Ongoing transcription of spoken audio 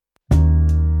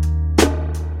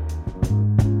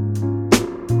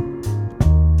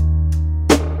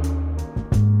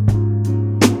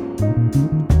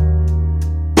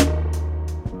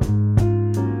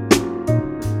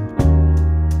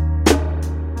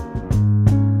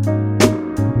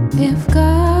If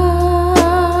God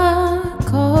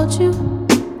called you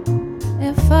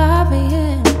at 5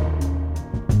 a.m.,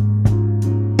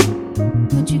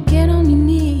 would you get on your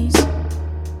knees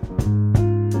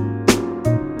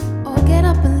or get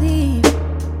up and leave?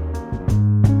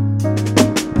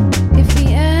 If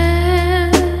He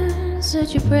answered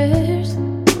your prayers,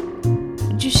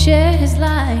 would you share His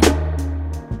light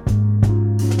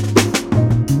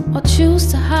or choose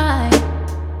to hide?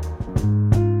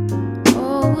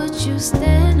 Or would you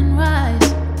stand and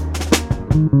rise?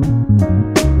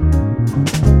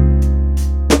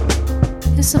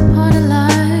 It's a part of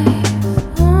life.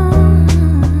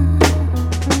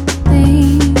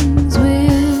 Things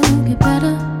will get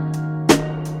better.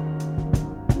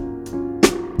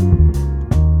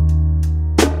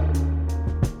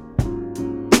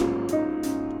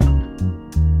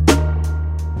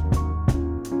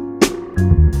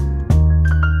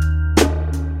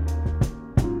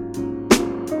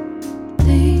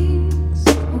 Things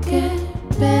will get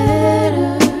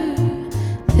better.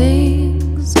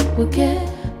 Things will get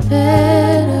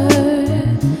better.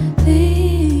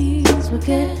 Things will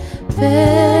get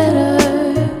better.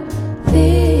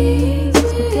 Things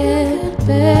will get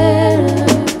better.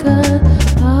 'Cause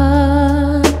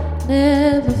God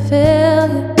never fail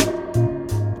you.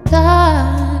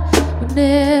 God will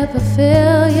never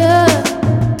fail you.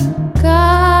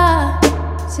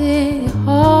 God's in your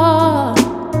heart.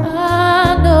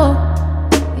 I know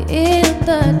you're in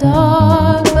the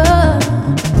dark, but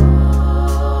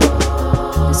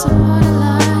it's a part of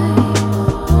life.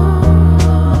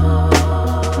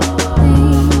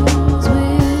 Things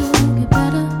will get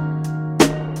better.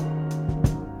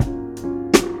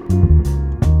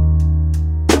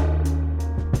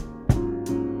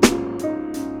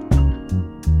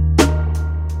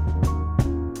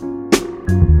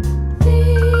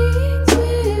 Things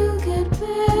will get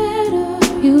better.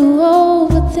 You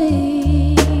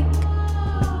overthink.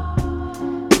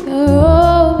 You're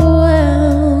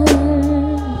overwhelmed.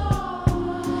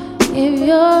 Give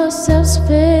yourself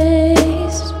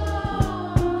space.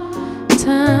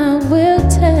 Time will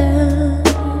tell.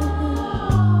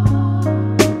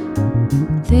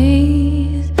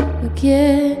 Things will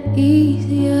get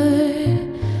easier.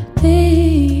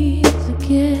 Things will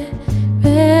get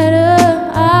better.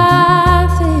 I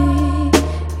think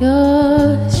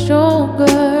you're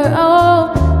stronger. Oh,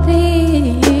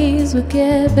 things will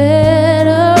get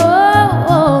better.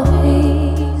 Oh,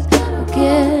 things will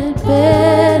get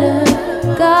better.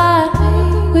 God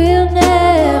will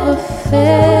never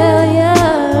fail you.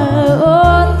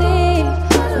 Oh, things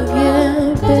will get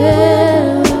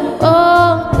better.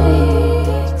 Oh,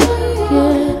 things will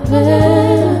get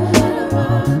better.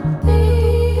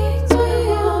 Things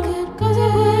will get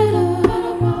better.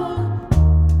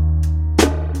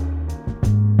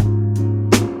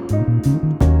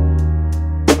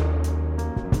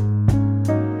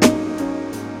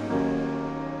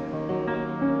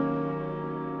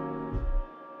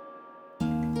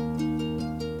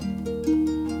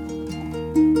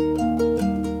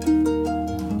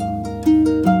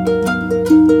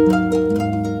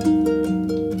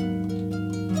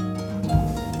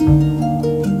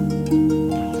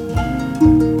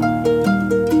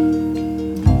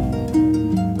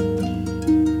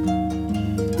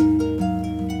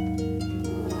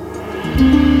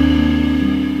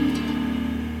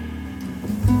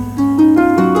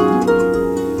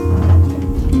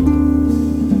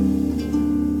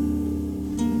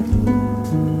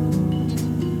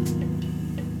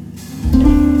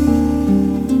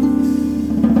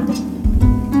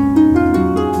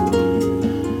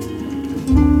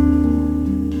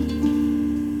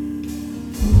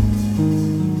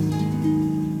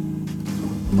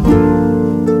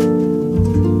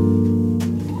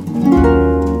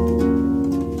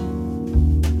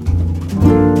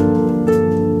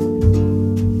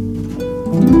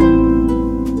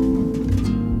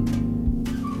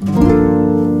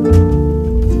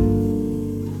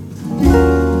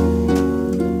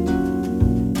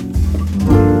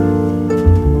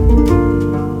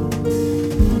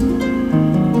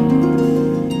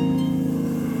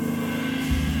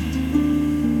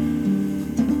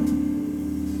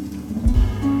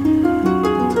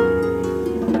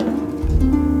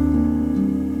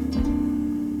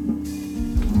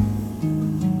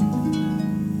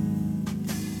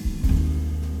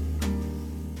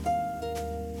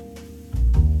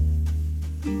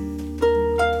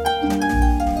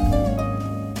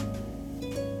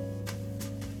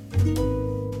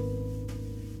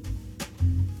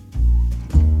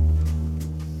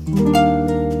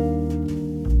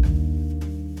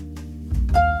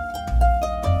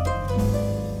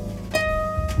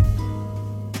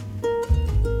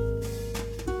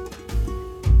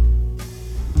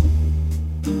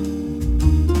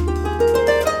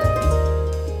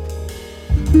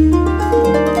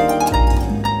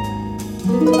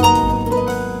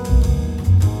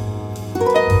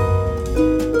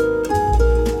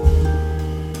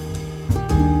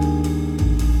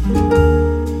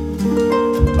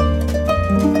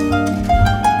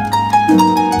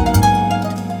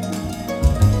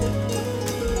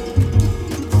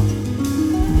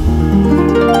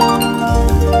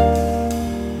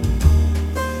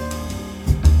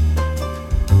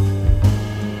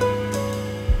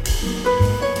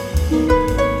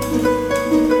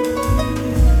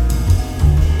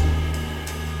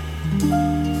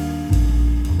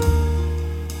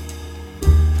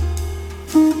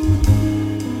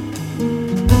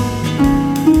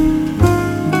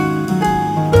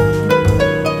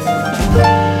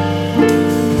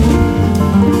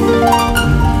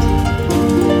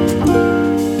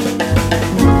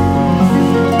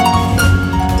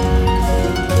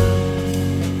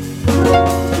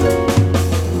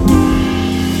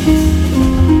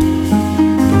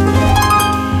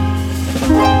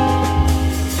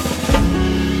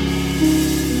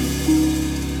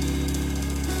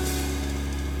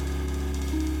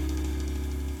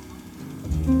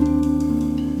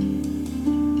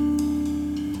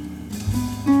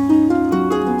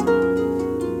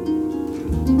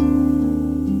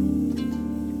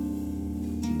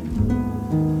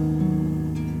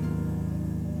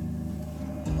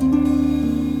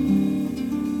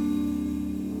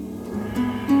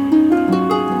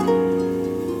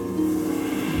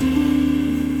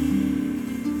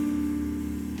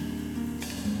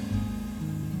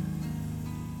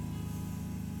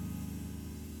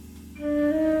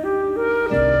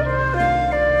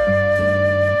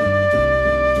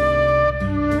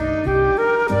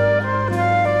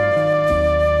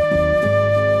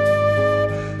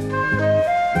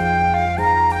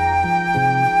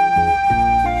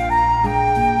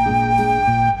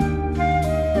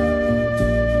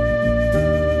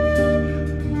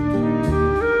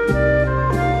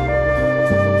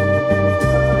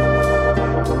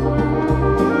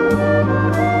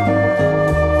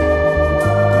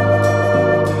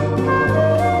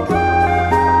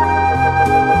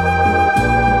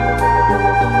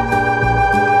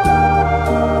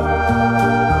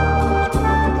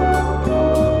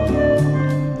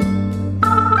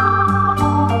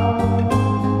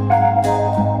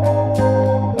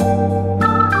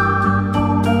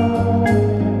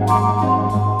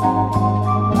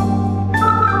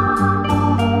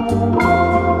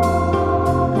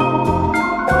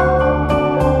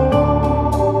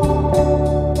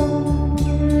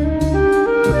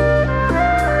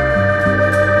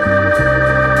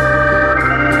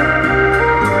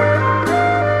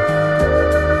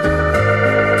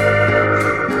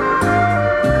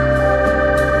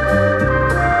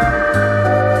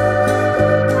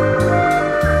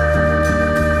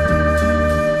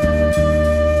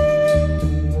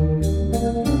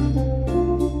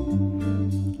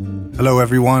 Hello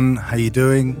everyone, how you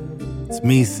doing? It's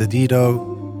me,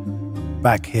 Sadeedo,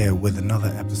 back here with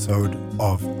another episode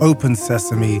of Open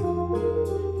Sesame,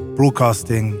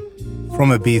 broadcasting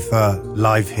from Ibiza,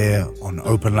 live here on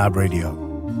Open Lab Radio.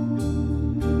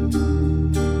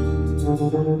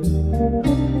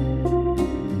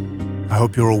 I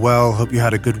hope you're all well, hope you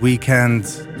had a good weekend.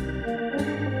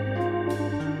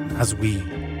 As we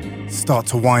start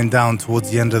to wind down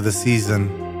towards the end of the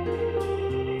season,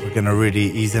 we're going to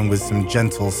really ease in with some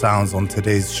gentle sounds on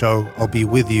today's show. I'll be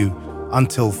with you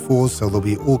until 4, so there'll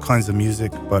be all kinds of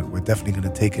music, but we're definitely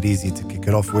going to take it easy to kick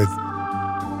it off with.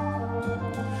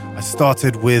 I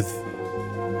started with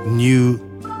new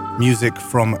music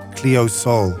from Cleo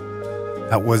Sol.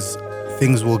 That was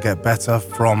Things Will Get Better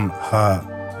from her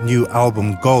new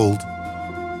album Gold,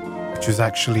 which was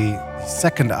actually the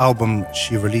second album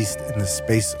she released in the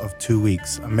space of 2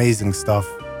 weeks. Amazing stuff.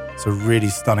 It's a really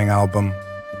stunning album.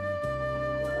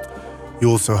 You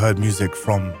also heard music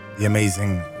from the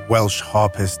amazing Welsh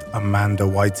harpist Amanda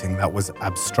Whiting. That was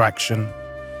Abstraction.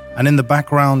 And in the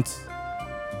background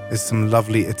is some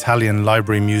lovely Italian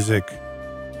library music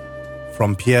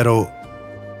from Piero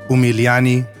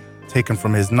Umiliani, taken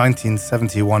from his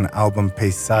 1971 album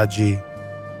Paesaggi.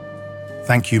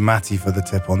 Thank you, Matty, for the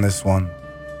tip on this one.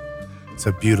 It's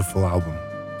a beautiful album.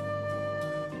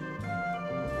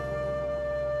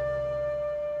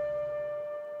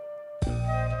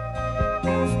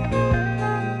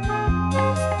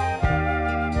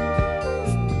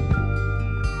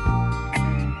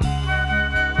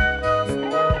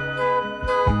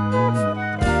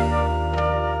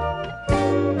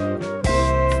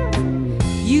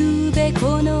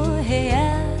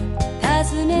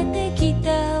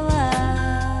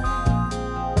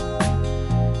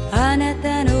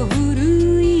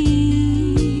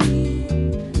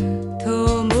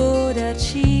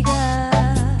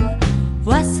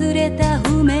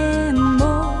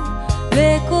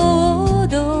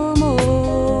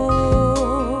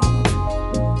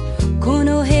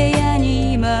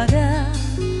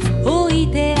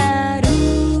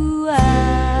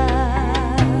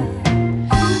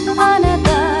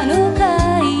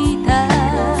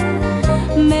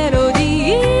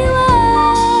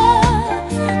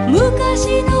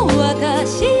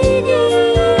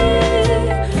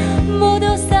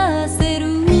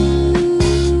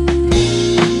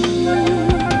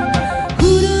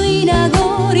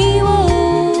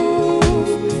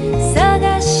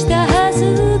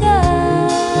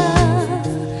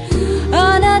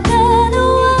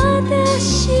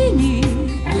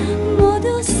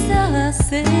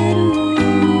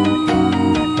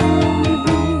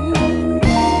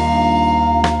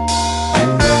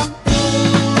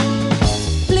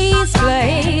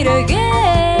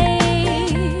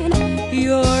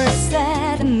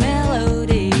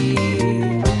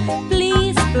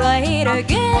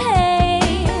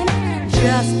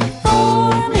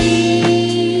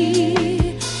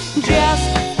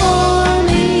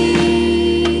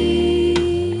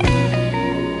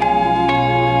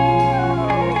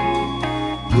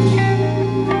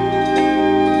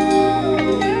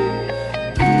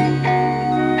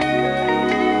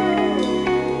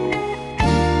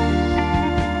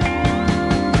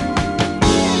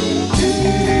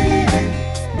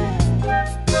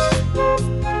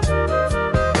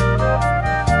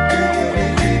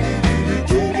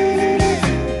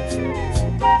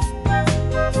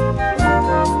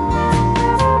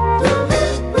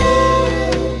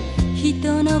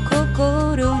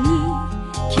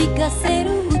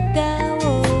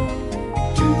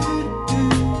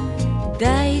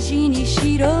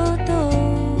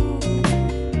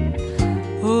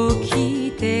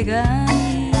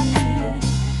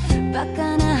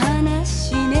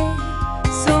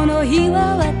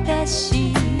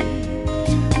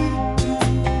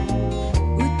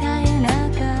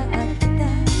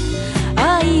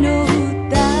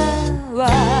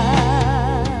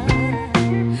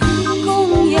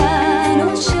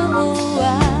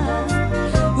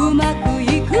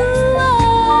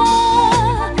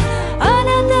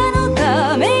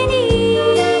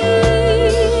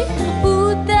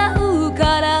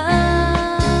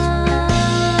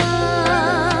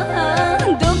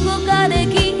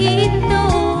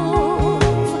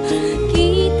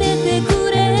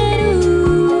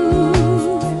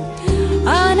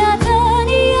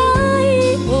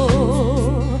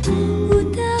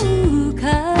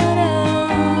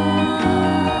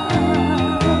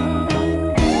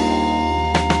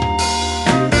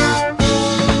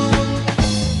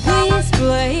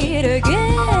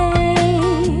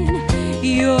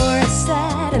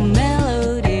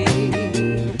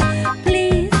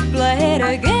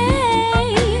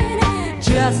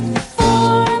 just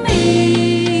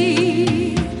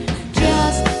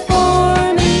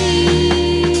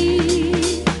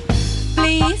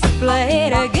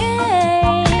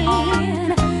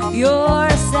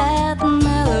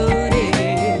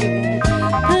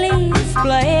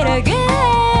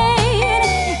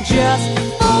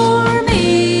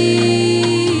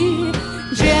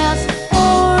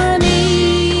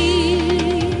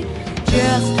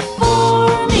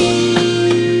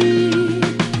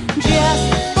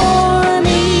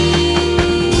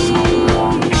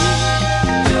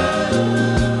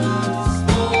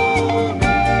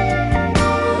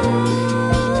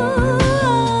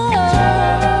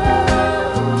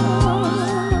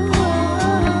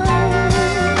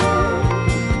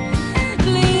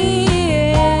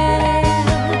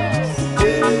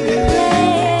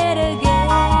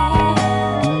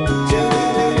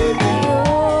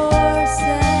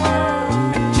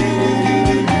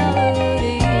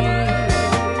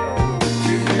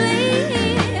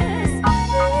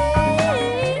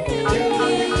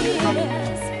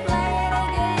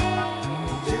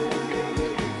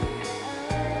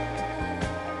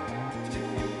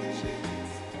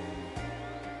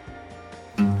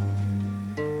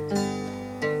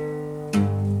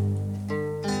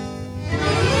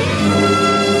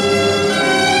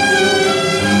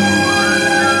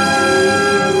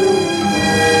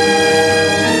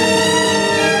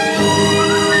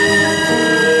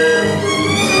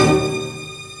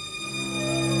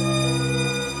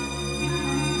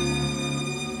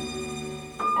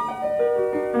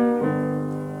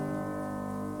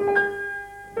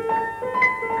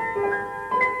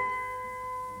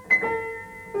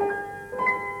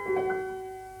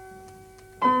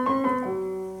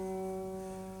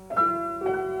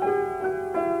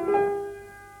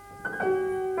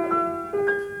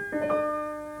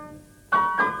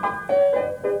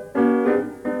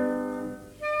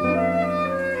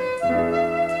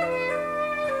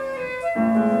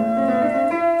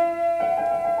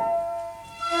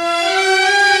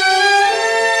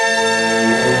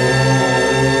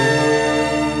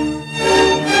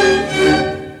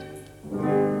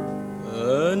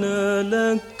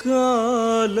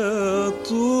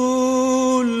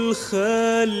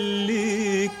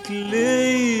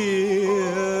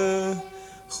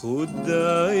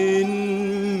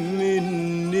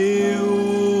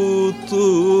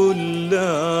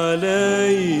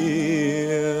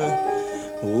عليا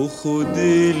وخد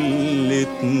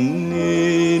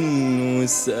الاتنين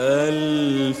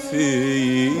واسأل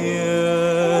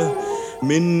فيا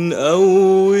من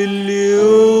أول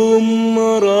يوم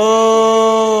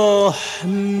راح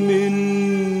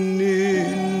مني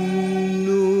النوم.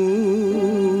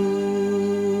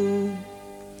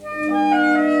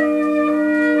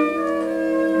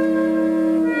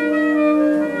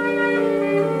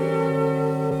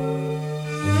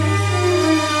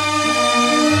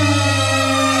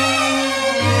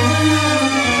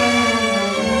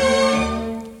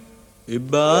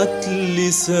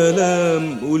 ابعتلي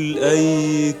سلام قول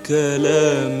اي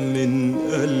كلام من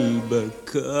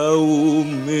قلبك او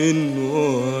من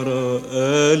ورا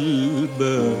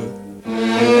قلبك.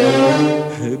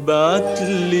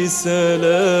 ابعتلي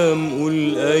سلام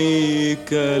قول اي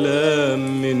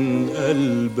كلام من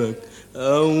قلبك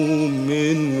او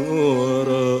من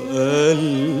ورا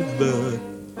قلبك.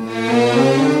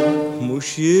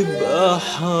 مش يبقى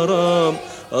حرام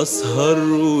أسهر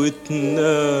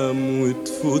وتنام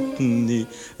وتفوتني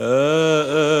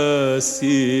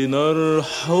أقاسي نار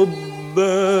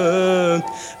حبك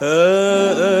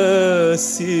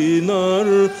أقاسي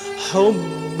نار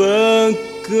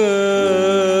حبك.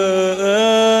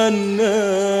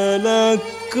 أنا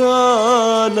لك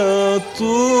على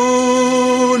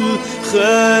طول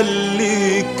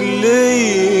خليك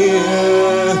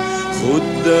ليا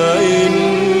خد عين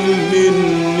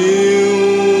مني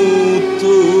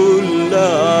وطول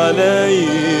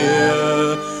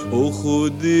عليا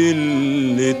وخد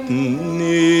الاتنين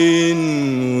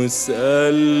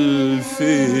واسأل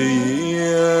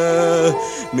فيا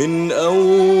من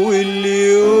أول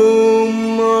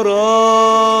يوم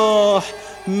راح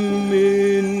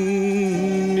مني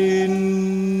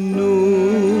النوم.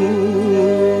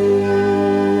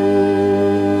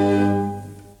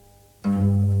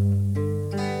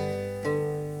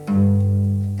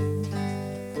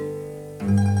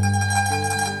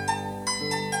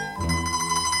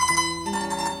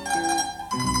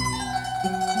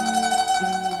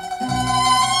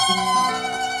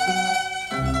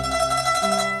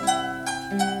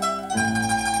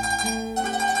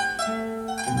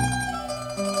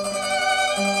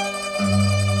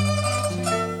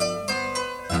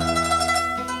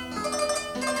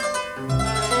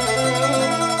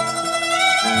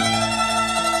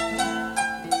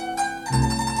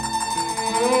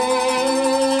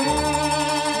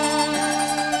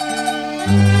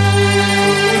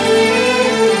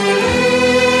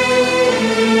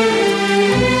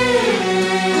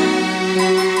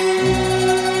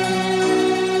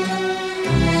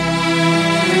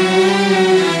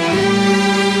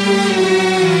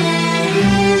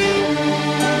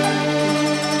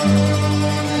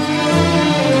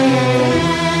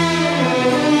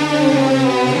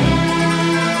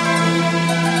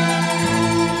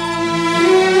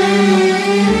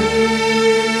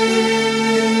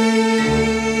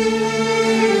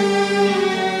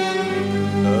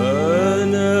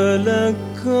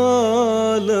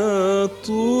 على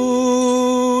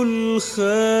طول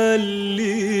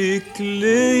خليك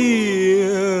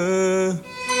ليا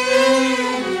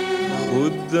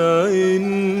خد عين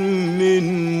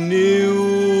مني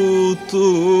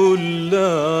وطول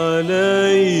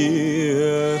عليا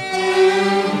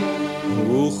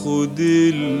وخد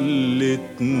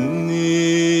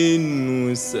الاتنين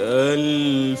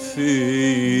واسأل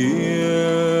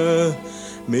فيا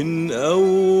من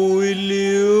أول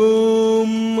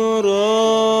يوم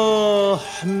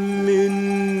راح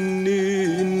مني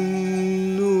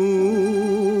النوم.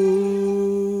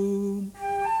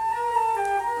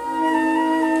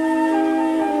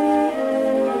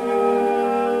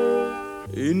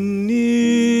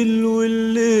 النيل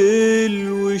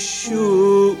والليل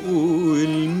والشوق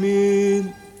والميل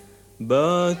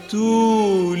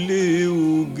بعتولي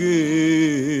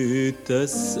وجيت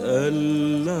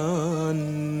أسأل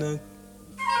عنك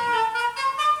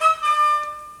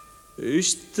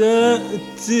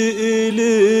اشتقت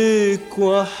إليك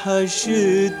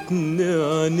وحشتني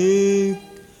عينيك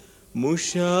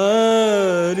مش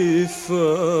عارف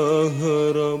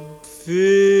أهرب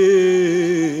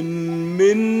فين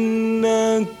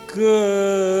منك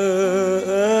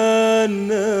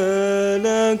أنا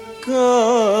لك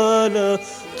على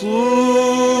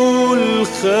طول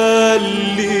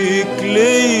خليك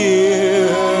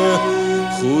ليا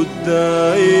خد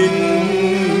عين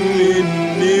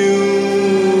مني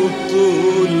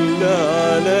وطول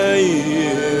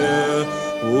عليا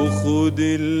وخد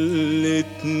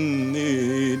الاتنين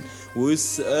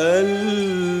واسأل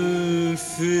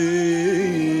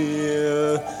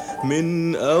فيا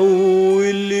من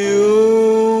أول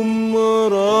يوم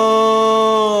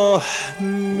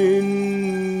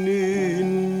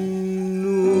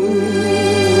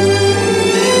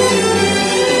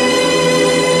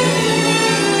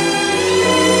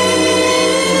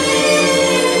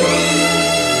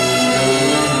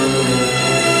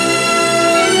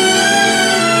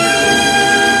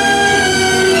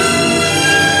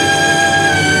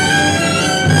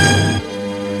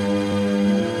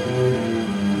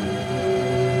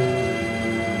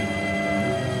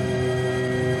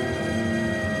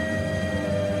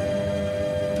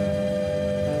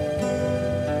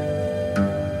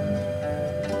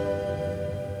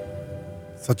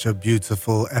Such a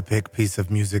beautiful, epic piece of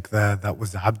music there. That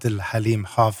was Abdul Halim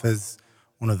Hafiz,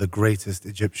 one of the greatest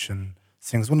Egyptian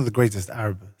singers, one of the greatest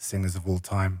Arab singers of all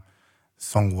time. The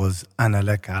song was Ana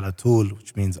lek ala tul,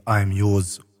 which means I am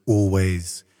yours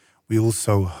always. We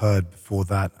also heard before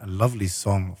that a lovely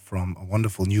song from a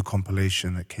wonderful new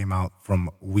compilation that came out from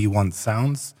We Want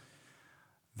Sounds.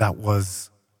 That was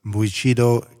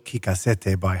Muichido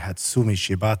Kikasete by Hatsumi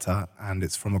Shibata, and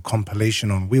it's from a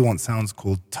compilation on We Want Sounds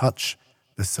called Touch,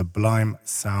 the Sublime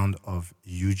Sound of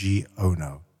Yuji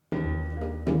Ono.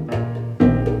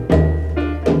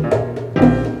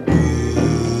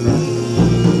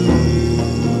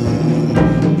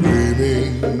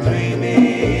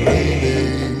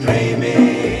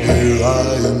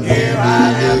 Here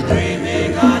I am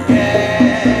dreaming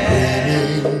again.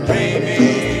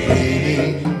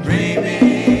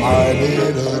 Dreaming.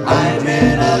 I'm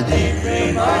in a deep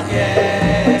dream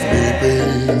again.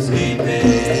 Sleeping.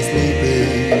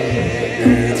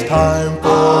 It's time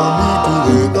for me to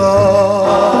wake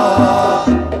up.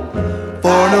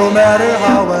 For no matter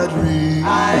how I dream,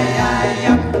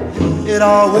 it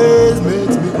always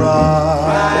makes me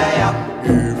cry.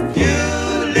 If you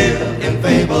live in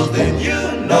fables, then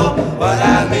you know what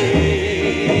I mean.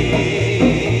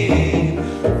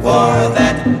 For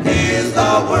that is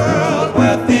a world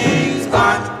where things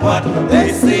aren't what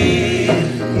they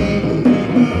seem.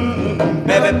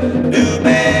 Baby, do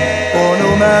bad. For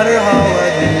no matter how I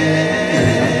dream,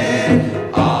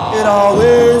 it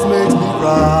always makes me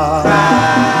cry.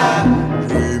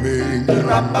 Dreaming,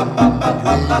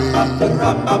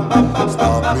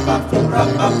 stop me from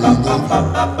dreaming.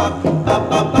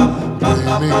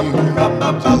 Dreaming, just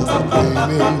dreaming.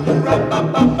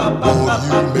 Oh,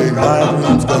 you make my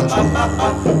dreams come true.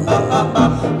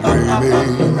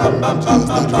 Dreaming,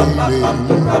 just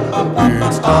dreaming.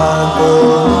 It's time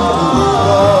for me to wake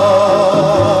up.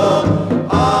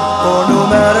 For no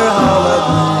matter how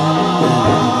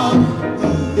I dream,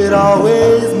 it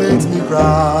always makes me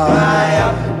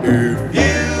cry. If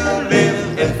you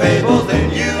live in fables,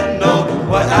 then you know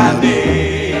what I mean.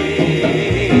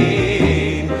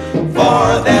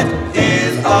 For that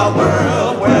is a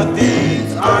world where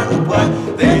things aren't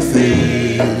what they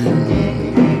seem.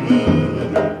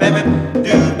 Baby,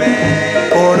 do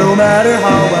bad. For no matter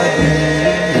how I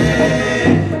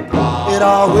dream, it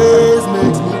always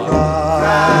makes me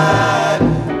cry.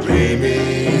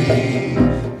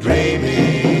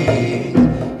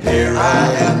 Dreaming. Here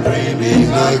I am dreaming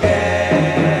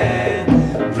again.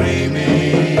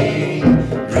 Dreaming.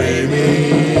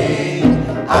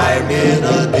 I'm in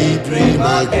a deep dream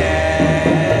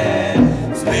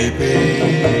again. Sleeping.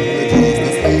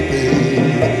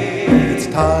 It's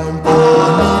time for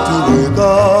me to wake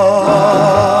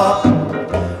up.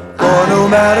 For no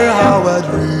matter how I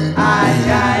dream,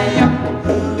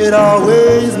 it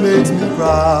always makes me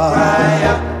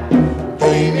cry.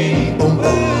 Dreaming. Boom,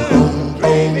 boom, boom,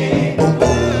 Dreaming. boom,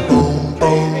 boom, boom,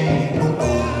 boom.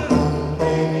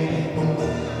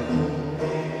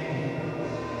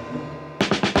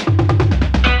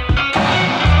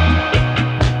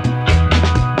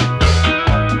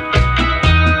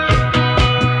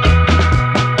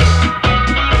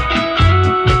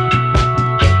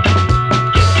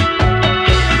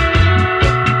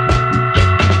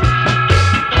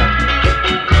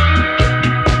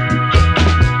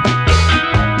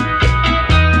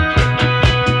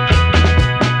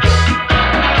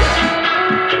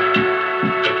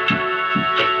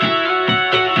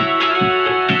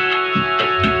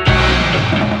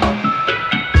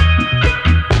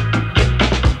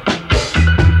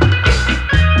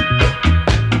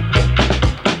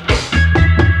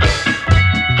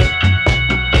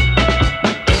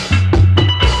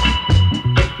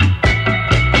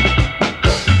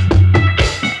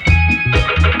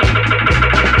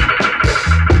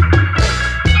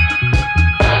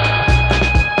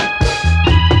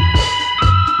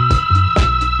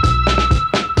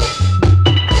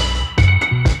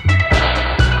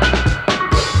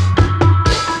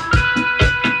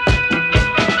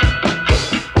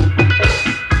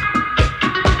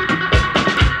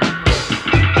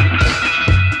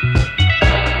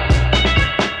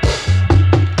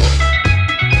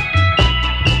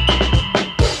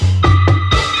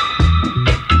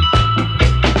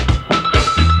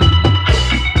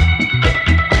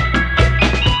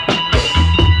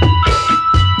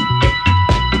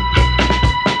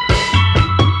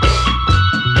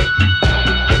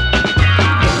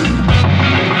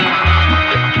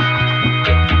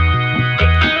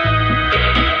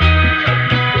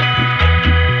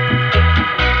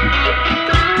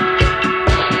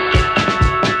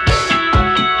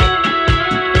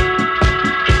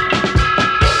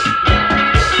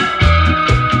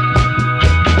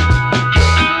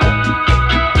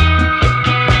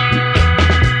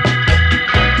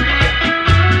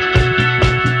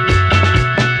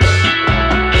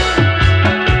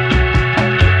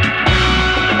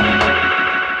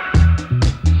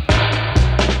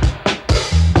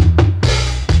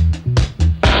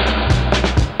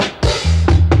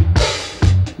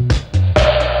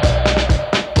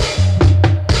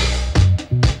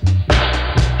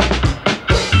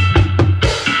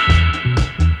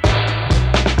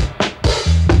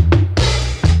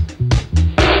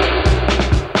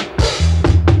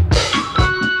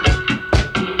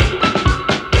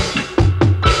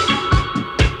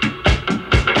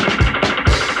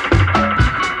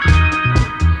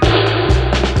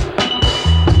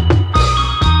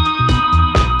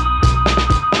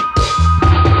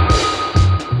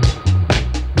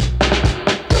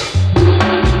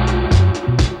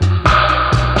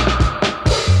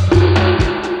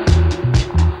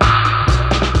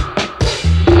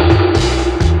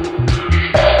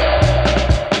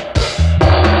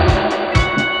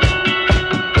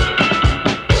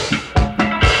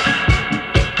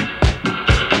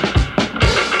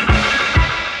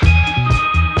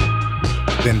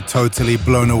 totally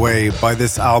blown away by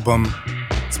this album.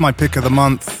 It's my pick of the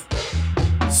month.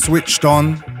 Switched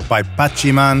On by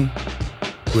Pachi Man,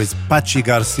 who is Pachi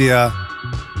Garcia.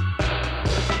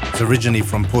 He's originally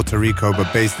from Puerto Rico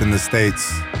but based in the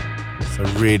States. It's a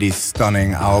really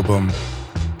stunning album.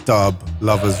 Dub,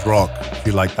 lovers rock, if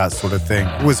you like that sort of thing.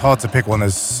 Always hard to pick one,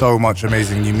 there's so much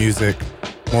amazing new music.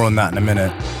 More on that in a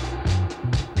minute.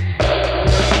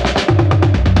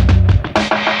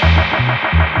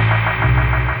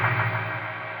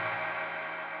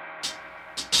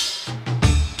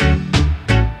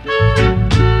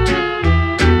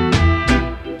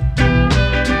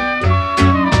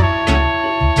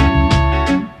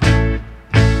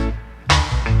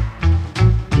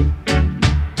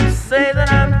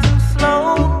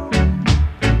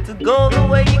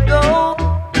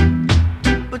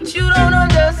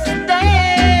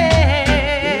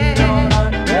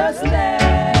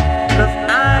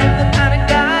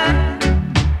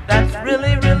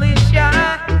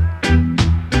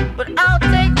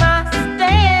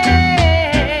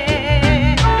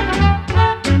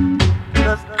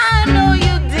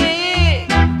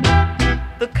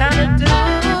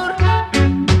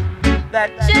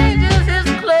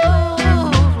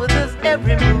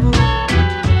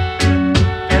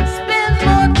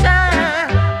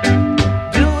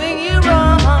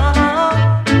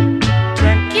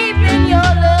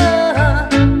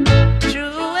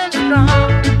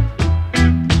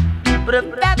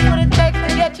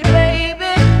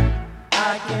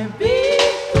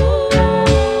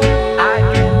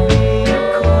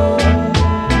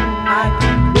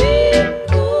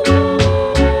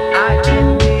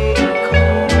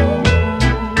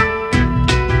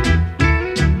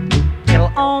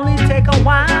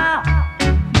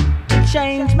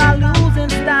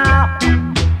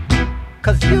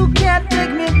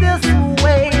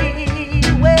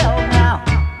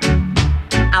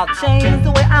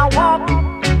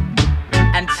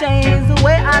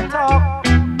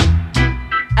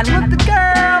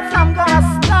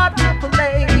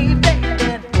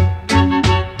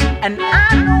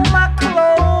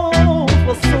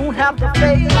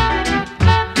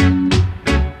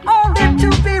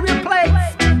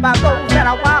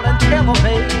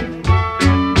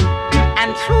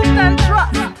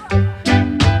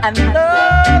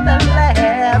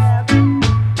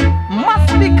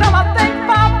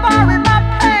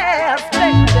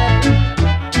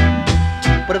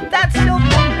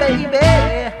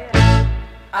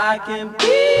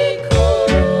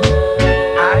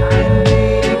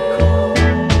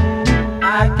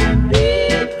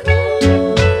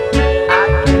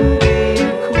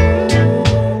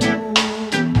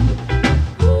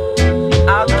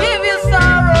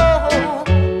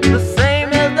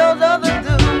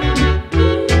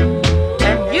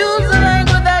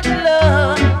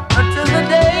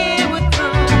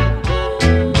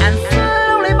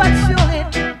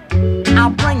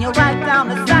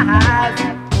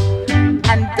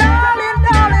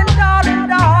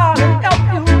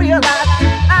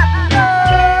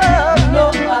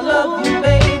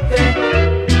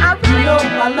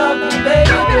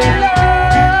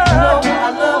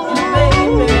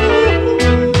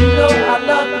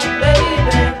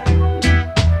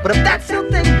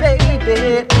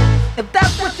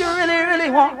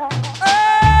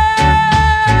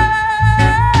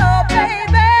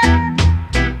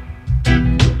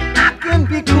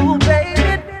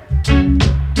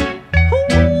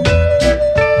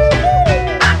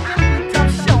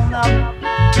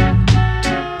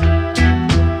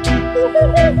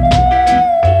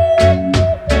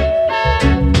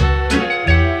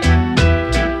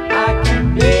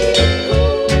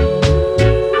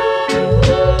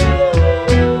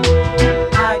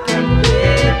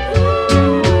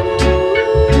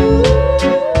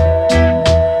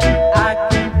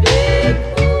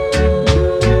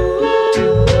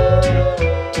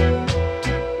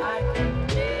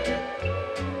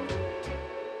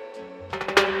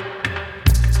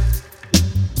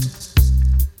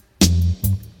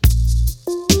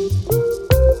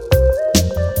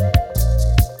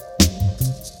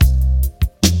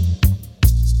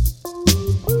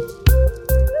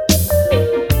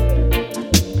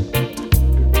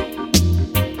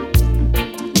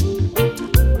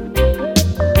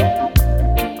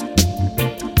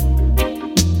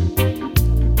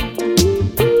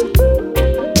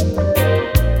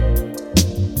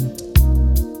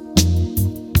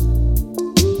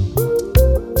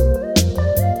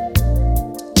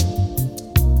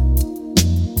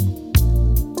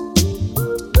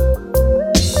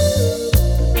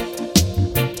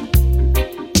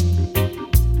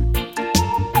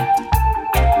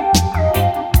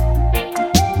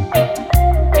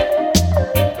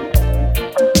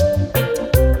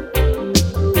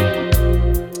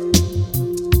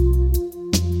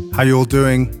 How you all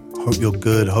doing? Hope you're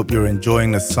good. Hope you're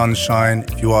enjoying the sunshine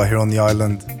if you are here on the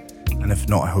island. And if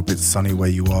not, I hope it's sunny where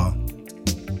you are.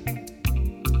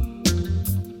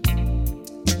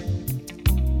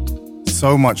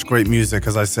 So much great music,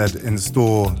 as I said, in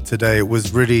store today. It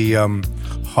was really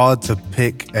hard to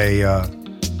pick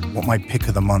what my pick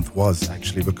of the month was,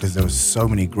 actually, because there were so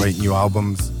many great new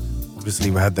albums.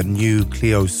 Obviously, we had the new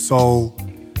Cleo Soul.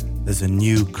 There's a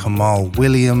new Kamal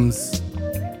Williams.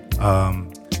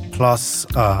 Plus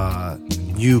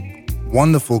new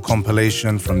wonderful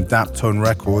compilation from Daptone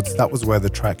Records. That was where the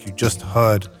track you just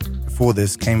heard before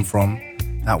this came from.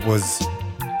 That was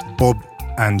Bob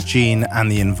and Gene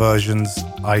and the Inversions,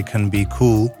 I Can Be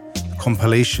Cool. The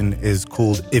compilation is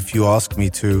called If You Ask Me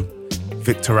To,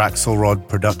 Victor Axelrod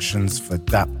Productions for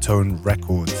Daptone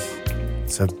Records.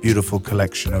 It's a beautiful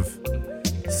collection of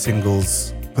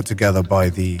singles put together by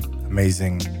the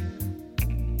amazing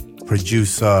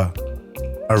producer,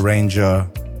 arranger,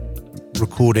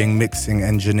 recording, mixing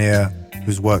engineer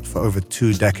who's worked for over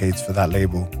 2 decades for that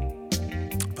label,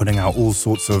 putting out all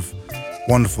sorts of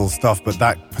wonderful stuff. But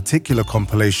that particular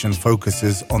compilation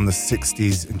focuses on the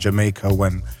 60s in Jamaica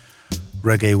when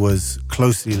reggae was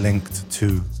closely linked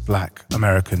to Black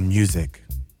American music.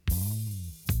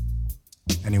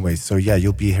 Anyway, so yeah,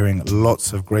 you'll be hearing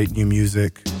lots of great new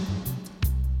music.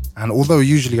 And although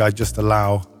usually I just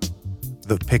allow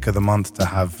the pick of the month to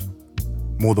have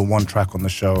more than one track on the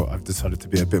show, I've decided to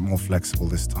be a bit more flexible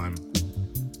this time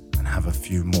and have a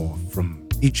few more from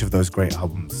each of those great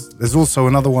albums. There's also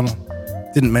another one I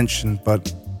didn't mention,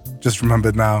 but just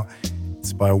remembered now.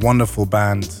 It's by a wonderful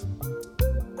band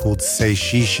called Say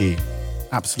Shishi.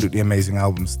 Absolutely amazing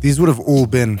albums. These would have all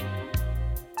been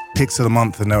picks of the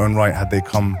month in their own right had they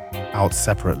come out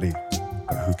separately,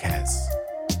 but who cares?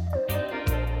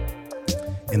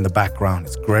 In the background,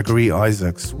 it's Gregory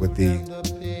Isaacs with the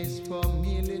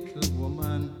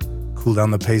Cool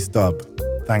Down the Pace dub.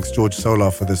 Thanks George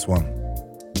Solar for this one.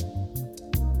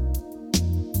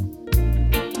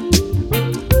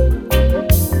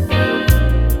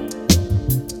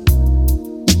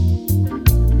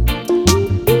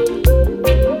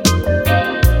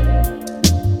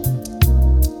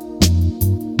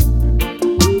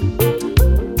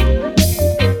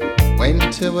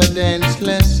 Went to a dance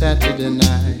last Saturday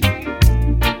night.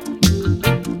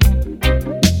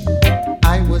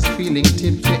 I was feeling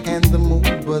tipsy and the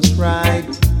mood was right.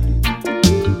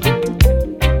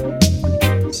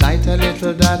 Sight a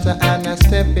little daughter and I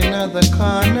step in the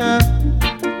corner,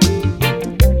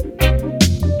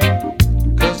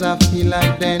 'cause I feel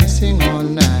like dancing all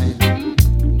night.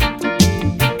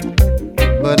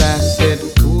 But I said,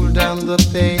 cool down the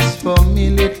pace for me,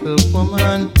 little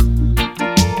woman.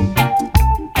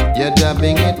 You're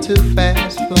dubbing it too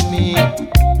fast for me.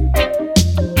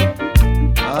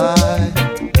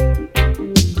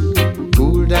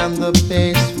 Cool down the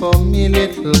pace for me,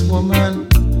 little woman.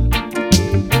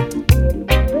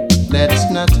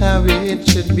 That's not how it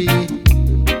should be.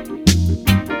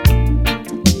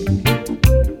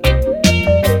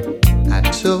 I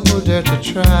told her to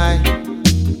try.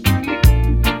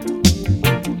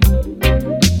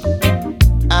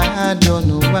 I don't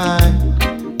know why.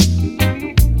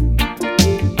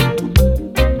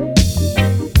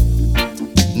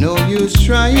 No use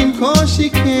trying 'cause she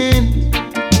can't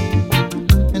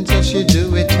until she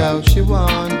do it how she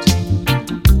wants.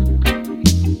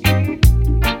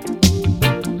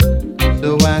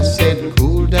 So I said,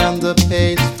 cool down the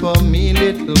pace for me,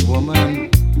 little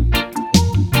woman.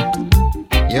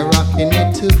 You're rocking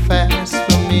it too fast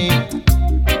for me.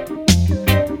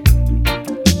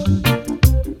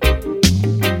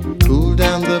 Cool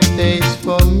down the pace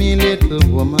for me, little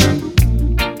woman.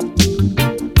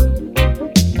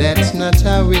 That's not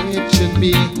how it should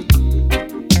be.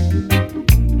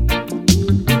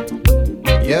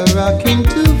 You're rocking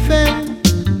too fast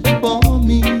for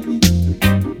me.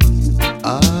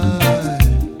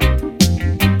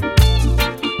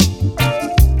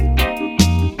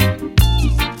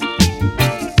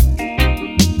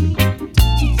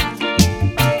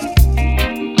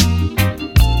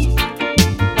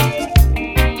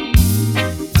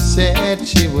 Said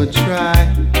she would try,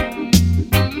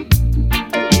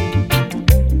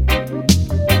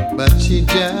 but she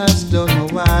just don't know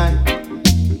why.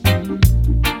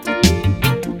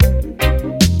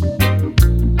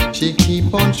 She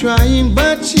keep on trying,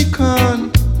 but she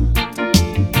can't,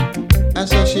 and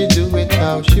so she do it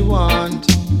how she want.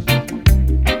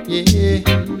 Yeah,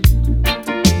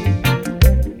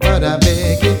 but I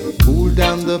beg you, cool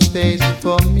down the pace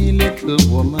for me, little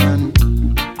woman.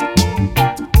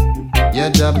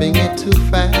 You're dubbing it too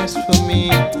fast for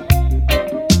me.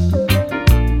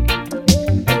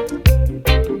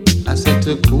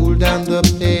 to cool down the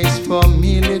pace for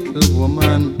me, little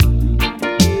woman.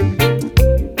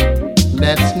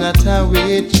 That's not how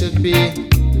it should be.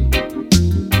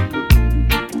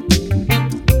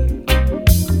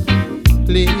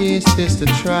 Please, sister,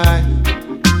 try.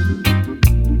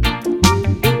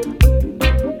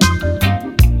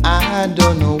 I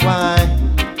don't know why.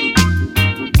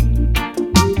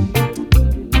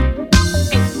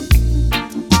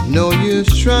 No use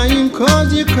trying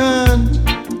 'cause you can't.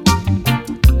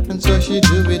 And so she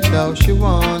do it how she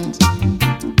wants.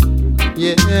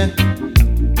 Yeah.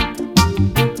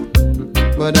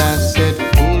 But I said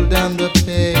cool down the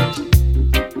pace.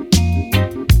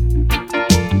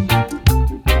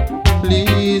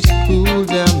 Please cool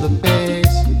down the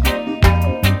pace.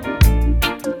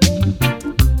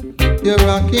 You're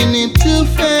rocking it too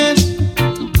fast.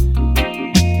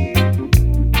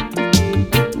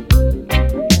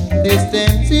 This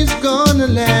dance is gonna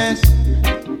last.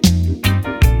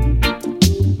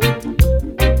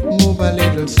 Move a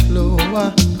little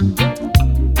slower.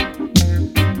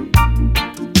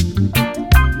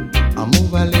 I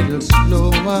move a little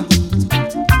slower,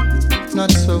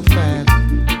 not so fast.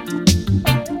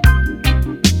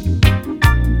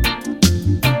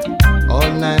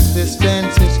 All night this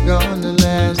dance is gonna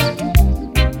last.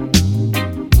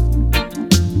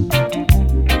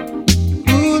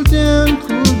 Cool down,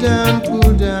 cool down,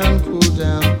 cool down, cool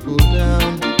down, cool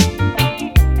down.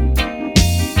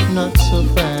 Not so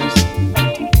fast.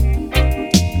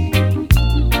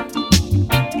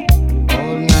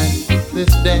 All night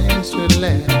this dance will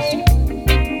last.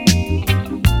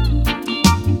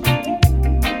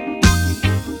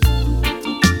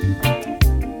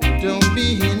 Don't be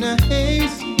in a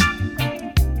haze.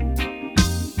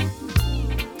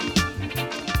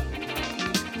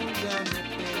 Cool down the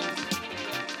pace.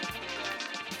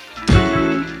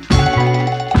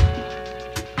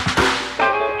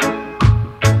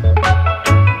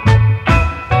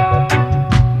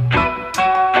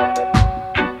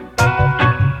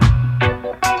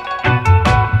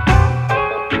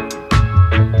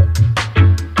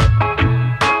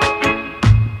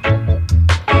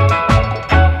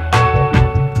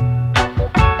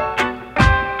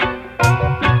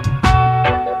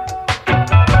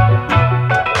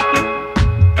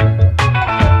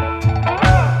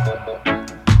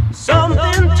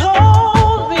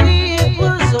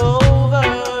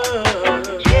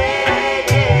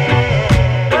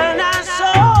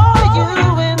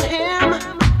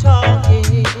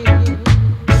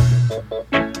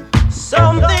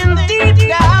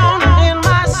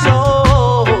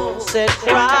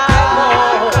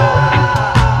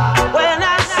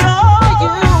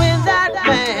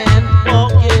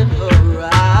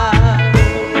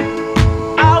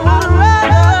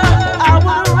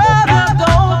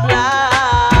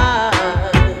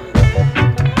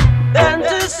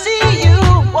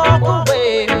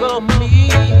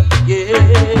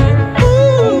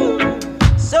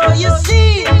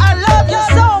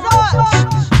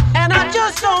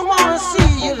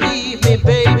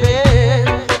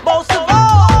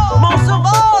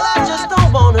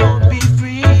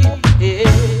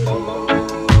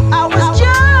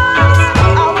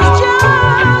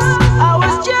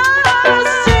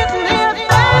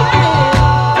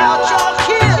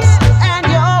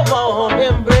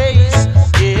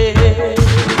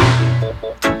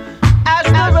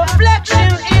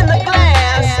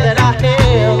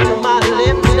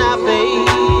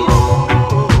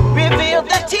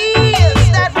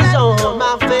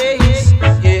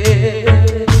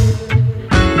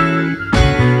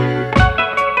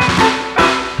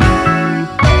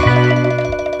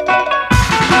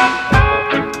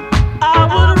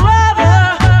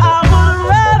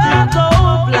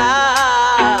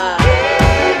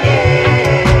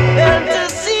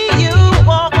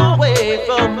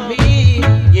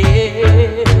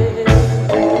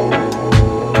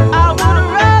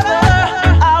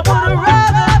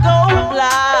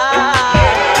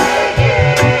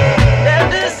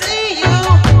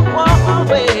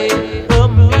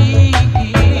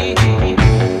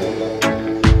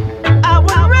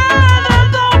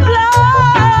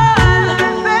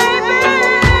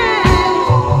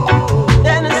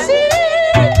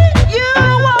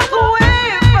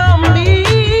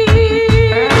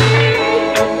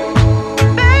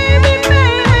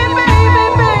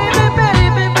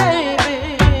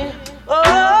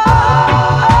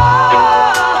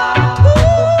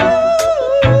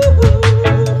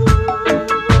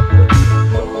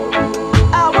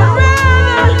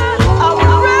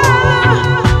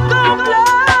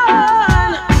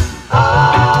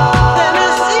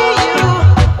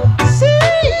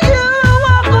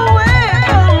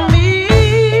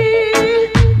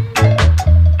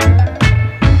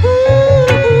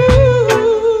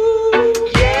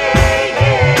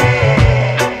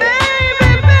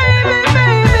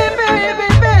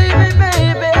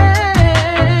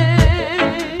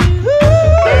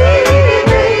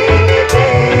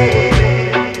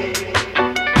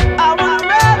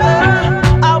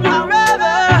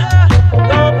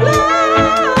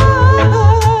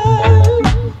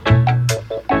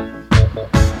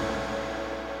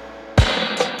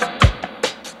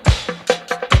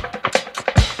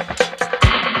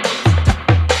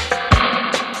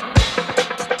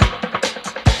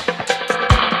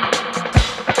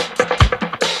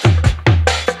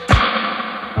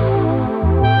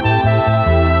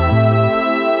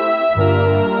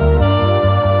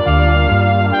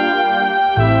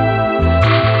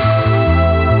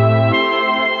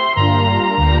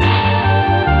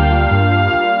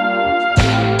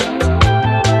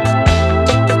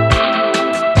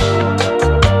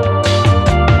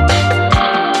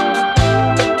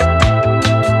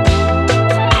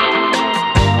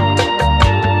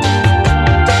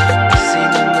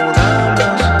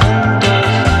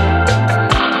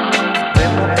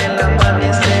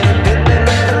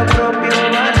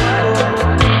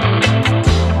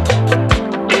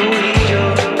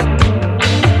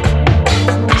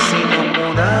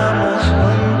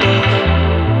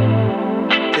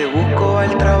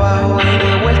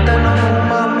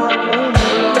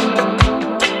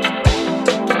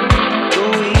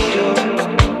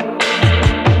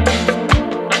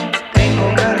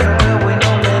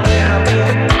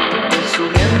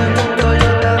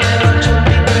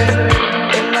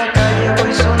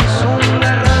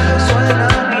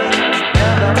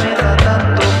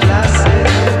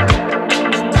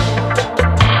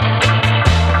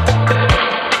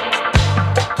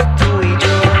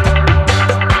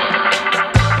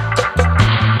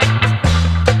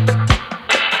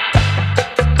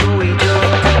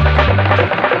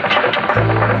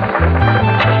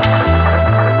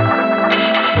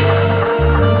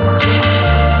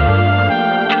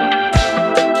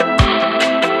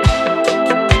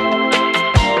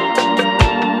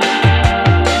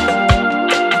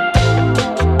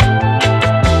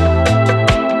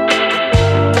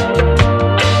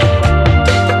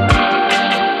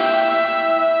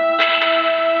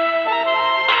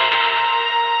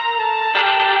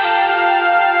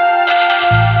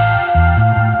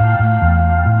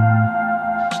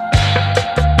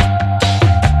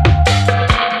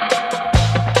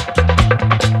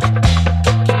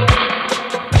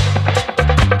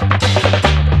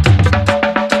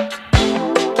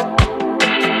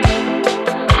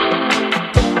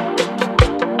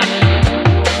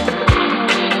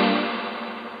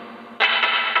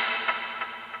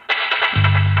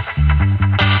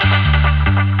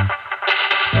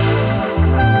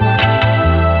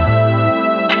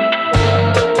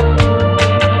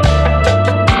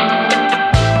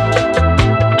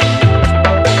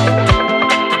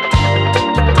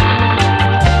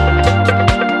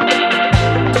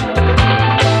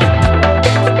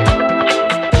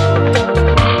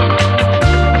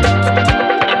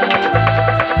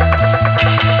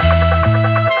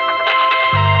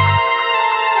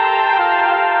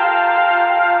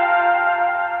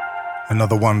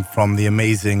 Another one from the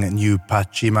amazing new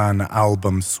Pachiman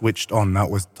album, Switched On. That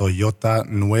was Toyota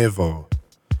Nuevo.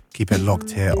 Keep it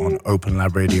locked here on Open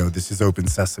Lab Radio. This is Open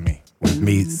Sesame with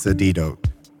me, Sadeedo.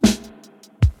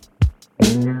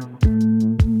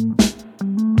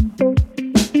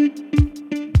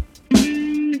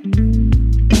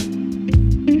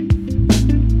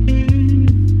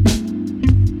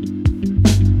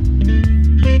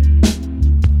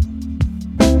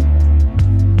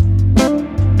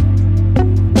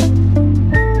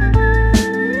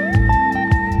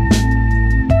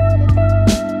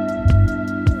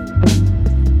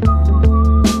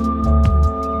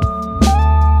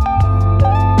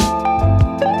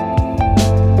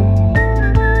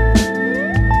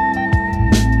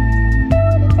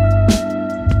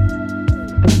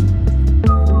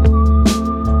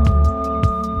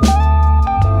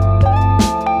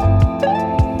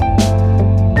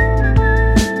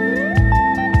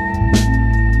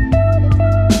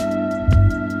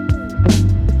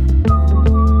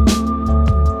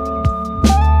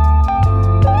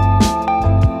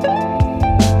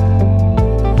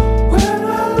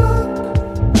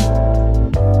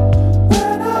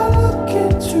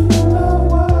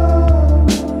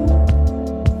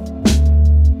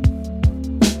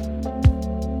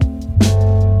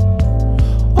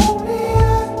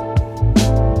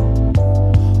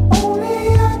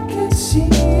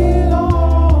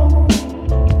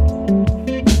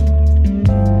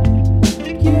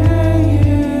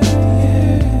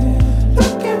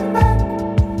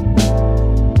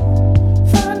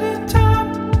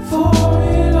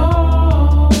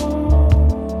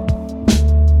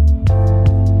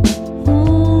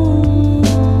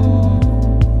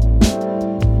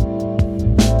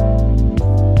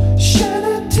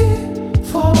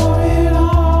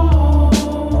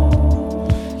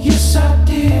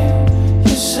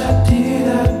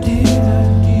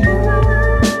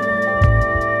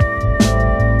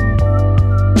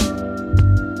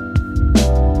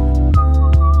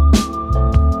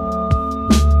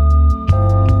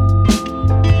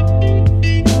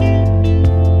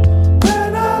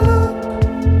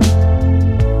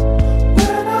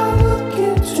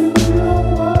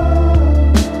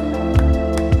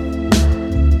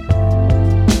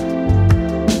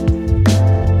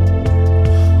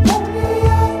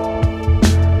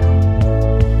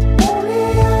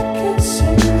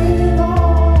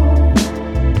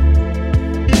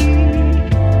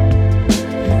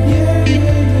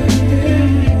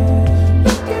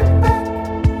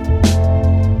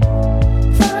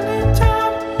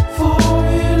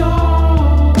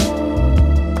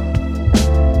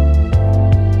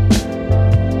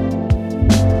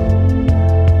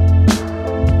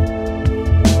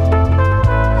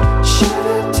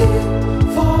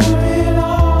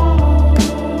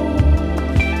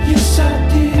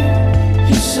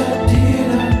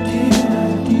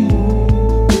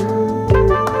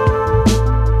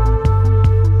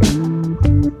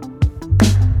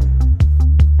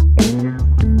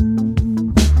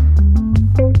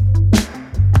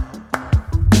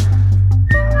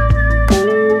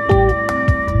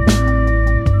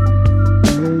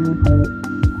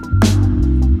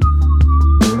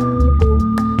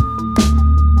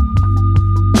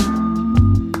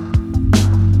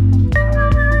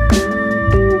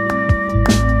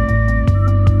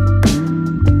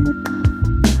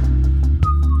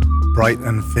 Bright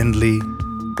and Findlay,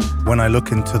 When I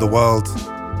Look Into the World,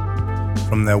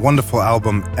 from their wonderful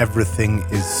album Everything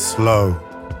Is Slow.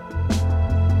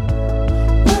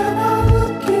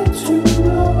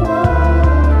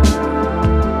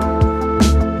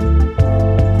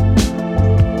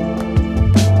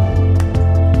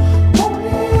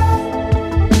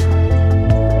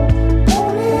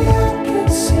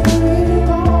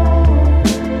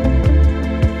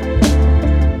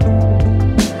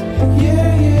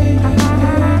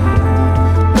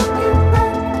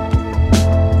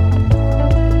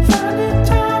 Finding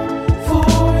time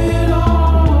for it all.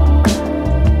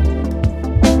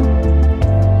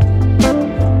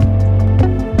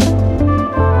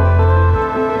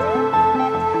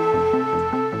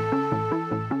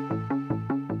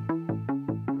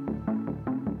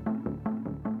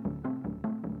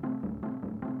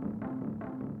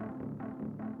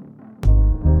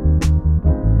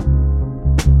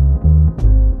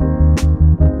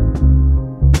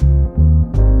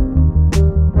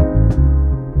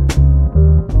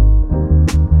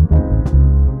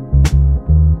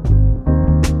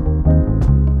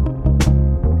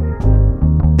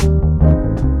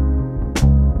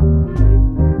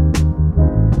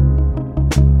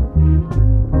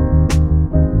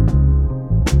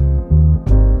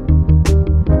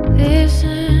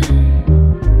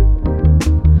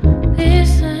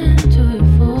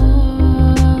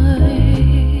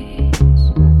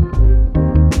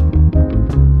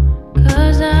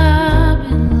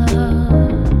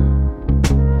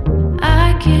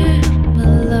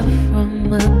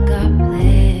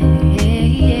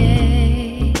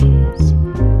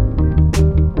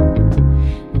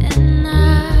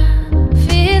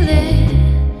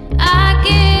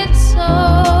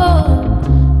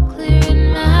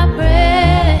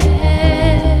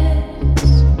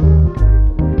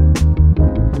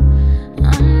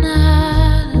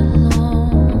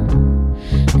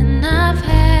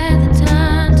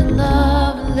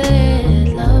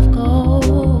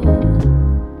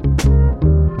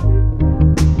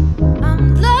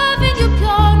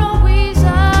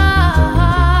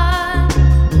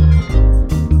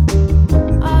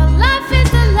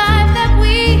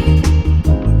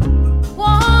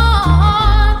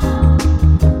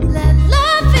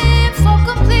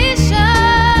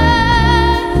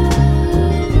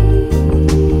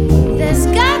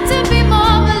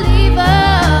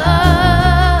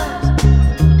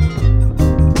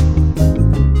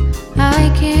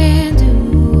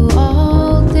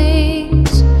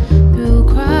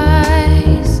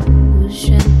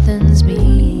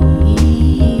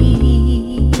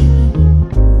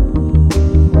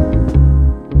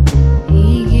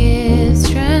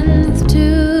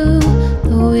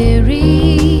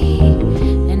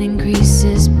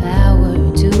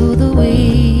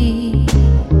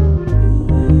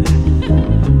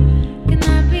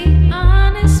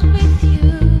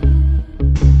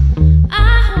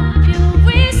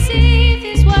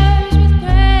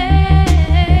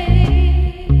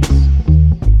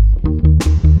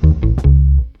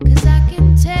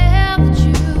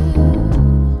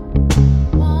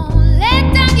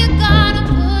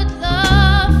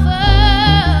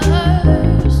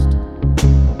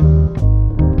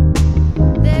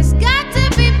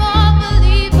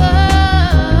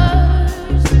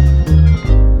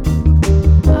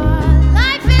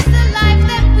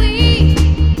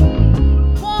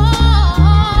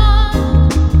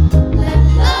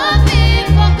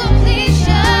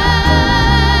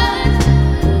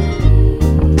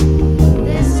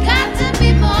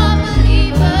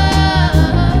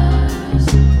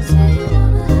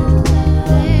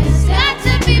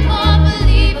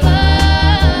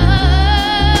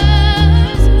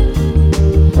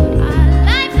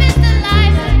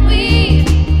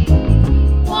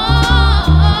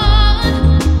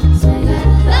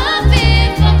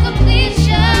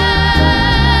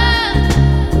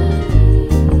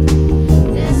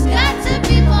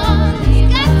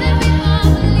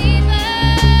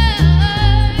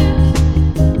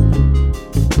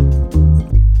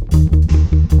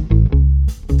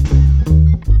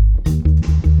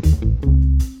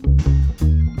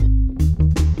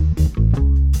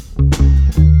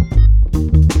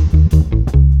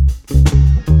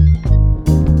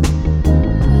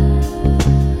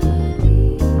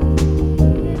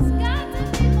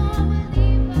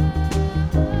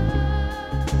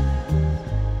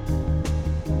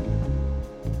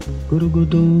 Guru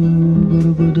gudu,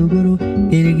 guru gudu guru,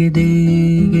 giri giri,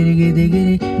 giri giri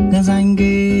giri,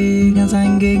 gazange,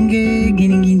 gazange,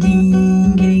 giri giri,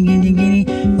 giri giri giri,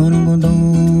 guru gudu,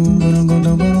 guru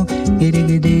gudu guru, giri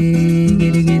giri,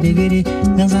 giri giri giri,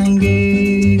 gazange,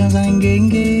 gazange,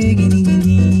 giri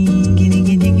giri, giri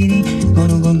giri giri,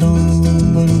 guru gudu,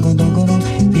 guru gudu guru,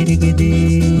 giri giri,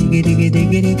 giri giri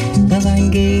giri,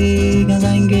 gazange,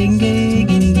 gazange,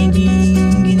 giri giri,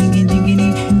 giri giri giri,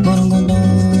 guru gudu.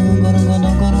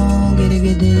 Giri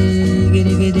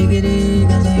giri giri,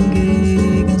 gazange,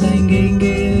 gazange,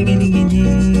 giri giri.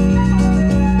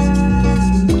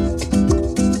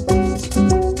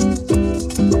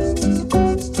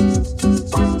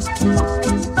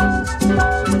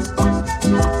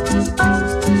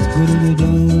 Guru gudu,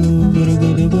 guru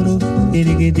gudu guru,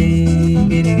 giri giri,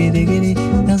 giri giri giri,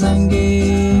 gazange,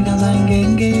 gazange,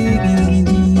 giri giri,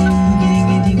 giri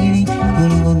giri giri,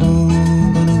 guru gudu,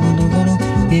 guru gudu guru,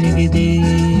 giri giri.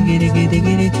 Giri giri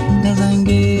giri,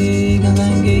 gazange,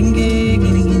 gazange,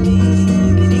 giri giri,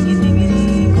 giri giri giri,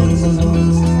 guru gudu,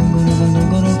 guru gudu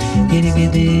guru, giri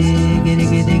giri, giri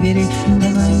giri giri,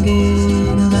 gazange,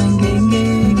 gazange,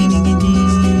 giri giri,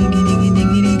 giri giri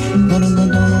giri, guru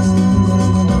gudu, guru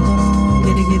gudu guru,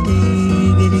 giri giri,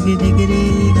 giri giri giri,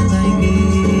 gazange,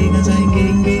 gazange,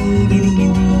 giri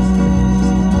giri.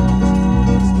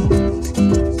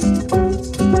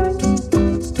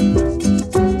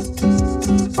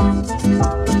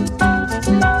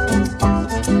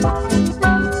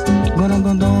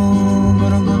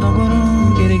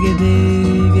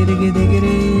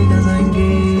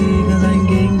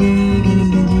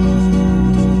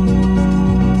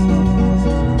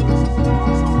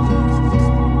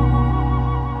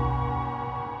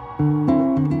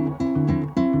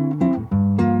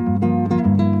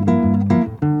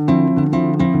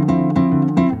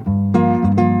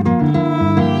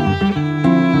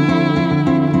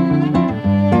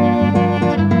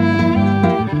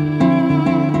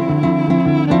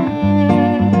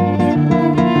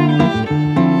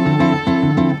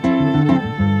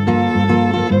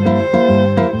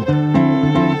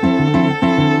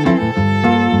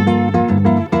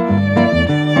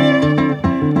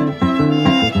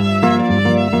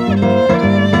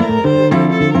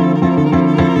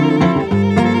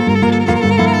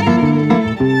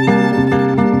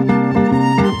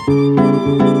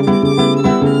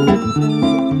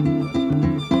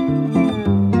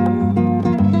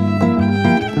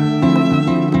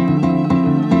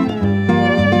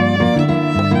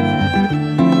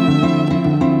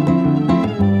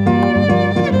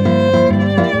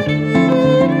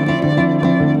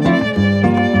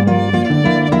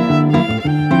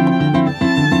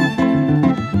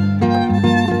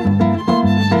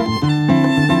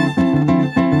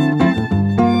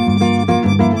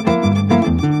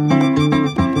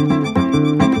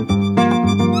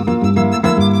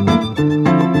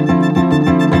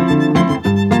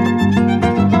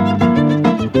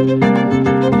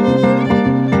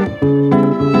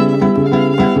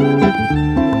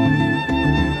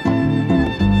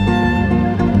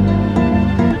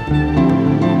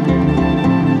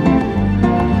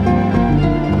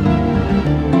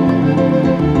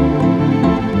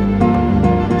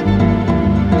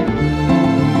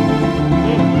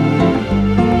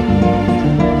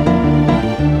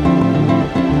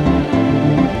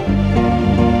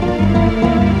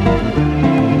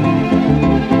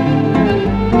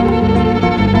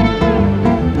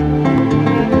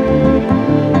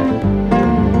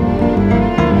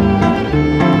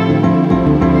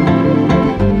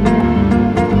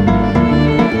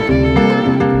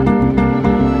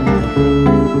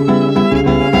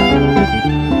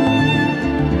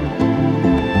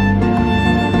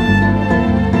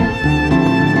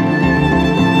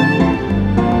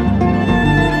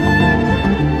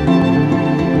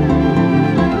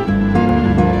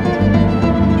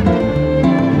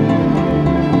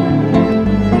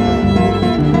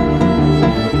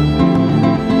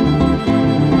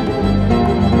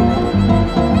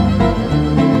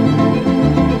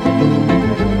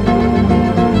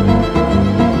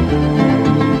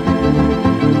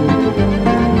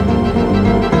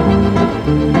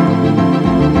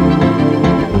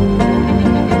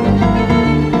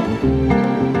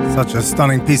 Such a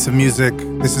stunning piece of music.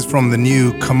 This is from the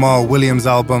new Kamal Williams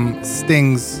album,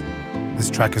 Stings. This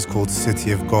track is called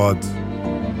City of God.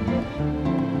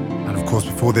 And of course,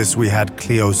 before this, we had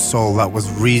Cleo's Soul. That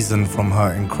was Reason from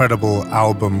her incredible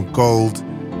album, Gold.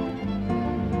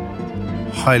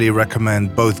 Highly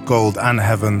recommend both Gold and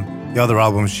Heaven, the other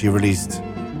albums she released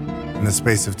in the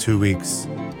space of 2 weeks.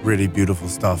 Really beautiful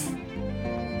stuff.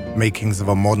 Makings of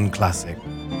a modern classic.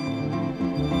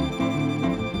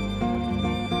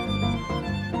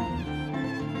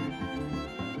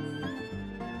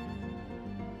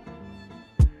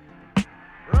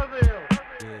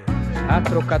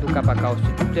 Atroca do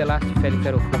capacausti, tutte elasti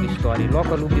feriferoflugi story,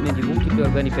 loco alubrimenti multipli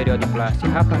organi periodi plasti,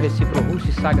 rapa recipro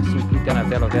russi saga simplita na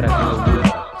vela vera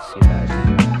vida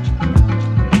cidade.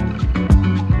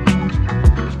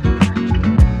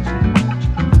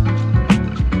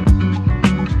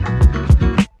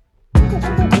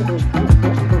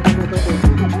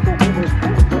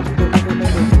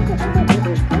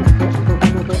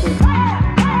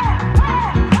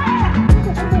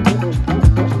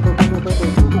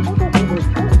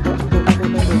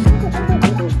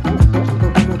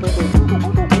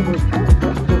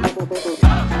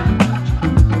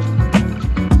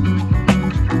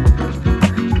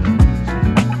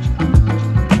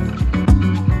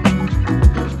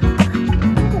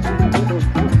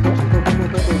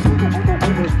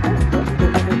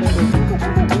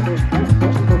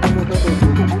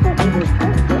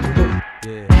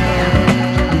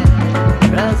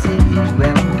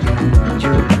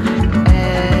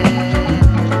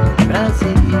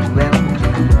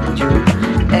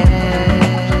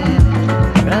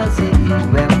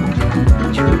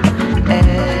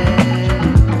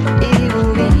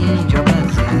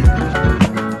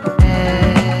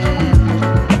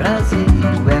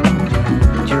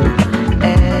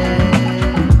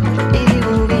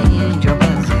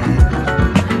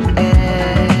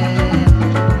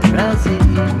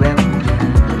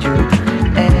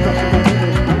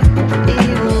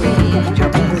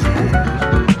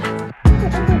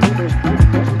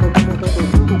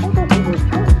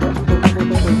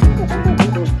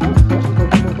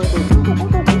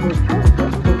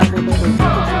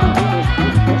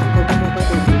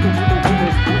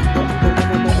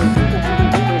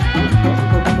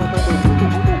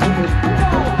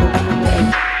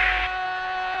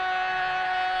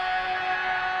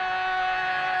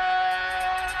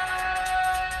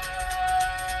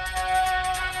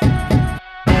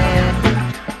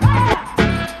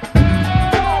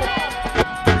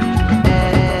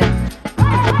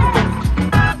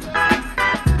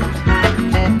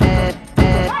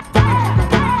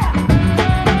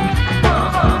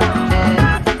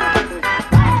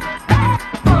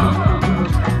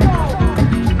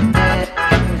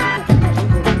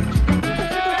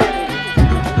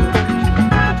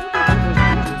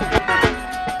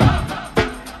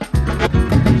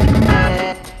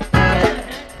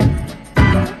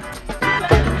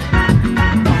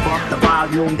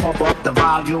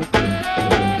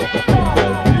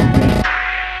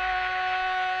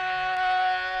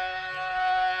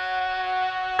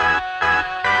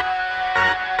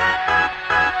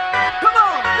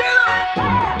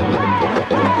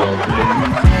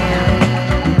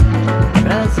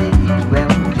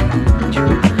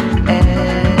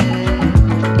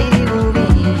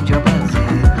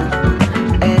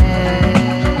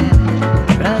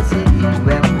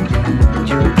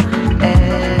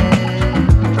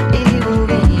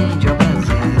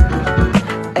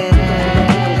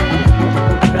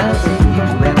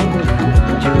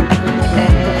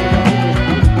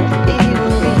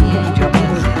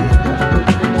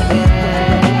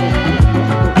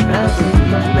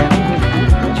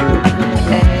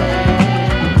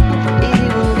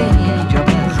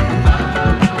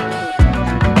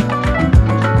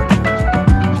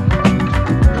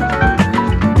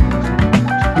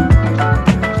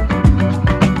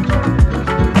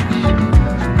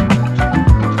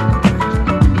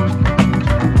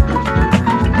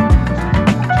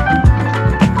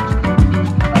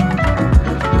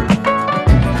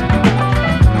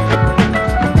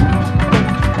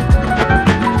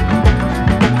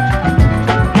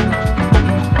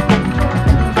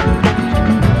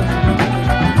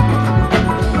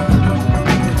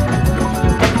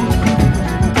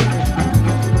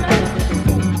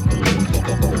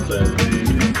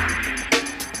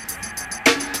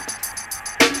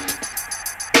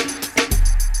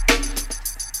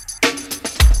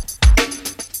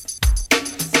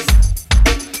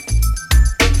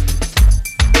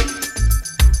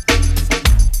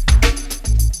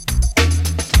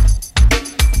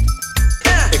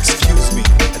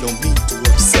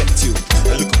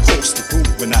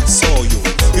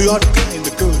 You are the kind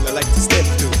of girl I like to step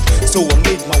to, so I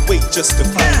made my way just to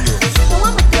find you. Well,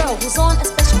 I'm a girl who's on a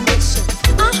special mission.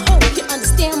 I hope you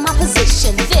understand my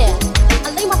position. There, I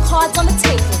lay my cards on the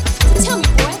table. So tell me,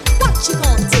 boy, what you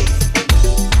gonna do?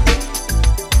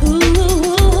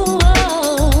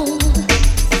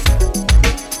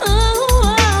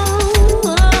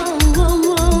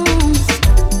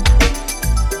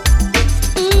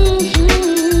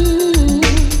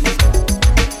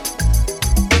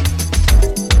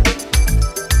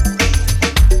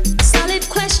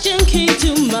 Came to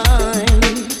mind.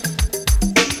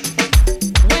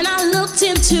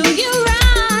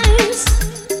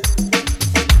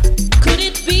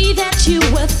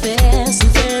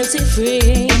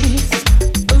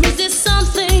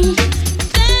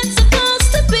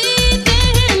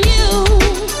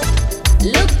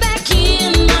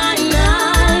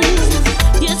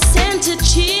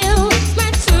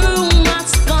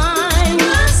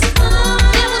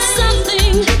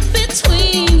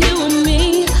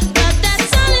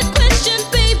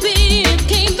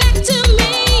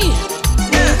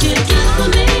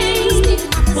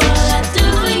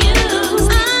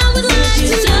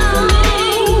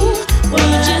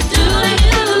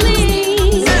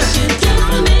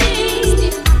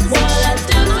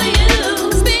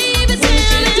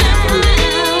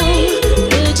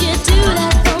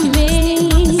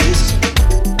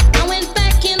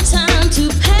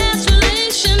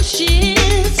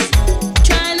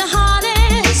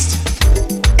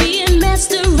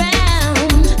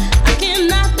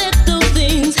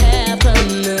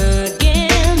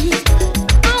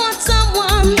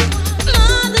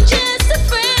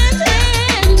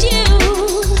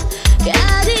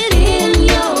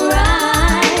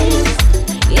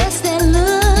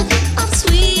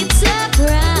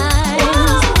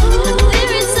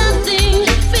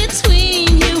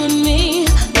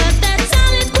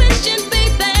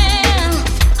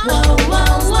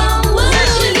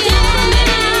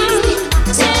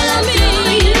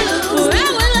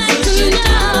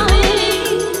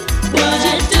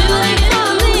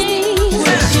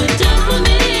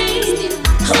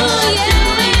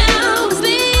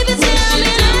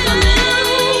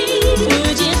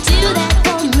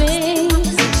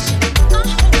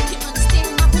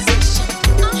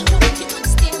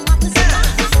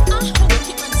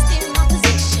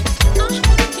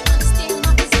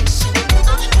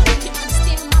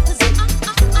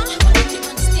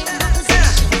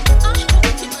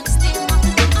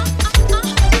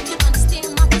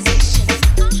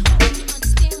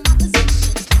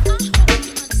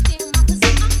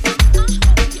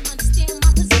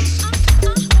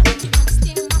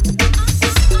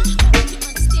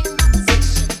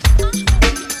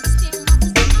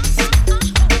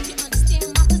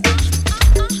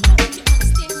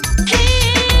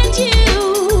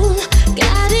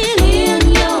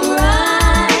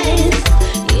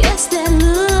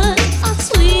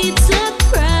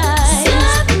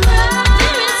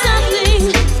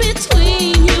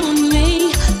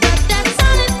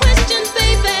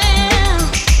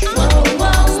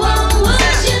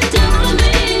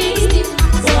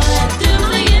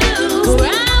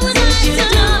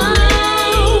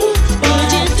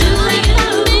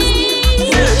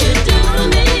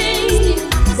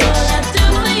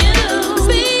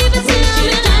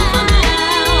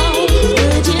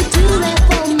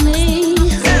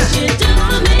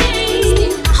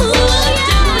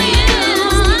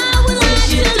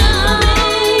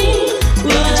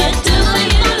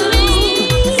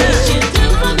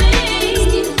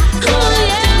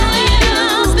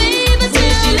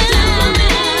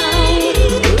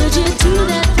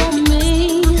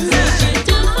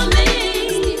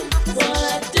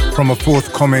 From a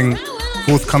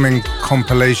forthcoming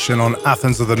compilation on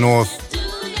Athens of the North,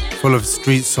 full of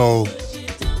street soul.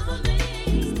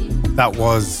 That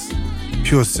was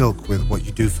Pure Silk with What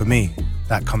You Do For Me.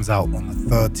 That comes out on the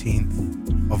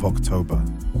 13th of October.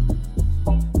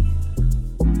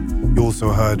 You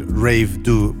also heard Rave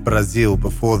do Brazil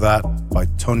before that by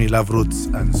Tony Lavrutz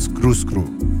and Screw Screw.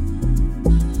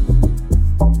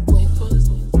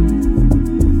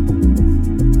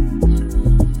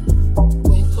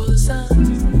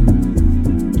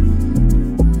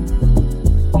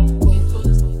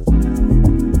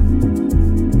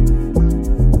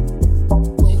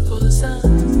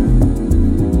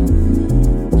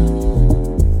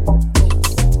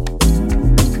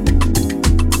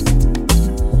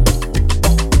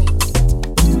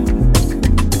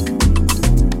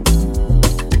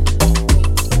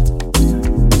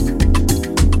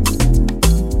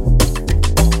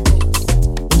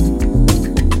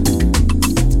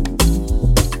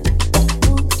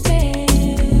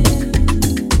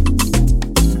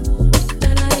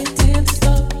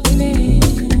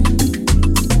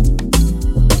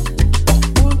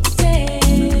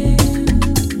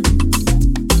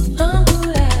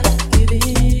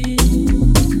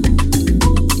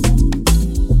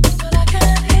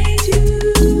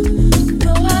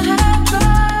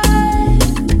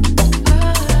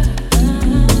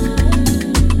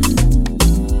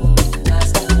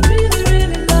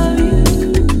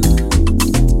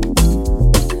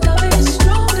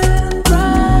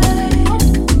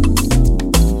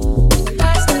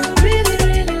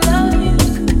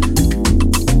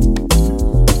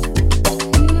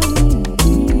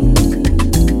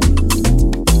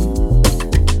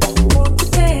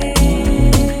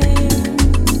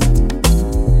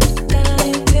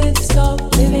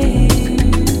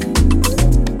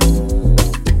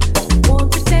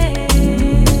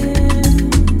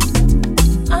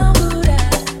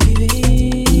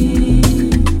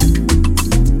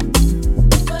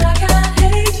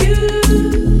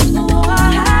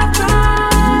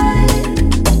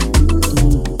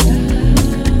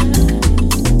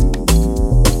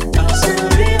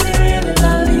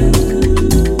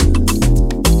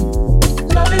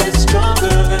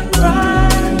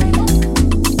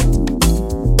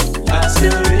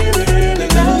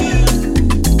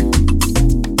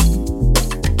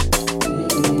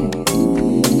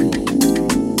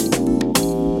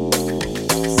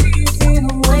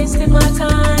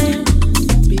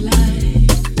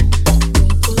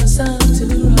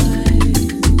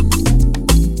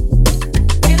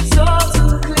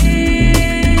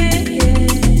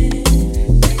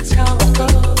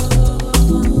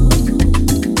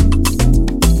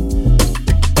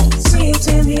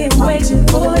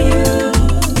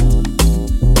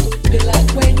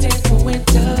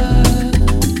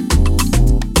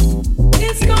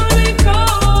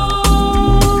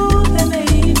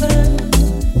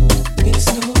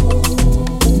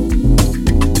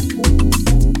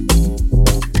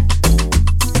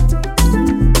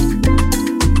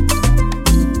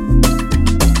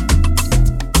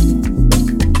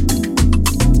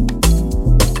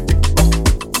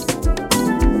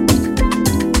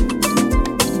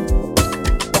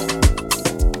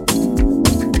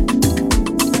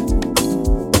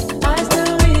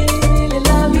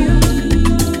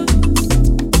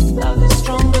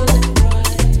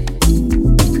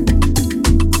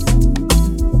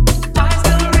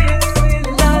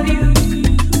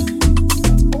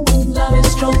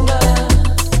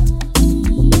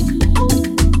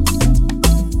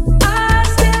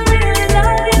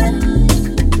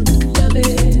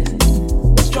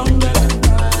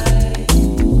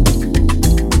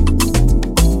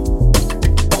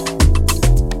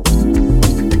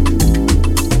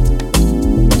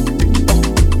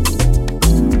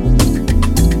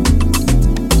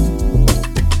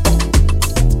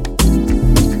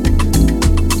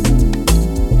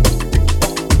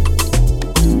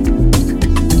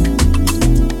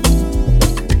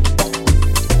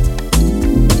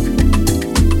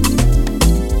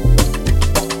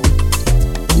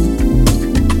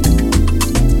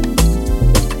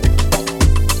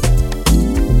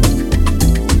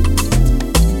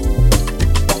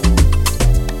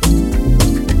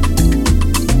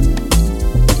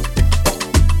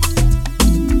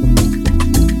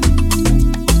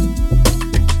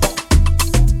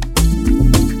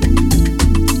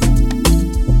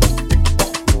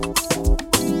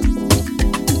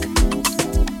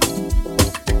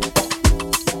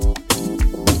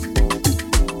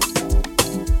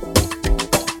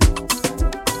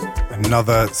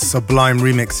 Another sublime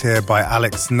remix here by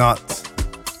Alex Nutt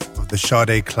of the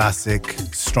Sade classic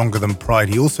Stronger Than Pride.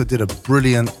 He also did a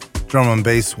brilliant drum and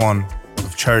bass one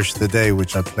of Cherish the Day,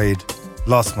 which I played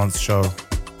last month's show.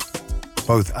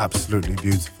 Both absolutely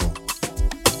beautiful.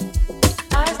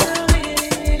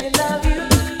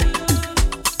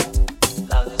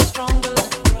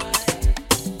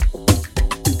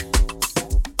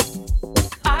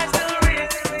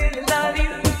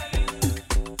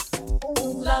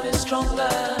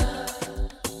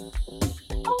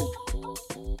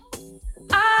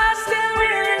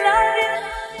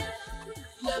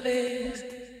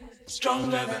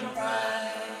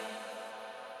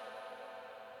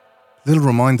 Little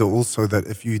reminder also that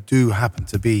if you do happen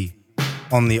to be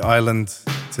on the island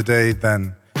today,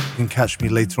 then you can catch me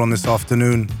later on this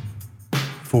afternoon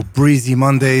for Breezy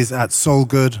Mondays at Soul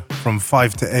Good from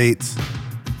 5 to 8.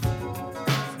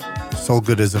 Soul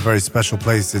Good is a very special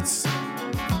place. It's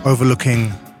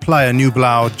overlooking Playa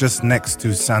Nublau, just next to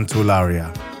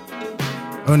Sant'Eularia.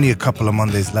 Only a couple of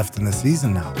Mondays left in the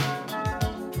season now.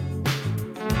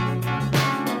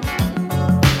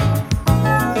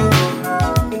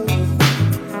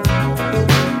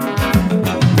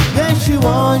 She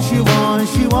wants,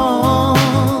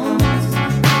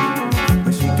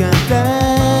 but she can't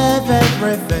have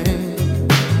everything.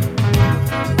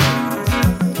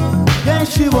 Yeah,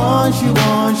 she wants,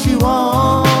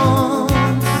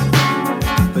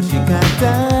 but she can't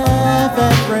have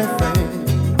everything.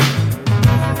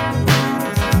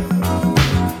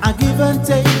 I give and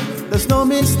take, there's no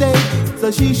mistake,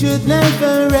 so she should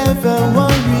never ever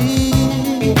worry.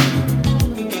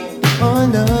 Oh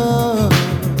no.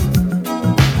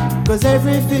 'Cause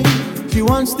everything she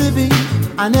wants to be,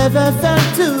 I never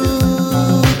felt to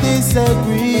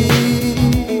disagree.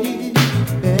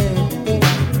 Yeah.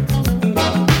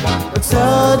 But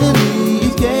suddenly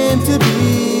it came to be.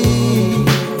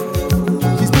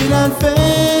 She's been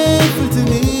unfaithful to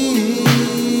me.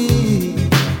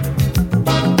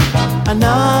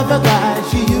 Another guy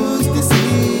she used to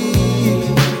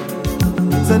see.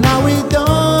 So now we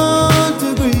don't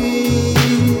agree.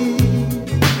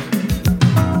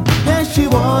 She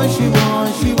wants, she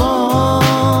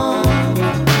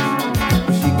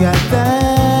got to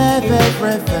have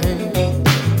everything.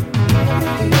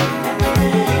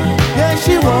 Yeah,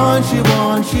 she wants,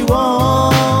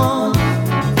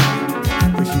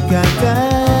 but she got to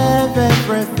have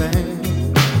everything.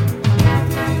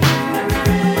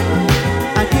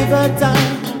 I give her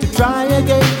time to try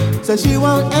again, so she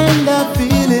won't end up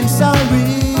feeling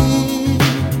sorry.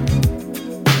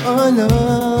 Oh no.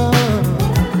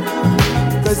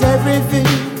 'Cause everything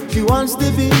she wants to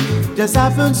be just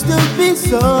happens to be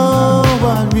so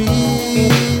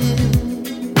unreal.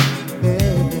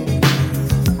 Yeah.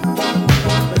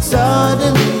 But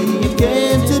suddenly it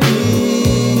came to be.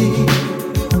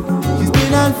 She's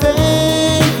been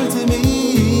unfaithful to me.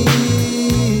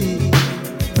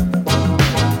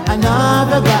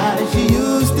 Another guy she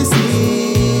used to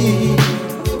see.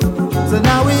 So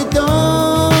now we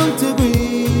don't agree.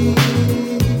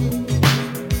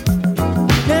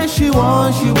 She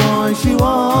wants,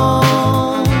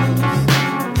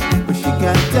 but she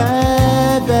can't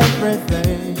have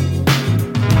everything.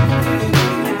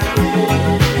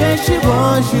 Yeah, she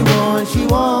wants,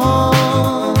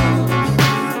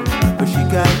 but she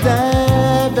can't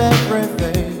have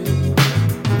everything.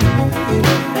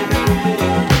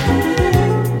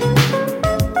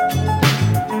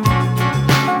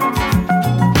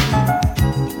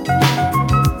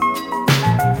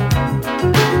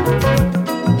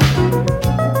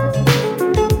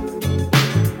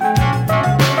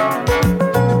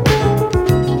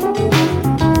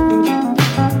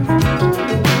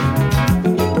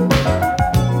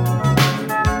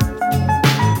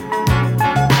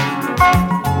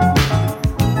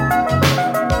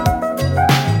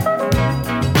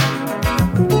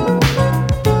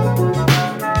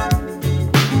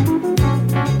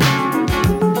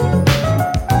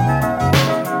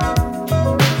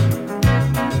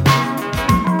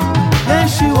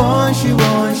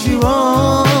 She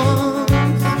wants,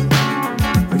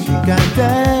 but she can't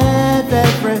have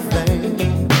everything.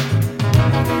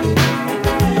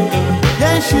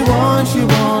 Yeah, she wants,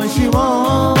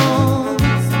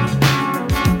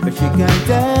 but she can't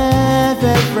have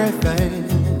everything.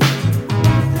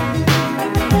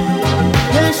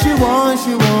 Yeah, she wants,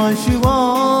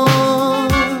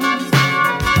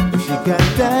 but she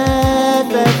can't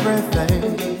have everything.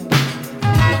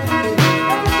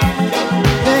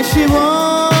 Yeah, she wants.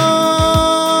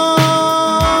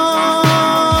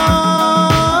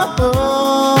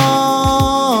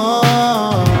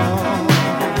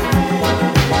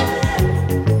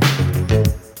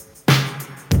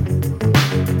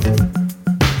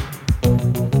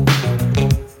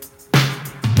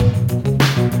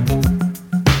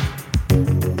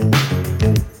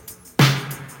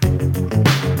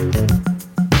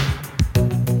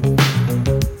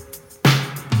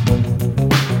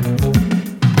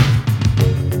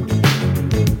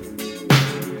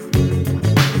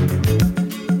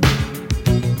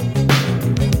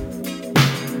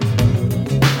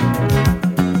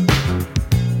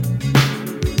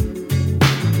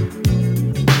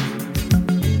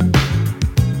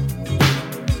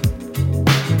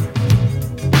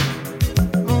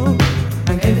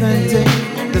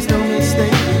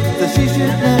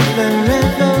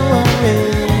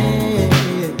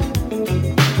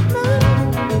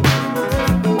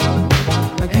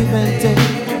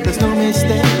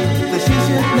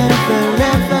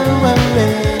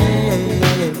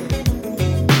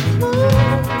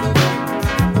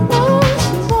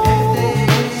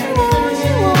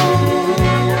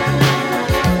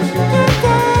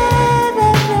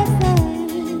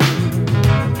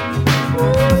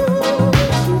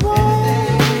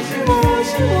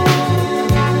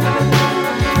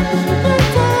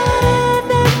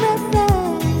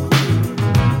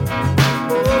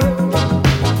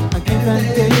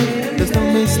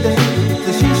 mistake,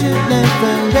 so she should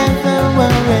never ever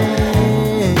worry.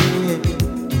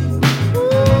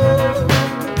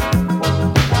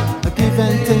 A give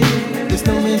and take, there's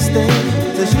no mistake,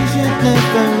 so she should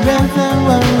never ever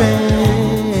worry.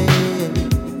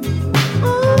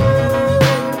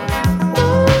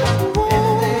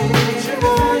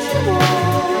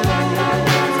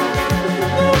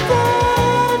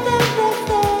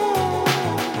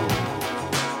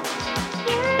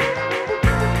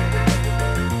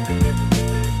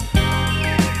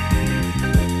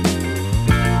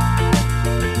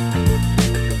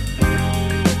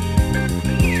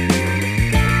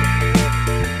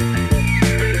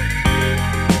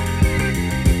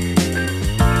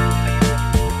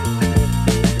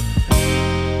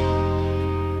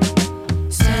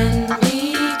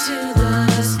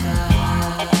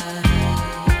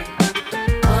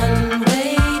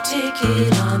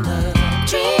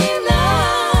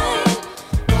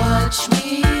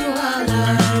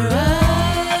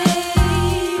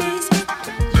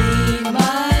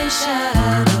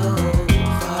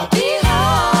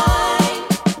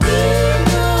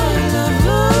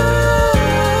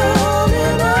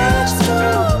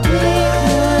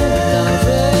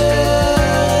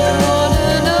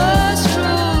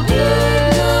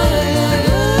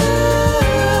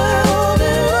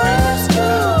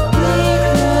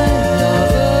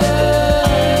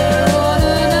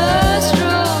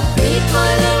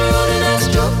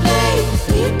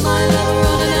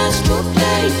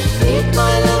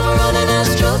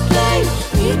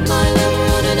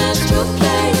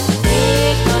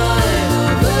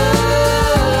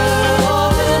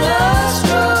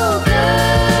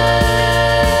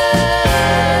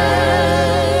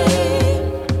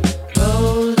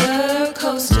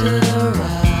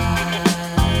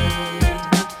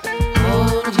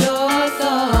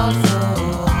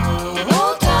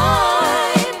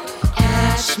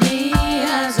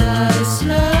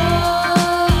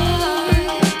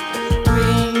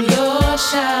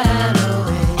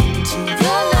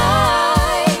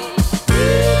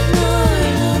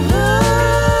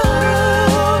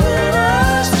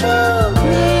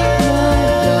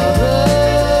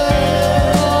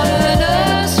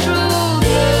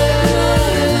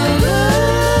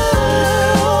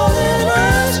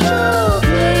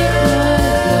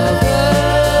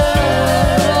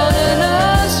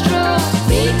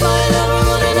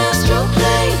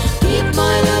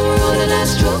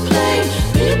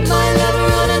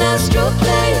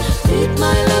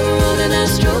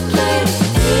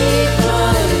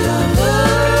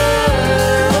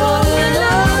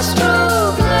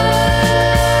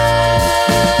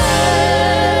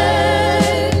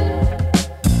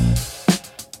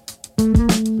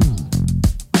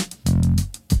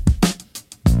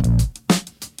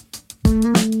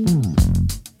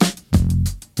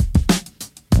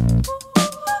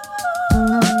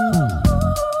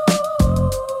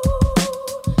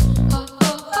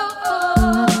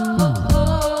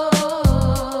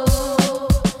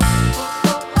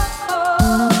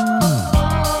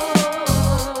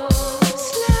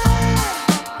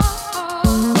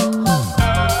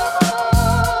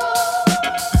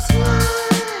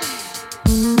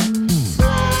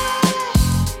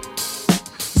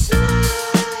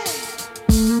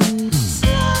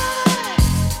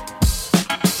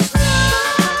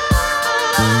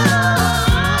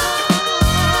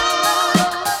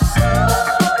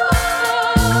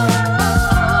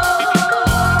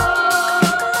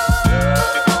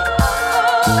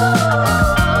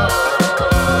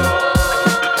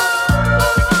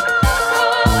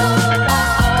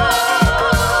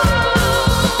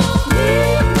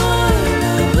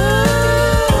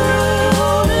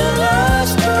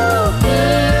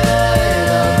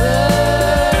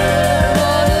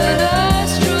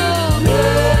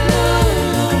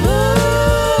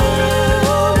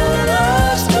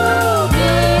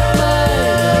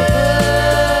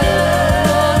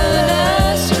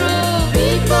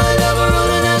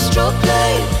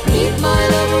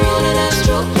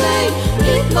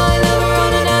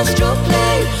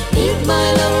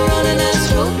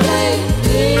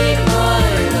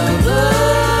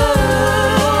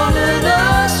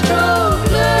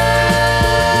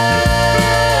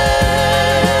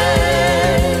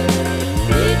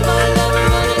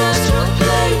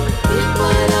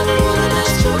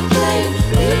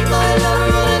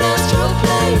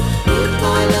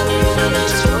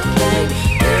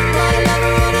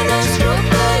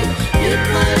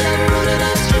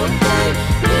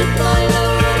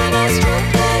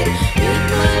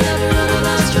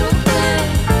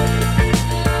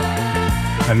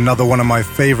 Another one of my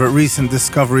favorite recent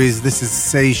discoveries. This is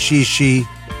Say She.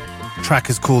 The track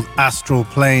is called Astral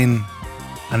Plane.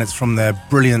 and it's from their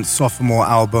brilliant sophomore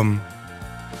album,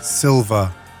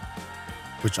 Silver,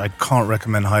 which I can't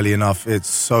recommend highly enough. It's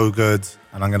so good,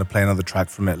 and I'm going to play another track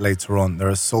from it later on. They're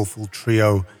a soulful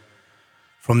trio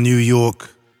from New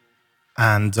York,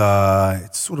 and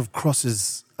it sort of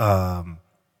crosses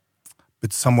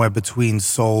but somewhere between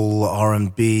soul,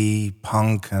 R&B,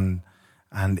 punk, and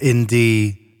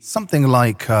indie, something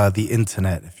like The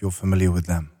Internet, if you're familiar with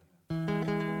them.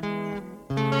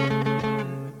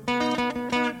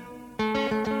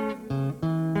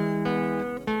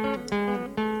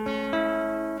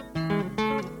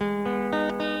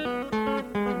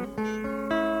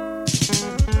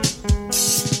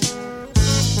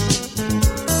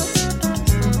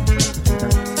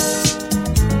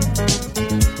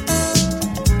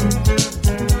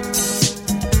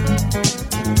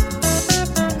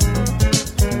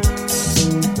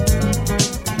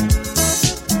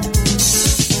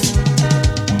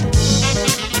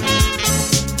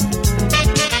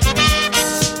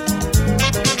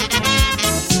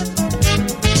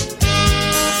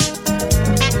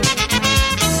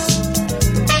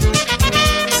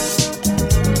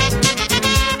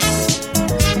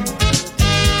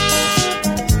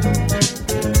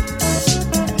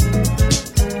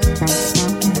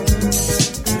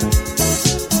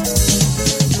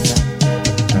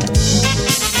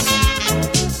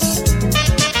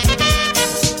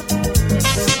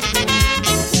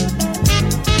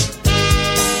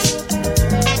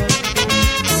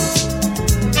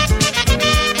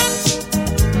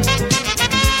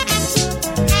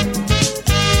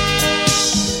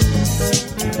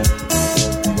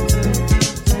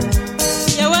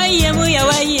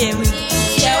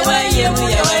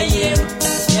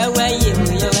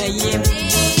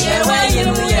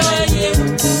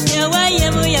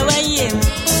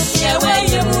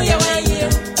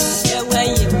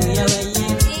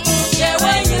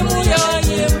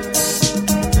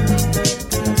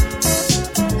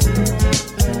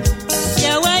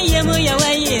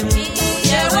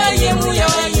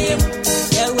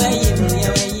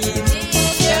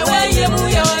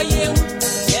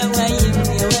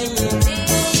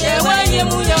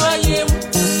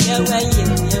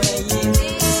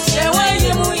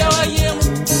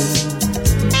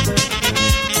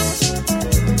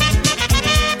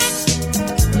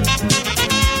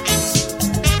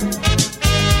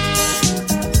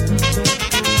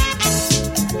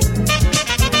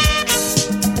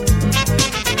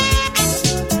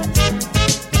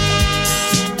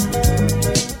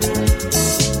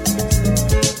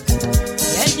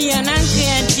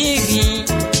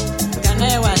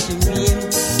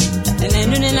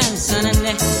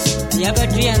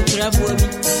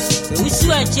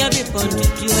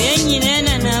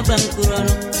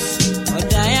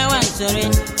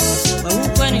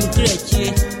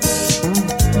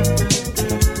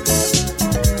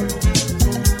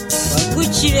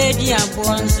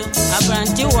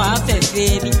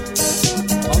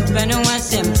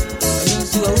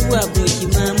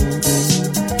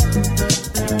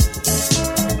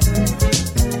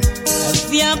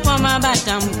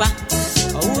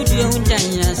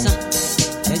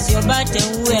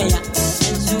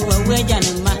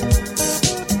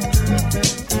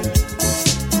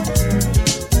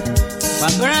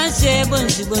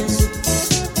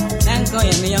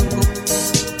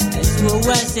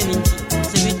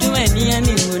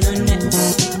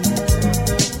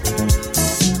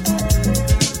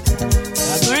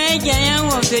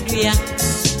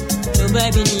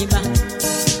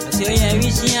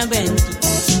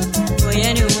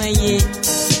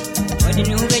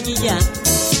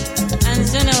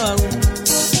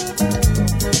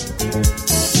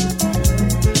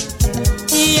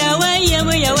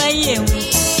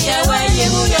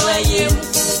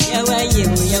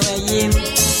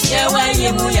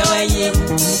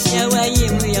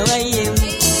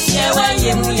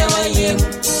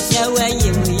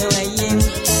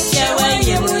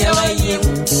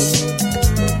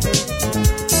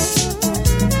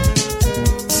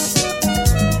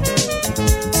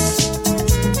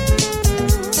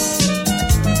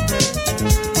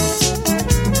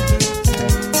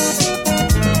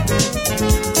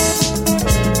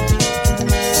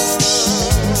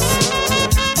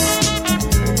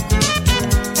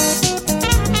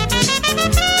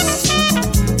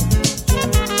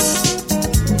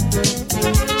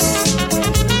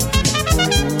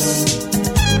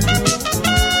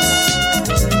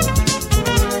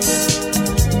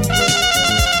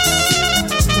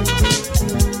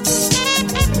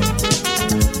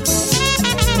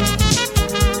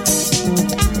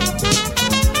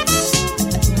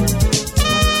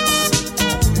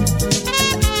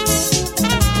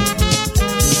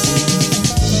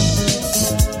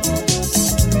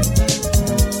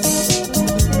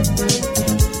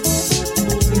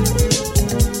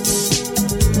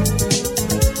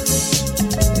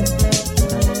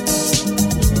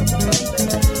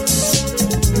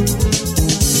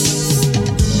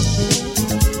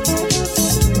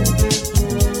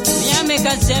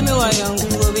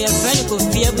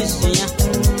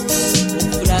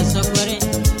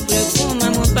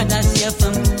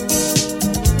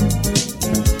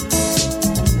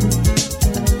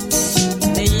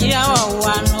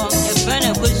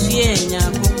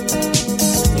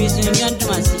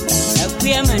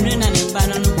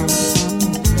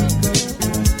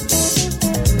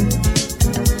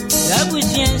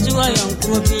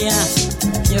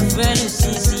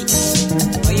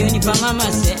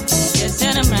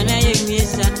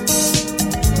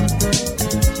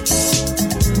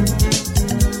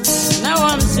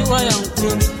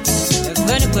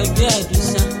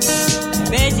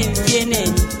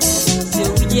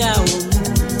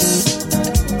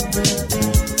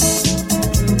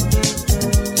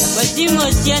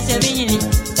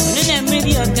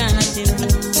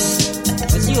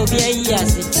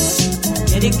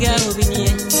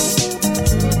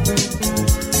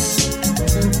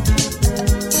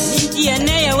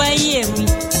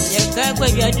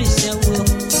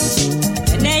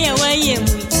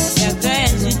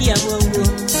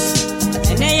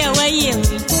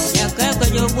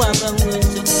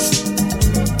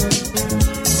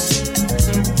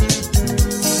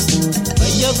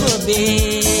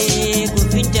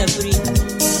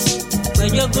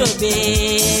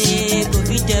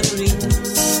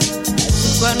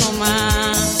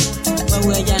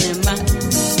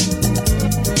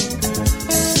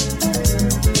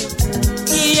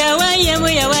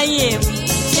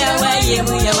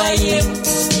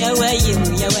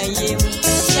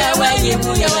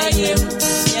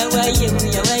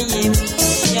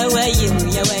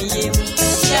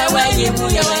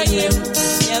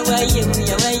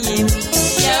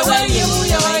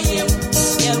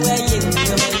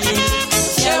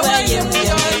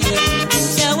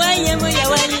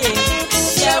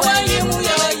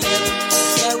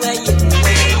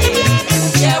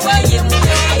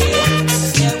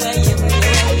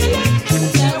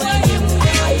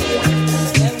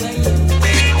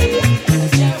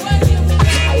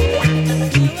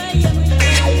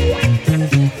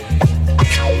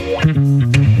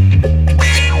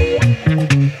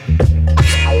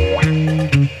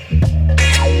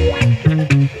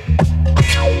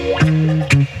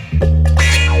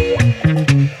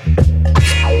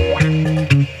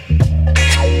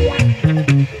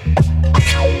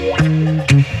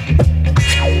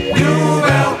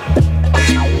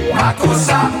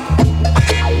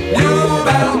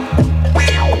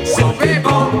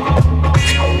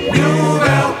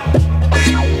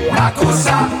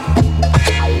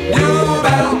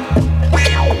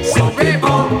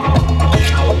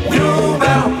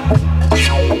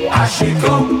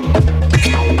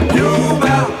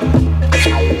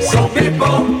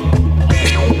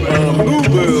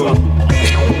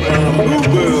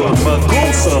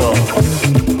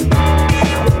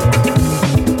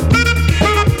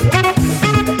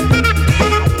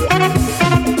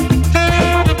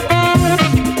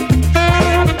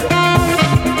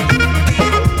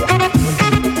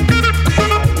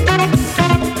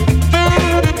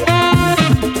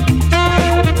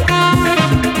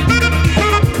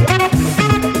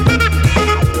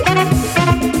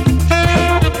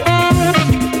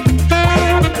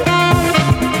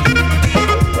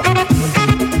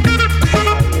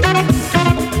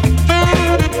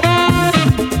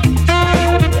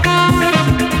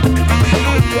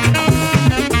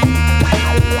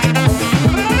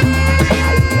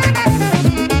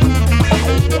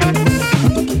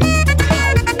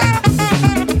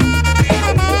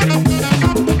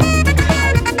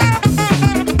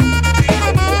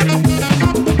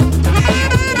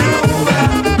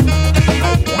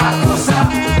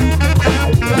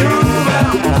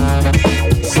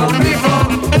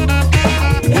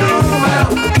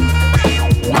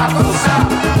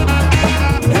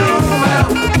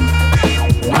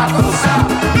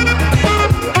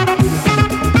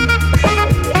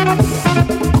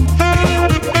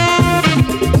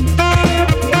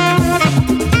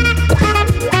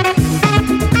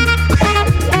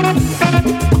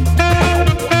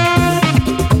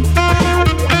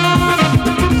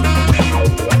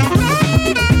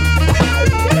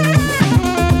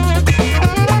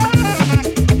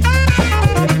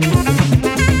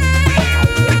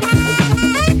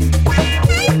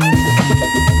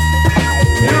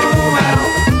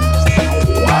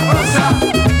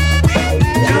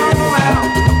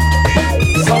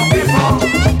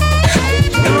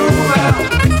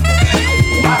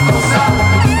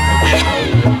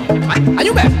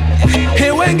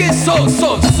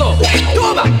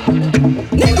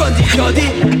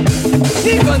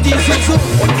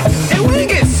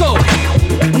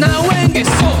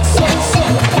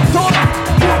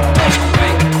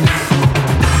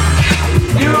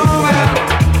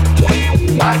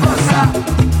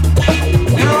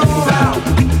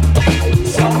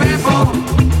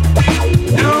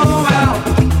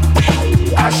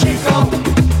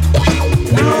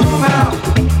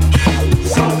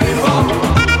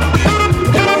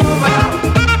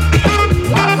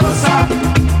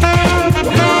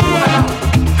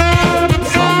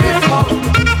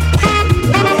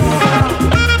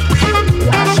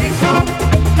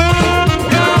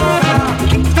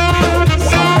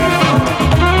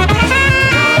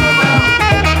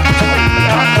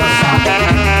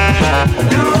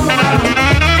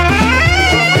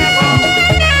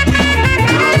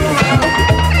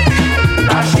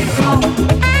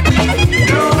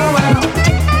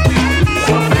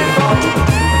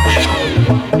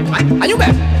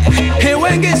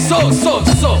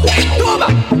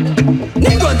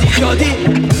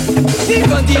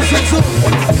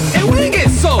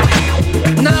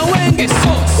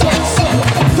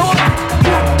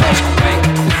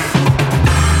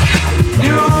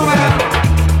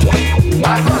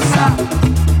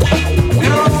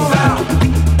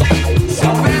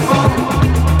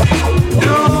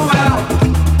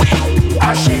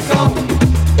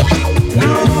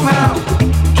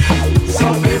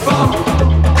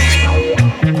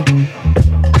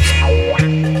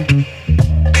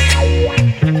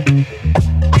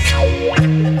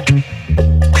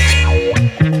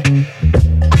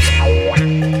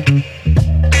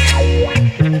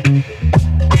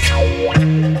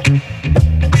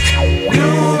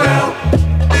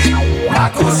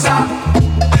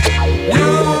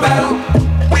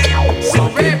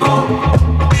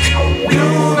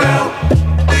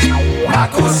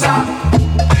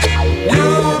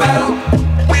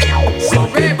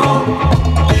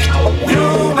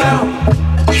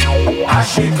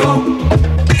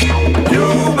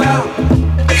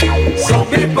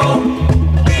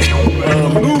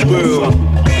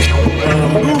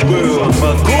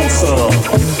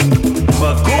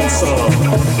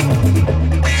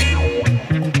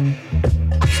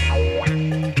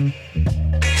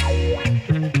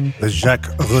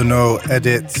 Jacques Renaud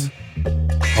edit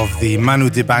of the Manu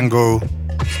Dibango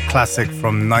classic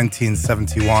from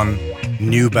 1971,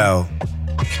 New Bell.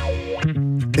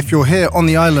 If you're here on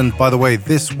the island, by the way,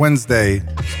 this Wednesday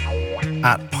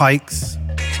at Pikes,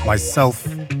 myself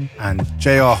and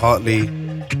J.R. Hartley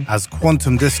as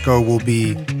Quantum Disco will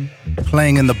be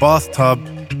playing in the bathtub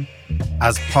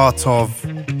as part of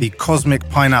the Cosmic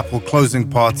Pineapple closing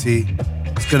party.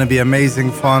 It's going to be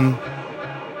amazing fun.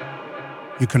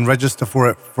 You can register for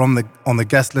it on the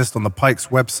guest list on the Pikes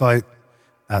website.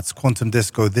 That's Quantum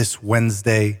Disco this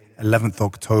Wednesday, 11th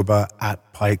October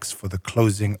at Pikes for the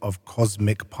closing of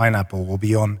Cosmic Pineapple. We'll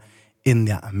be on in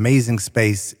that amazing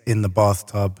space in the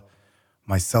bathtub,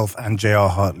 myself and J.R.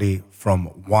 Hartley from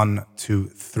 1 to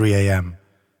 3 a.m.,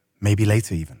 maybe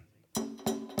later even.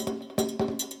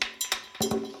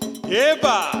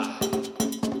 Eba!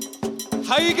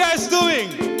 How you guys doing?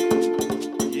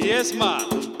 Yes, man.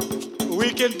 We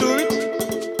can do it.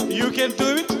 You can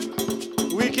do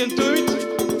it. We can do it.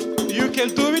 You can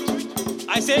do it.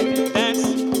 I say dance,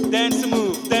 dance,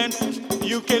 move, dance.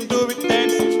 You can do it.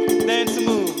 Dance, dance,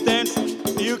 move, dance.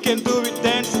 You can do it.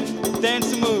 Dance,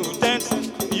 dance, move, dance.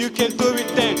 You can do it.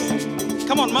 Dance.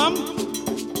 Come on, mom.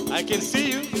 I can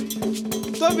see you.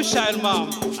 Don't be shy,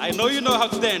 mom. I know you know how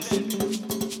to dance.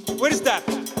 Where is that?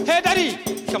 Hey, daddy.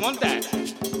 Come on, dad.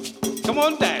 Come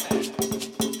on, dad.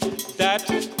 That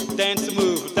dance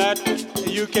move, that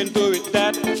you can do it.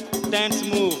 That dance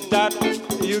move, that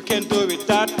you can do it.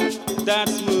 That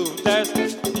dance move, that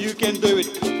you can do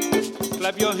it.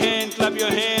 Clap your hand,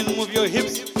 move your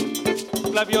hips.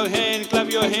 Clap your hand,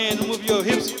 move your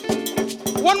hips.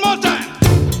 One more time,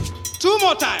 two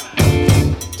more time,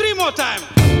 three more time,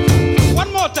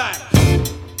 one more time,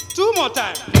 two more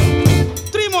time,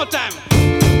 three more time.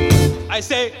 I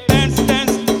say dance,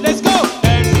 dance, let's go.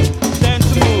 Dance,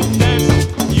 dance, move, dance.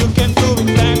 You can do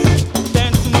it, dance,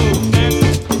 dance, move, dance.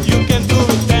 You can do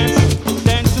it, dance,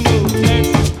 dance, move, dance.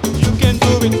 You can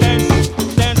do it, dance,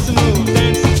 dance, move,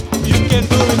 dance. You can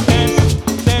do it, dance,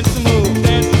 dance, move,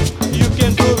 dance. You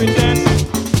can do it, dance.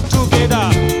 Together,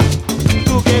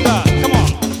 together, come on,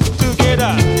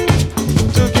 together,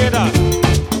 together.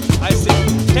 I say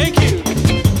thank you.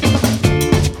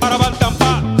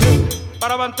 Parabantampa,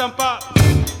 parabantampa,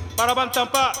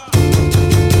 parabantampa.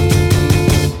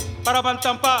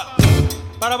 Parabantampa,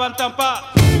 parabantampa,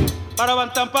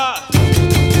 parabantampa.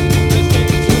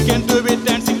 You can do it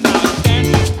dancing now.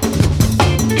 Dance,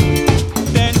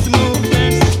 dance, move,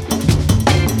 dance.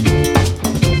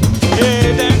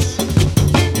 Hey, dance,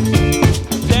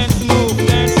 dance, move,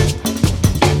 dance.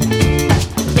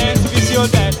 Dance with your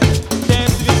dad,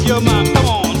 dance with your mom. Come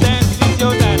on, dance with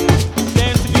your dad,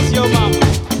 dance with your mom,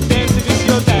 dance with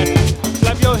your dad.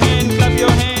 Clap your hand, clap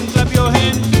your hand, clap your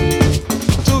hand.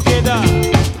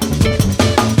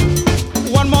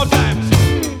 One more time,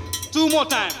 two more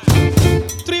time,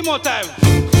 three more time.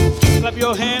 Clap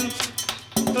your hand,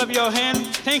 clap your hand.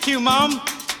 Thank you, mom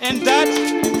and dad.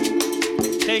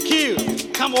 Thank you.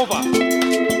 Come over,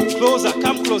 closer,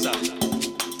 come closer.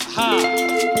 Ha!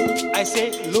 I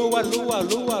say lower, lower,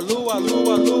 lower, lower,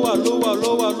 lower, lower, lower,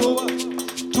 lower, lower.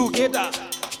 Together,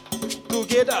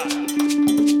 together,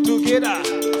 together.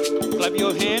 Clap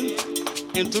your hand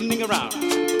and turning around.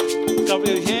 Clap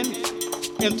your hand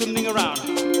and turning around.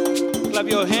 Clap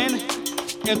your hand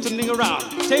and turning around.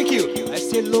 Thank you. I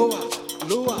say lower,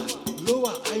 lower,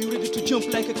 lower. Are you ready to jump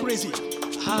like a crazy?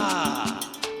 Ah,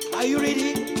 are you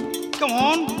ready? come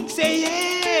on, say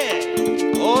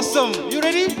yeah. Awesome. You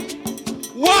ready?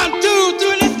 1, 2,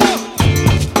 3, let's go.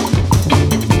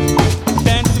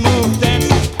 Dance, move, dance.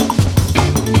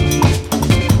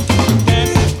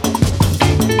 Dance.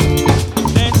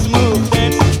 Dance, move,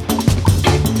 dance.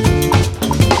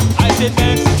 I said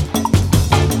dance.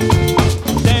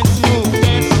 Dance, move,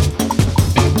 dance.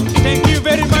 Thank you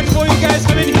very much for you guys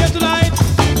coming here tonight.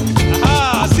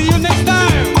 Aha, see you next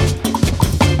time.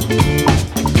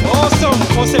 Awesome,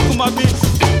 Jose Kuma Beats.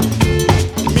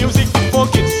 Music for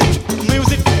kids.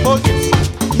 Music for kids.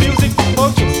 Music for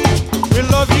kids. We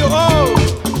love you all.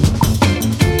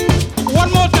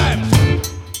 One more time.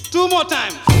 2 more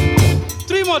time.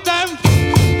 3 more time.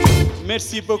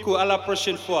 Merci beaucoup. À la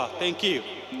prochaine fois. Thank you.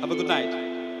 Have a good night.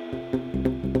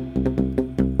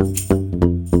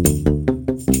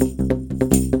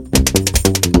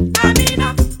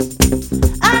 Amina,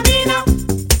 Amina,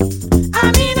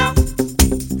 Amina,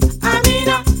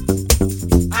 Amina,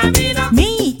 Amina.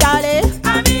 Mi dale,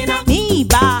 Amina, mi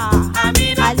ba,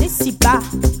 Amina, alisi ba,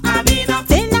 Amina,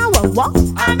 tena wawa,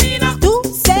 Amina, tu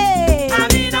say,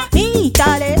 Amina, mi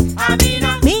dale,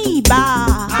 Amina, mi ba,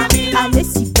 Amina,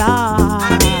 alisi ba,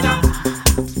 Amina.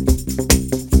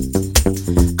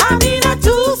 Amina,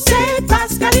 tu say,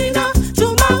 Pascalina, tu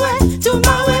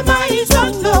mawe,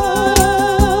 maizondo.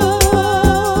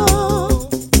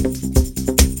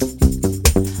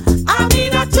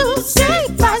 Amina, tu say,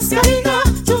 Pascalina,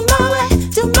 tu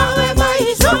mawe,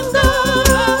 maizondo.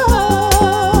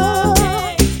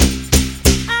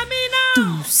 Amina, tu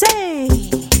say.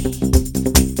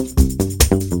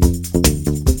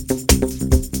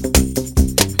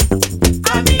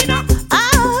 Amina, Ah,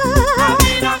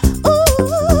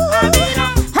 ooh, Amina,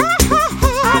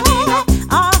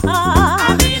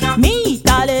 Amina, mi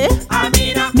dale,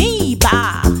 Amina, mi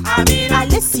ba, Amina,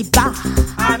 alisi ba,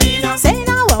 Amina, say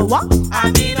na wawa,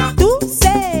 Amina, tu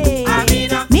say,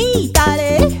 Amina, mi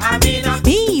dale, Amina,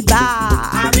 mi ba,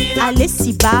 Amina,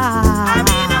 alisi ba.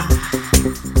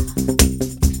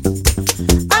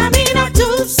 Amina, tu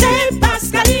say,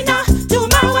 Pascalina, tu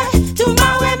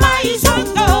mawe,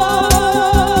 maizondo.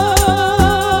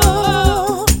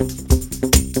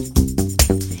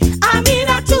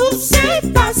 Amina, tu say,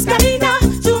 Pascalina,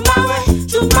 tu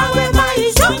mawe,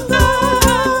 maizondo.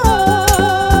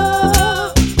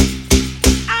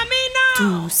 Amina, Tu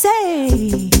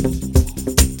say.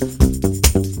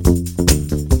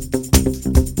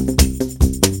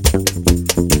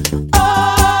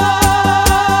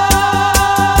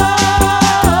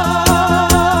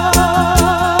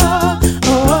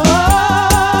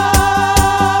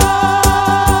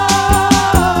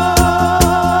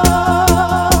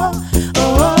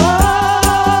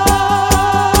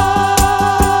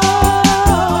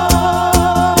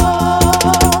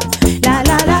 La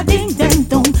la la ding ding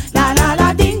dong, la la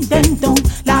la ding ding dong,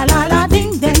 la la la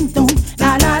ding ding dong,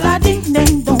 la la la ding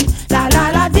ding dong, la la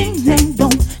la ding ding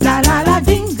dong, la la la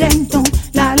ding ding dong,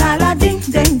 la la la ding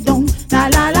ding dong, la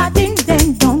la la ding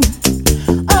ding dong.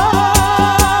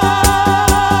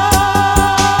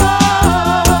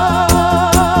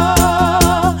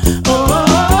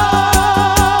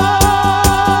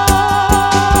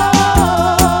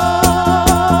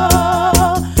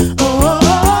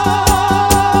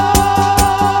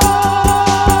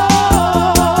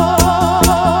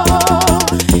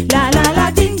 La la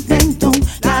la ding ding dong,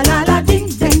 la la la ding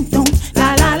ding dong,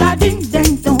 la la la ding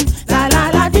ding dong, la la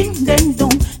la ding ding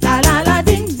dong, la la la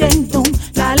ding ding dong,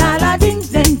 la la la ding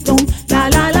ding dong, la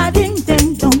la la ding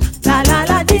ding dong, la la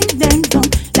la ding ding dong,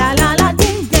 la la la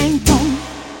ding ding dong.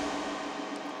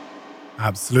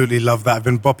 Absolutely love that. I've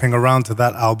been bopping around to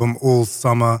that album all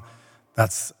summer.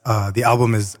 That's the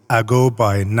album is Ago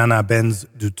by Nana Benz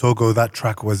du Togo. That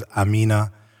track was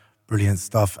Amina. Brilliant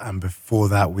stuff. And before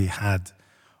that, we had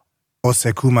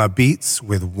Osekuma Beats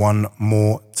with One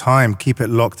More Time. Keep it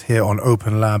locked here on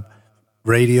Open Lab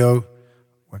Radio.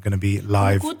 We're going to be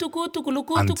live until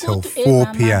 4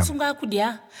 p.m.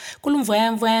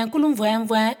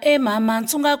 kulumvwemvwe mama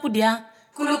nsunga kudya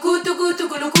kulukutu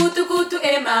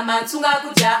mama nsunga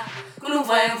kudya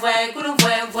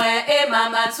kulumvwemvwe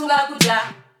mama nsunga kudya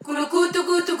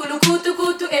kulukutu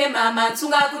mama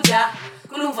nsunga kudya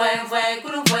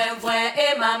kulumvwemvwe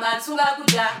mama nsunga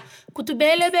kudya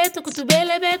kutubele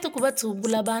beto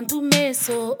kubatsubula bantu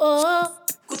meso oh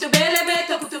kutubele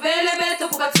beto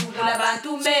kubatsubula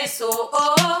bantu meso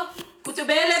oh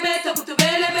kutubele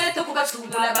beto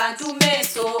kubatsubula bantu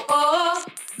meso oh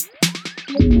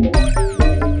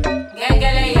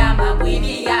Gengele ya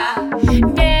mabwidia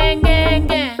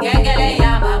Gengele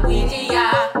ya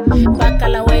mabwidia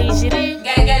Bakala wa ijiri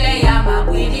Gengele ya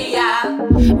mabwidia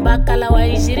Bakala wa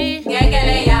ijiri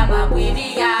Gengele ya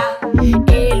mabwidia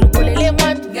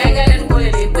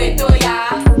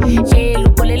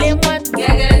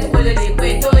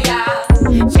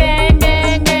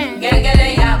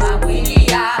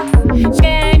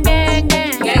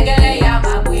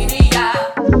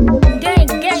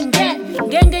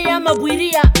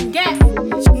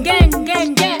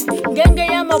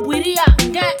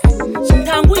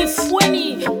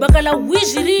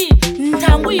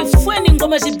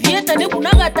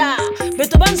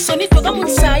betoban soni toka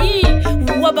munsai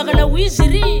wabagala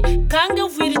wiziri kange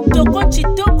viri toko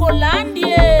chitoko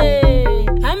landie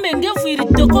ambenge viri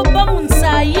toko ba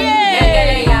munsai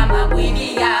Gengele ya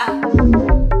mabwidia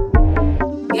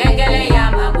Gengele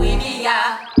ya mabwidia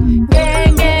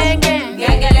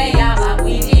Gengele ya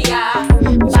mabwidia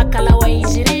bakala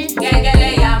wiziri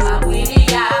Gengele ya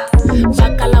mabwidia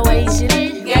bakala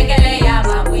wiziri Gengele ya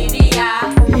mabwidia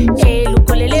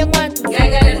lukolele mwatu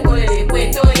Gengele lukolele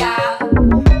kweto ya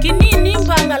kinini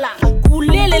mpangala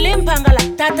kulelele mpangala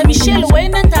tata Michelle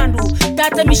wena ntandu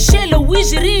tata Michelle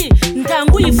wiziri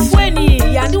ntangu ifweni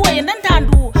yandi wayenda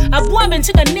ntandu abuambe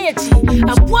ntsika neti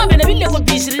abuambe na bileko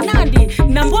biziri nandi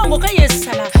na mbongo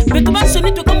kayesala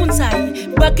betumansoni toka munsai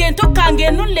bakento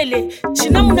kange nolele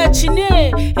chinamuna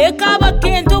chine ekaba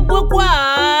kento bokwa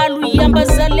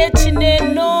luyambazale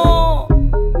chineno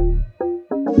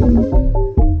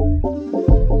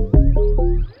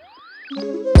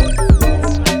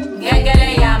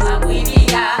Gengele ya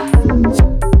mabwidia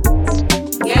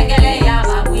Gengele ya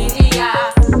mabwidia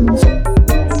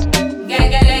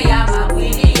Gengele ya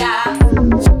mabwidia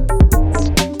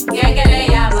Gengele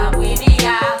ya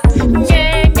mabwidia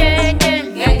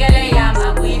Gengele ya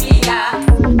mabwidia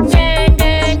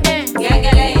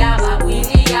Gengele ya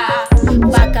mabwidia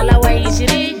bakala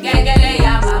wiziri Gengele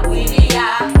ya mabwidia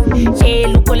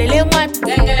lukolele mwatu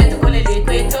Gengele tukolele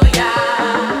kweto ya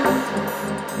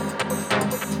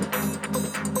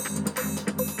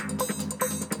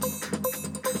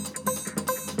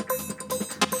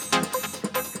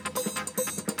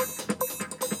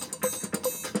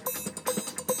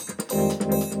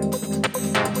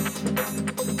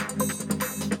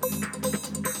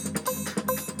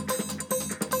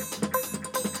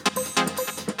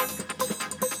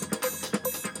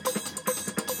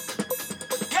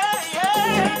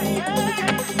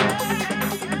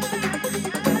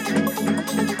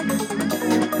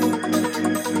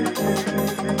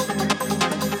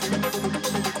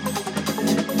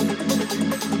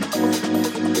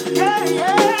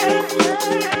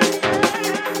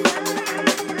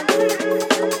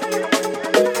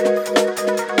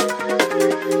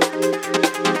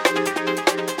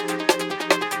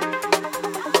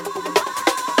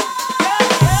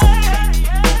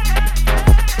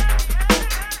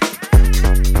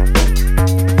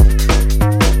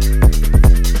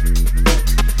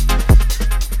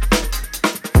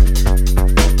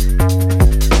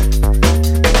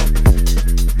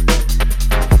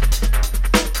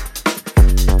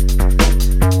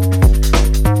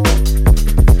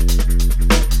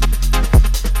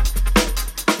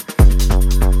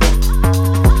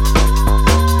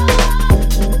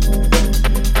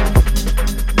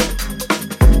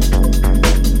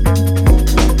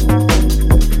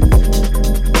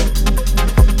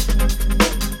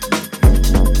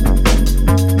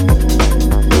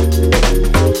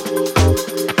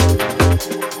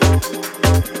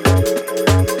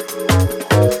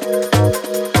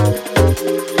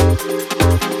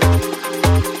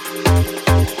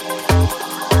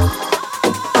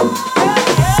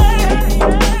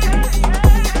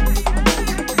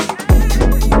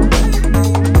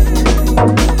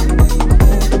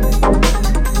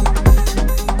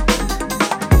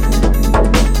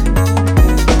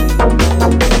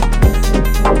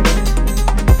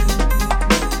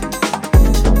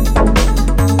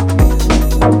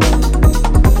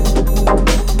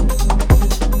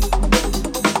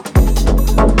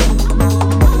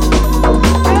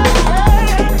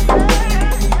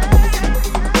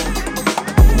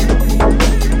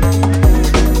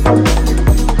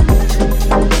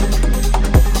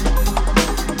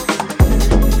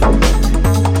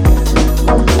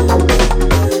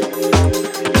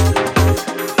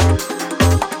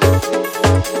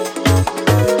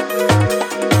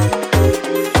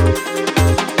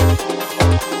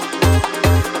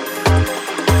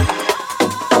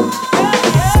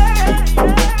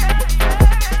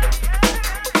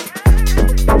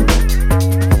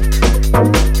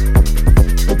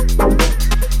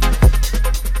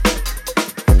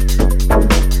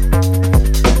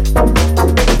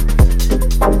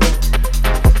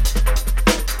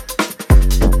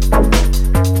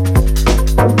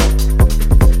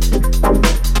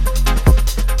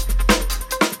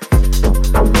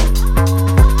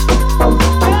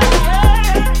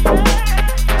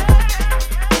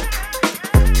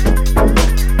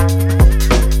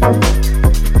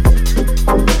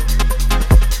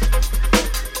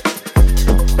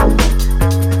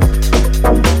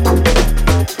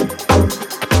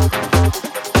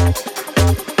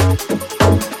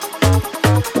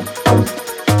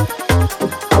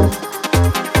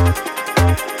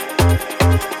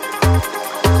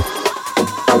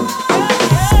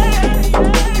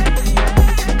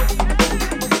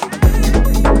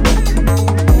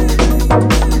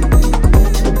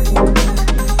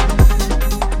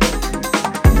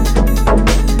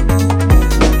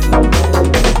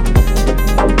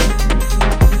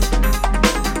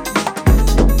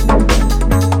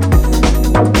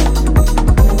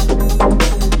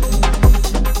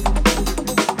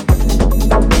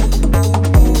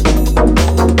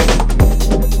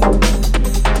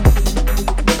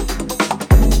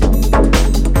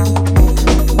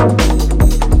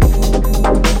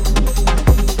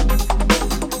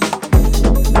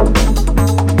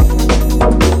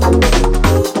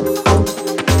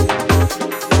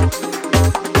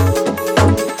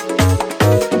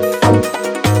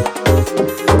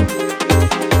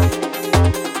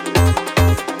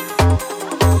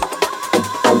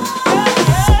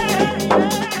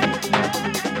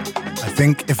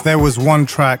If there was one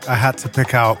track I had to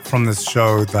pick out from this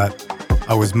show that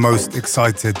I was most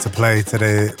excited to play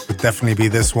today, it would definitely be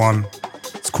this one.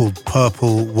 It's called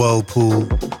Purple Whirlpool.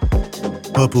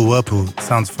 Purple Whirlpool.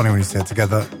 Sounds funny when you say it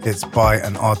together. It's by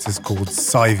an artist called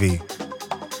Sivey.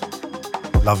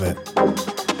 Love it.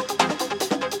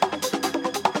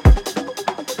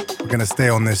 We're gonna stay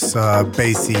on this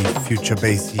bassy, future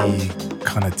bassy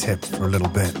kind of tip for a little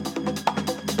bit.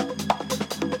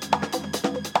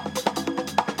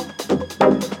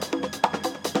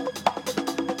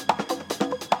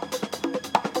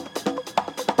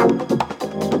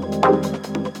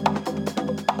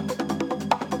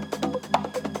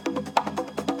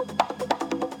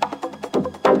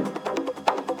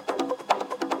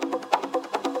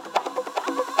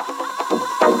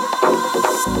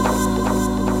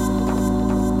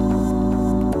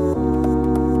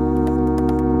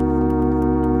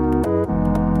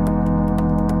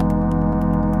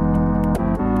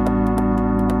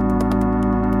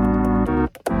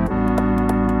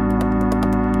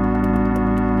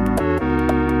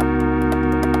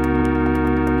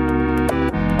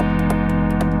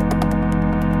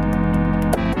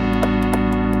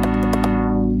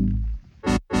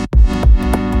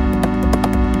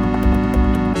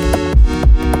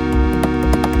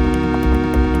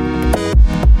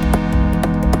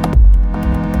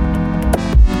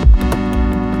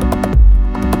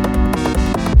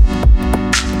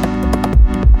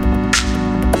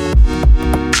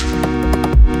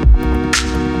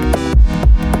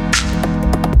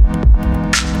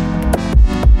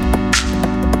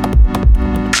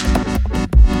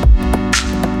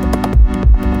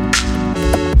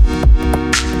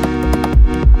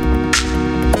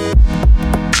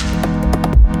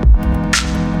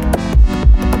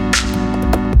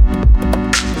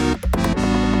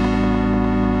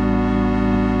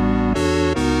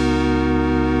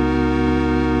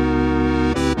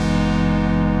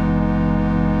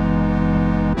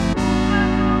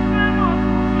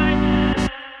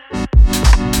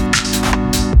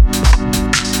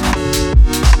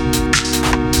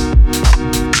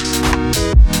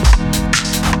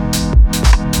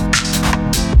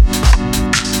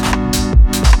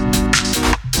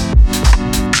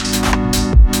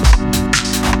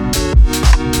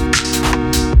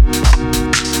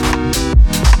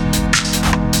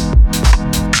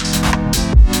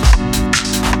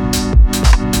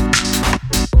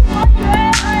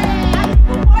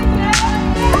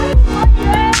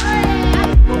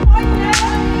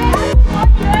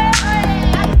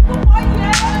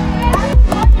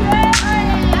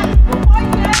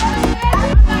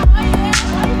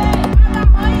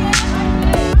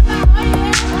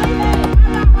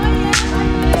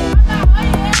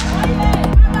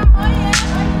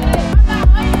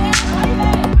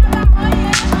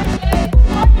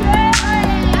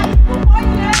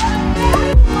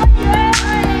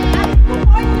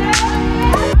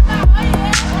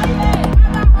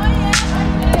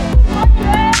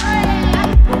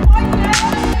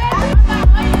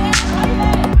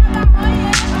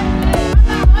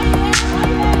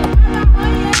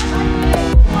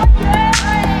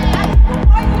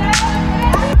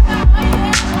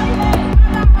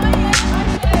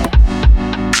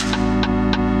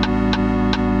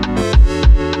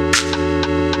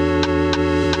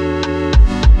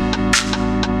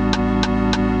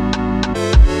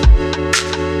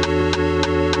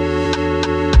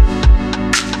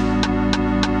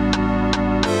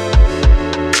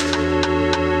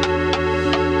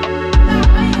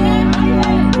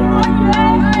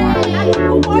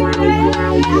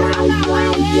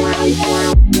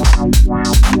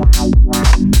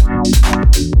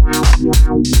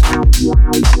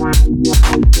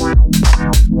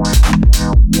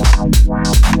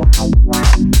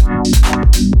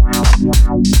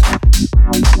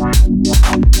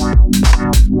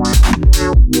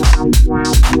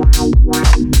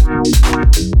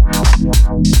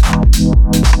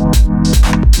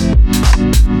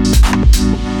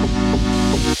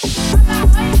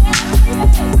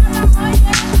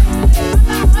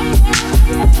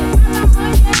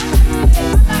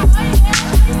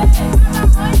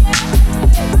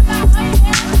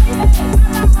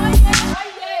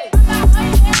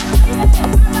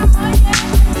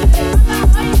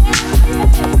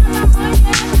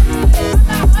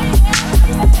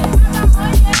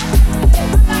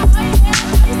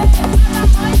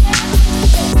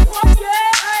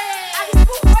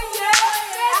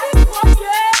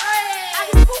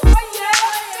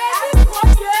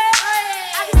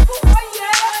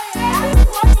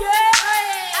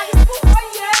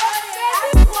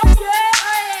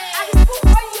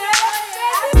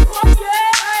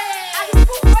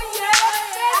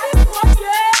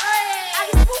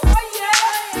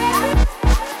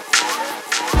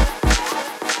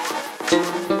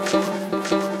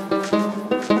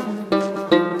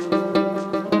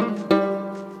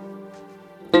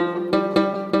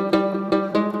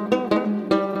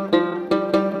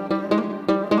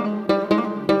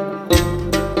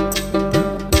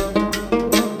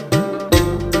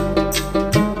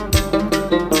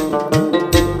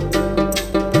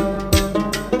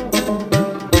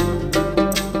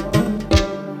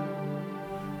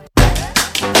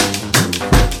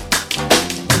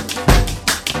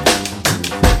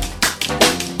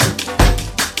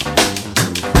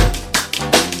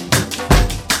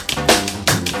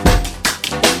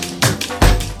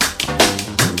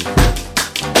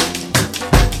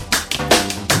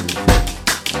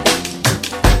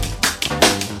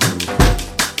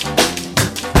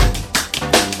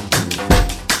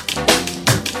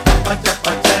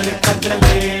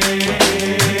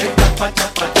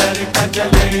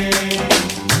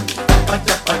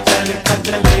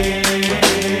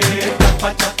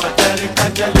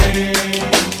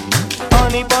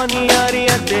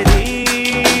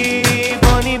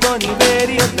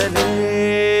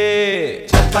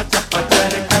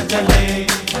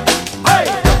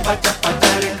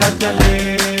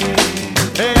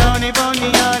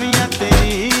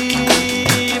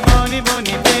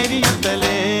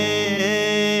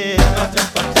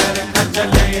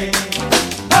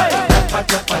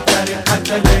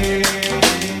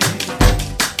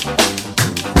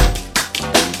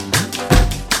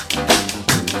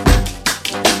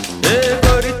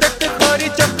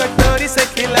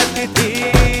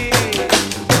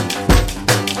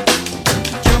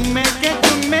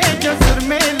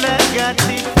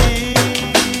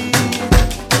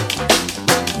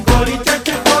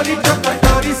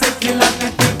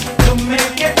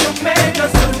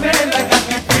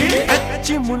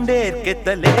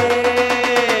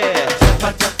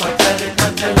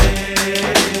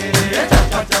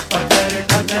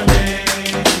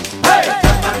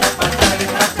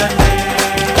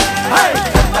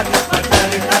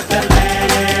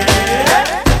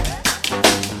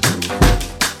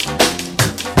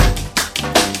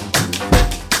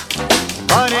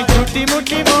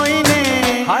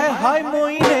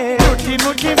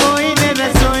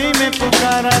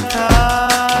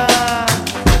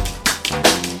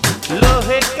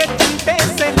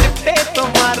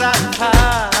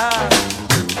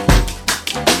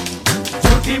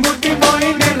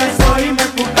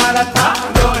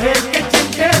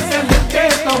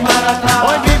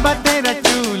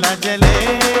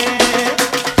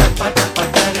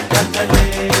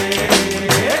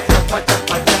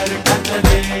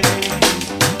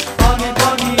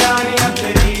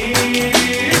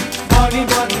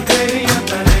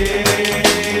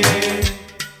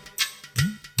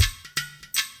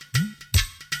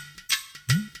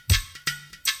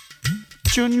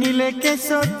 चुन्नी लेके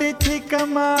सोती थी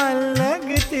कमाल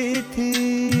लगती थी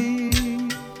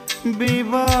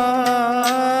बीबा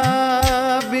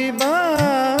बीबा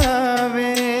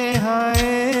वे हाय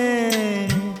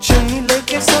चुन्नी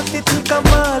लेके सोती थी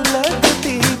कमाल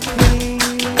लगती थी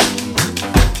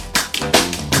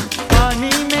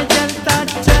पानी में जलता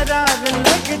चराग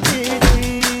लगती थी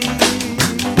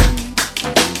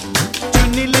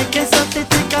चुन्नी लेके सोती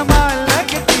थी कमाल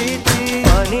लगती थी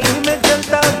पानी में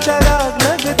जलता चराग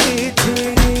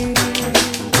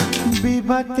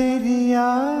बीबा तेरी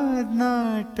याद ना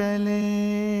टले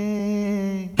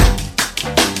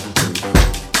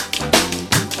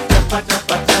चप्पा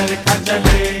चप्पा चरखा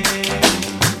चले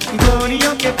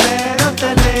गोरियों के पैरों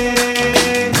तले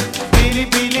पीली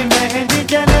पीली मेहंदी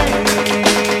जले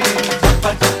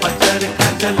चप्पा चप्पा चरखा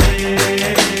चले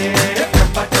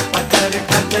चप्पा चप्पा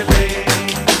चरखा चले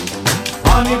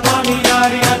पानी पानी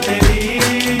यारियां तेरी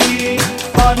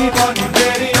पानी पानी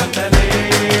तेरियां तले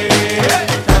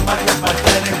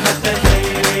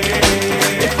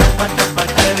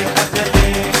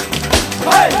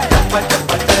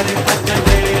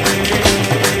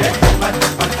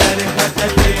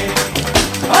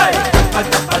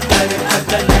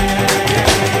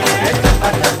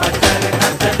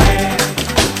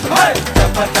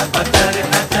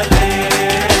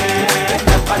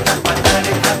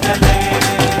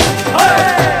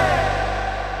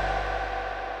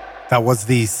That was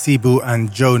the Cebu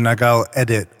and Joe Nagal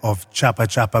edit of Chapa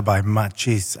Chapa by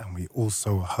Machis, and we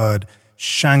also heard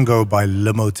Shango by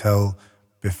Le Motel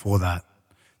before that.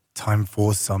 Time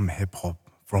for some hip-hop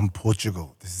from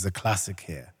Portugal. This is a classic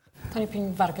here. António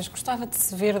Pinho Vargas, gostava de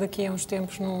se ver daqui a uns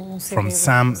tempos num CD From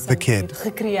Sam the Kid.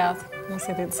 Recriado num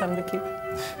CD de Sam the Kid.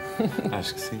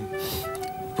 Acho que sim.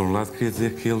 Por um lado, queria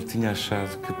dizer que ele tinha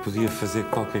achado que podia fazer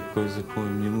qualquer coisa com a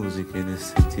minha música, e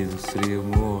nesse sentido seria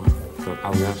uma honra.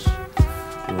 Aliás,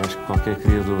 eu acho que qualquer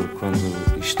criador,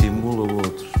 quando estimula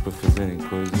outros para fazerem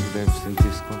coisas, deve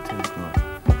sentir-se contente, não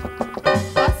é?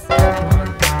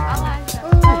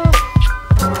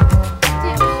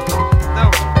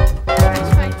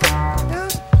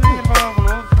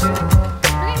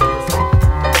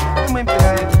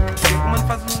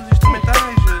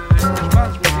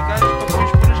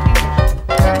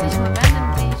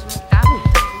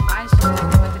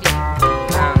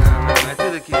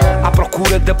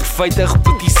 Da perfeita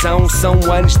repetição, são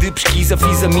anos de pesquisa,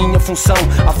 fiz a minha função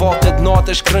à volta de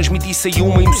notas que transmitissem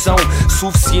uma emoção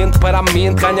suficiente para a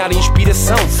mente ganhar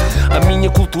inspiração. A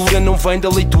minha cultura não vem da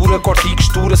leitura, corte e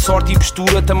costura, sorte e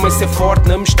postura, também ser forte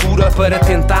na mistura para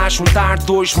tentar juntar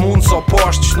dois mundos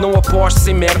opostos. Não apostes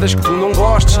em merdas que tu não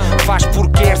gostes, faz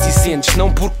porque queres e sentes,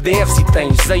 não porque deves e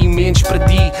tens. Há imensos para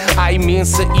ti, há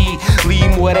imensa e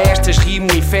limo arestas,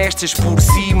 rimo em festas por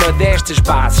cima destas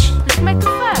bases. Mas como é que tu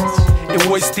fazes? Eu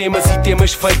ouço temas e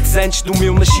temas feitos antes do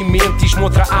meu nascimento. Diz-me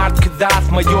outra arte que dá de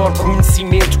maior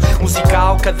conhecimento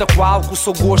musical, cada qual com o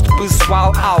seu gosto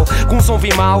pessoal. Alguns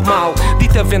ouvem mal,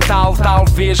 dito avental.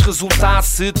 Talvez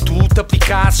resultasse se tu te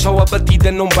aplicasses. Só a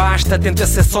batida não basta, tenta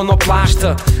ser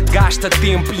sonoplasta. Gasta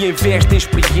tempo e investe em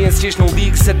experiências. Não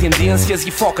ligues a tendências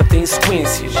e foca-te em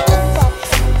sequências.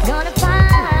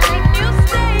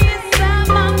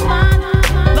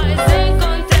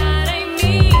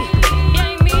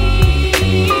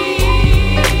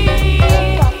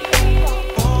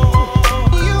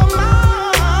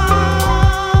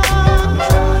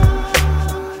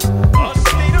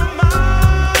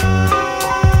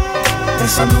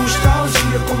 Essa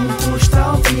nostalgia como tua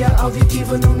nostalgia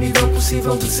auditiva não nível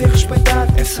possível de ser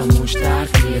respeitado. É só mostrar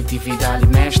criatividade e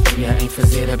mestria em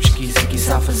fazer a pesquisa e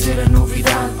quiçá fazer a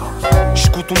novidade.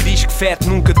 Escuto um disco fete,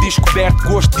 nunca descoberto.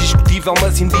 Gosto discutível,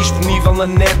 mas indisponível na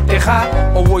net. É raro.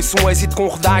 Ou ouço um êxito com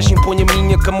rodagem. Ponho a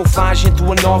minha camuflagem.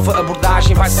 Tua nova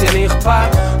abordagem vai ser em reparo.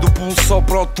 Do pulso ao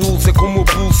Pro Tools é como o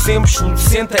pulo sempre. Chulo,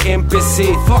 senta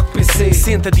MPC, fuck PC.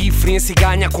 Senta a diferença e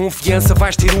ganha a confiança.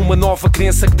 Vais ter uma nova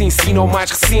crença que te ensina o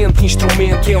mais recente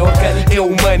instrumento. É orgânico, é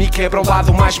humano e quebra o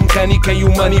lado mais mecânico. E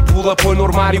o manipula, põe no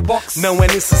armário. Não é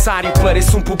necessário,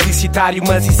 parece um publicitário,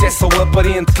 mas isso é só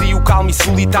aparente. Crio calmo e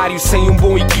solitário sem um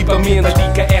bom equipamento. A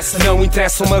dica essa não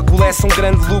interessa uma coleção.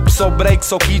 Grande loop, só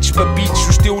breaks ou kits para beats.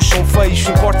 Os teus são feios, o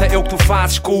que importa é o que tu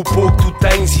fazes com o pouco que tu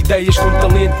tens. Ideias com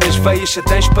talento nas veias, já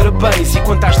tens parabéns. E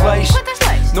quanto às leis,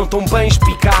 não tão bem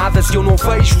explicadas e eu não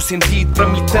vejo o sentido, para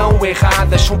mim tão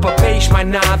erradas. São papéis, mais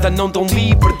nada, não dão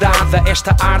liberdade a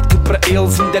esta arte que para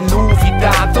eles ainda é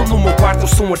novidade. Eu no meu quarto eu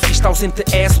sou um artista ausente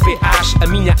de SPAs. A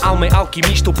minha alma é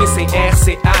alquimista, eu penso em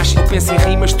RCAs. Eu penso em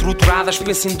rimas estruturadas,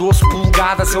 penso em 12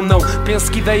 polegadas. Eu não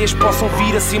penso que ideias possam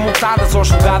vir a ser montadas ou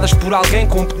julgadas por alguém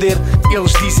com poder.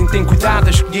 Eles dizem tem cuidado a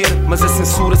escolher, mas a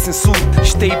censura censura.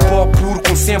 Isto é hip hop puro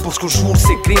com samples que eu juro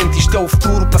ser crente. Isto é o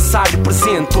futuro, passado e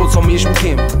presente, todos ao mesmo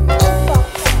tempo.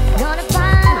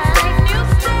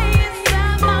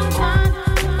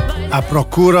 A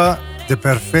procura de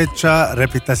perfeita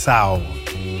repetição,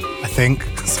 I think,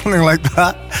 something like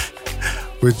that,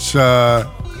 which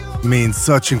means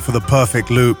searching for the perfect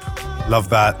loop. Love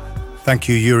that. Thank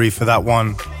you, Yuri, for that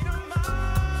one.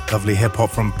 Lovely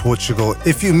hip-hop from Portugal.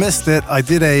 If you missed it, I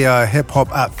did a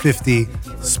hip-hop at 50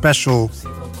 special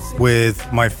with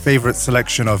my favorite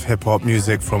selection of hip-hop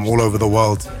music from all over the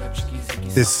world.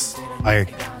 This, I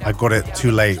got it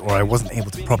too late, or I wasn't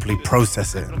able to properly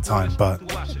process it in time, but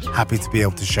happy to be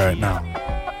able to share it now.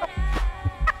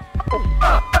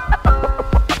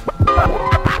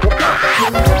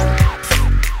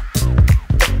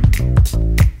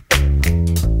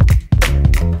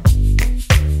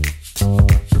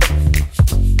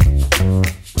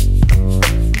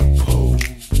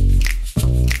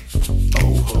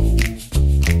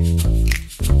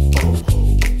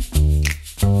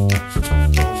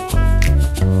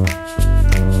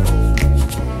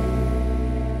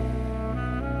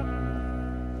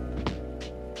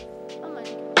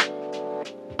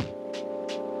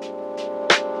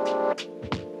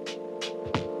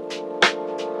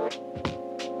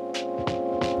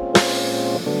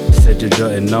 You're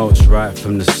jotting notes right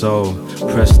from the soul.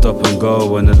 Press stop and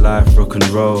go when the life rock and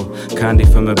roll. Candy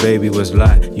from a baby was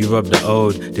like you rubbed the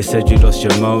old. They said you lost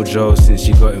your mojo since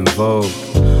you got involved.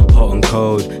 Hot and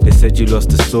cold, they said you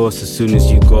lost the source as soon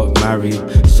as you got married.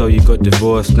 So you got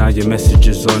divorced, now your message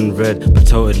is unread but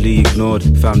totally ignored.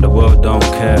 Found the world don't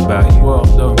care about you.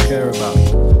 World don't care about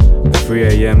you. 3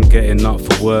 AM getting up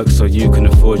for work so you can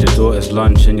afford your daughter's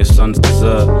lunch and your son's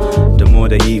dessert. The more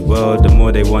they eat well, the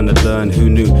more they want to learn. Who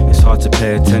knew it's hard to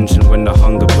pay attention when the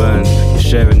hunger burns? You're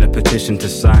sharing a petition to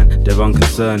sign, they're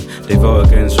unconcerned. They vote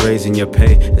against raising your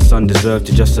pay, it's undeserved,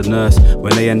 you're just a nurse.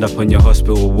 When they end up on your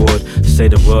hospital ward, say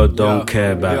the world don't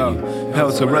care about you.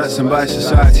 Held to ransom by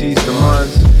society's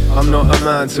demands. I'm not a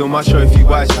man till my trophy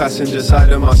wife's passenger side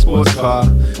of my sports car.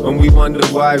 When we wonder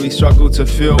why we struggle to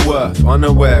feel worth,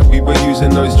 unaware we were using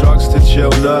those drugs to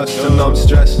chill nerves, to numb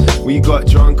stress. We got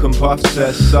drunk and puffed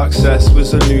cess. Success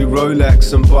was a new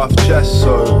Rolex and buff chest.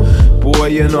 So, boy,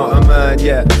 you're not a man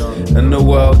yet, and the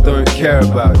world don't care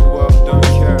about you.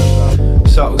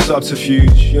 Subtle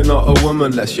subterfuge, you're not a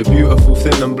woman unless you're beautiful,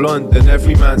 thin and blonde, and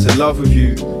every man's in love with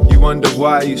you. You wonder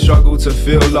why you struggle to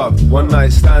feel love. One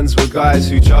night stands with guys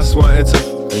who just wanted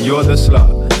to, and you're the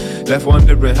slut. Left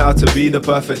wondering how to be the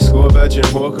perfect score. Virgin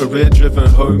whore, career driven,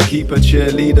 home keeper,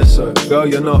 cheerleader. So girl,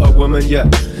 you're not a woman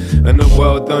yet, and the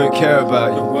world don't care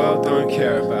about you. The world don't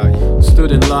care about you.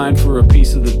 Stood in line for a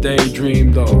piece of the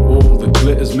daydream, though all the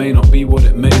glitters may not be what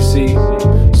it may seem.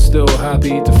 Still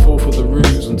happy to fall for the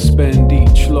ruse and spend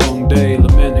each long day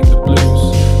lamenting the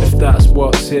blues. If that's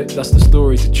what's hip, that's the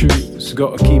story to choose.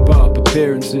 Gotta keep up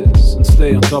appearances and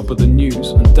stay on top of the news,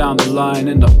 and down the line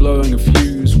end up blowing a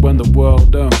fuse when the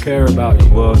world don't care about you.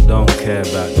 The world don't care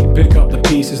about you. Pick up the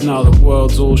pieces now the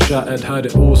world's all shattered. Had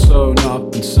it all sewn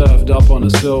up and served up on a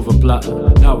silver platter.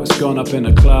 Now it's gone up in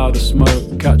a cloud of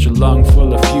smoke. Catch a lung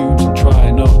full of fumes and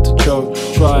try not to choke.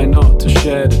 Try not to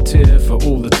shed a tear for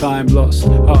all the time lost.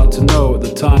 Hard to know at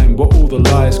the time what all the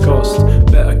lies cost.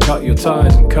 Better cut your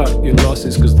ties and cut your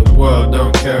losses, cause the world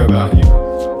don't care about you.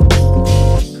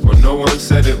 Well, no one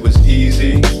said it was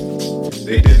easy.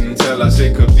 They didn't tell us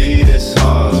it could be this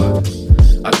hard.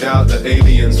 I doubt that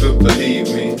aliens would believe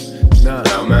me.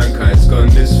 Now mankind's gone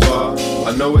this far.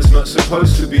 I know it's not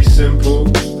supposed to be simple,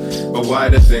 but why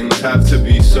do things have to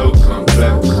be so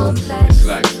complex? It's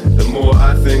like the more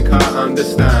I think I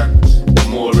understand, the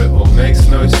more it all makes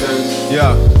no sense.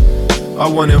 Yeah, I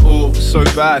want it all so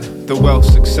bad. The wealth,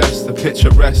 success, the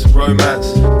picturesque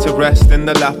romance, to rest in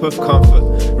the lap of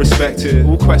comfort, respected,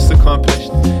 all quest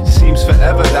accomplished. Seems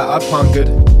forever that I've hungered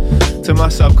to my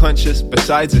subconscious,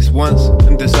 besides this once,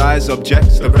 and desires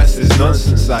objects, the rest is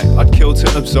nonsense. Like, I'd kill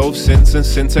to absolve sins and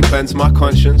sin to cleanse my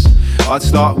conscience. I'd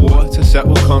start war to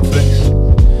settle conflicts.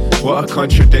 What a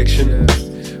contradiction.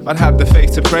 I'd have the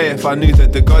faith to pray if I knew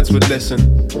that the gods would listen.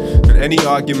 And any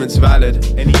argument's valid.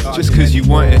 Just cause you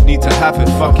want it, need to have it.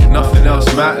 Fuck it, nothing else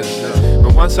matters.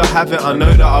 And once I have it, I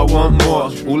know that I want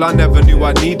more. All I never knew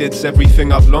I needed's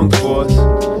everything I've longed for.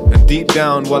 And deep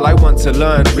down, well, I want to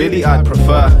learn. Really, I'd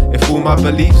prefer if all my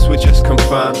beliefs were just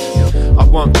confirmed. I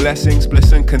want blessings,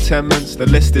 bliss and contentments. The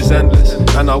list is endless,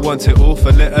 and I want it all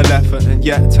for little effort. And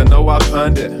yet to know I've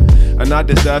earned it, and I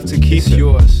deserve to keep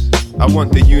yours. I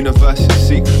want the universe's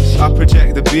secrets. I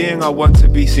project the being I want to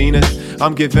be seen as.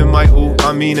 I'm giving my all,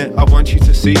 I mean it. I want you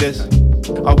to see this.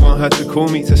 I want her to call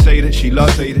me, to say that she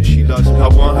loves me. I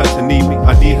want her to need me,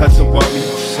 I need her to want me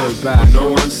so bad. No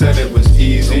one said it was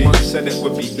easy. No one said it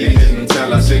would be easy. They didn't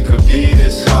tell us it could be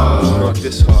this hard. Not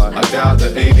this hard. I doubt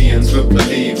that aliens would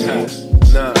believe me.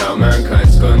 Now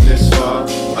mankind's gone this far.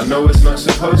 I know it's not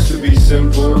supposed to be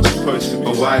simple,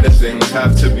 but why do things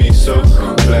have to be so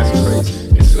complex?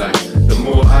 It's like the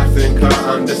more I think I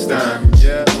understand,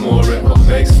 the more it all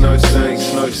makes no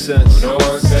sense. No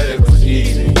one said it was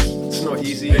easy. It's not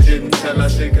easy. They didn't tell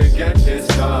us it could get this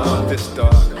dark. Not this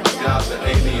dark. I doubt the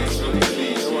aliens will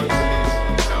believe. No one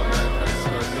believes. Now mankind's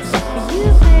gone this far. For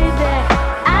you, baby,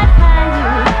 I'd find you.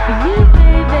 For you,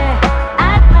 baby,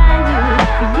 I'd find you.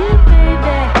 For you,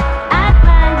 baby, I'd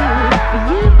find you. For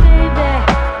you, baby,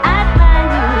 I'd find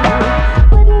you.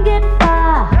 Wouldn't get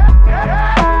far.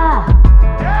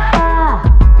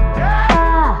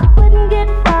 Wouldn't get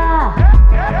far.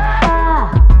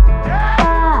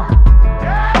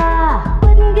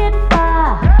 Wouldn't get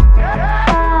far.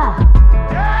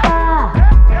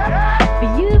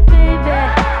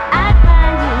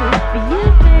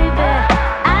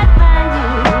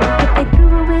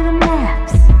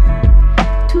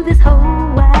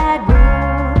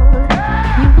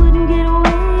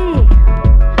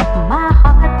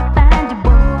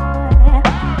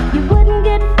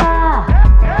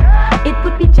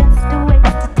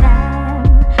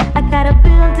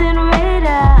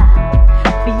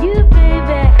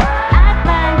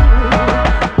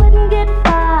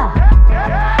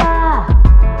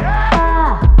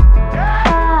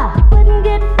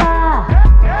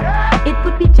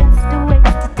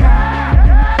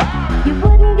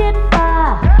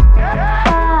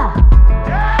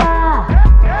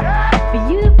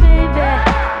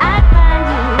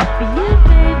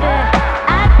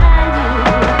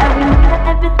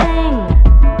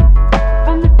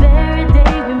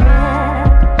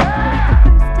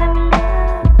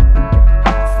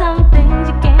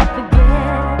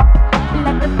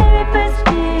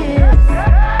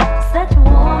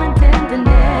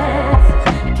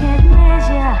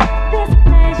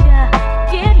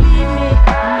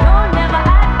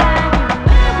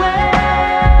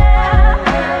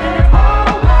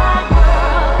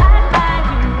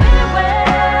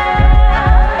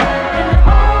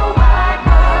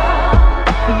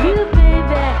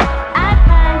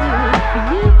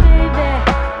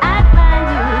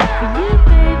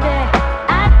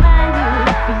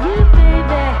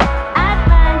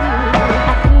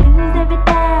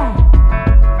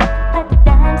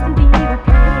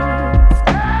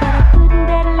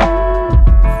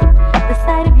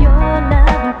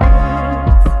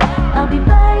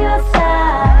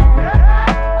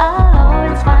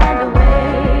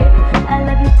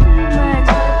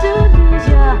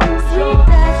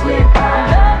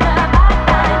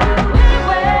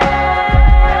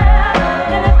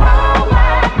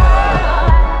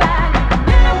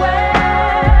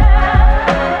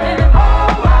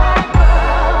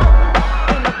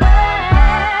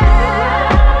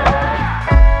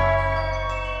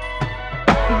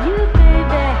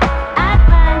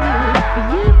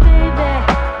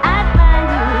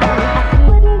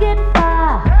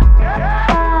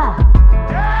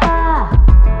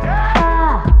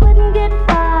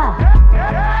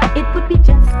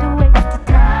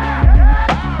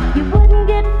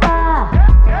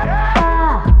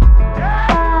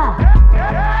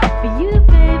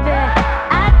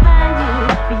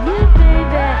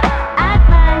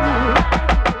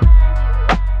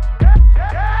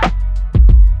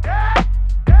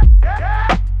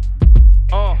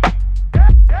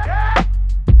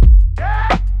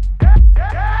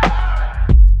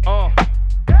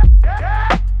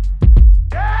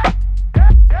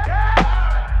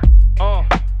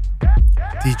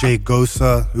 DJ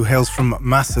Gosa, who hails from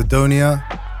Macedonia,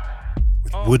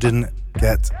 with Wouldn't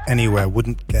Get Anywhere.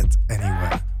 Wouldn't Get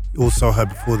Anywhere. You also heard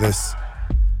before this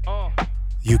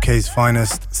UK's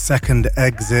finest, Second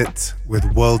Exit with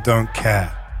World Don't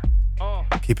Care.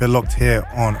 Keep it locked here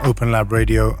on Open Lab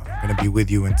Radio. I'm going to be with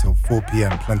you until 4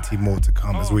 p.m. Plenty more to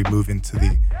come as we move into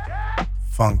the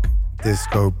funk,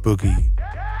 disco, boogie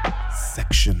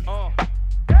section.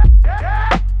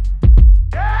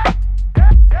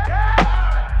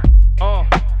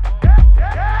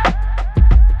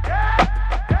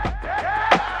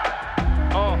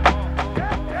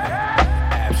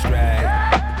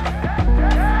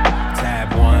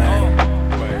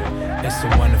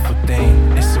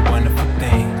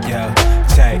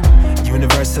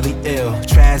 Universally ill,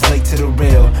 translate to the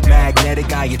real.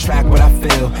 Magnetic, I attract what I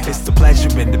feel. It's the pleasure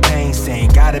and the pain,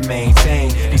 saying gotta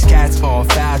maintain. These cats all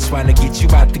foul, trying to get you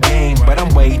out the game. But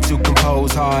I'm way too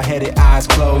composed, hard-headed, eyes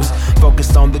closed.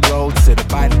 Focused on the goal, to the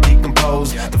body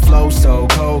decompose. The flow so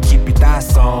cold, keep your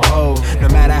thoughts on hold. No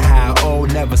matter how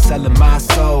old, never selling my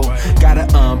soul. Gotta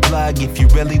unplug if you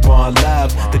really want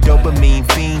love. The dopamine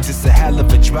fiends, it's a hell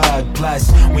of a drug.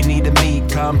 Plus, we need to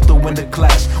meet, come through in the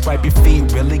clutch. Wipe your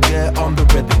feet really good on the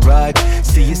rhythm rug.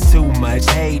 See, it's too much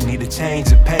hate, need a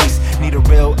change of pace. Need a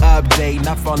real update,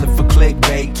 not falling for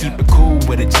clickbait. Keep it cool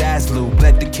with a jazz loop,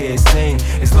 let the kids sing.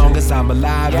 As long as I'm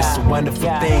alive, it's a wonderful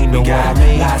thing. We got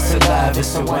lots of love,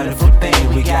 it's a wonderful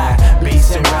thing. We got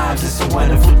beats and rhymes, it's a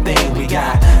wonderful thing. We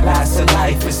got lots of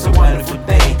life, it's a wonderful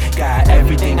thing. Got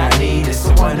everything I need, it's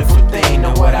a wonderful thing.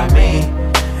 Know what I mean?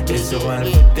 It's a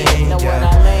wonderful thing,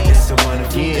 yeah. It's a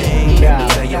wonderful thing. Let me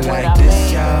tell you like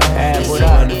this, y'all. It's a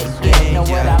wonderful thing,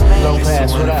 yeah.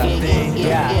 Lopez, what up?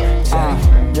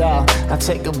 Yeah, I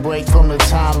take a break from the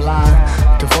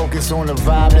timeline to focus on the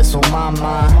vibe that's on my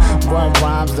mind. Run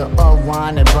rhymes to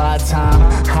unwind and buy time.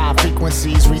 High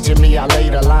frequencies reaching me, I lay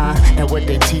the line. And what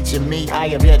they teaching me, I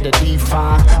have yet to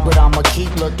define. But I'ma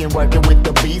keep looking, working with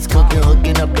the beats, cooking,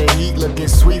 hooking up the heat, looking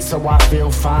sweet so I feel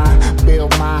fine.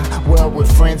 Build my world with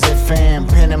friends and fam.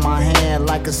 Pen in my hand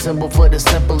like a symbol for the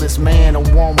simplest man.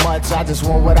 Don't want much, I just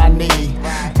want what I need.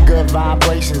 Good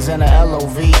vibrations and a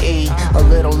L-O-V-E. A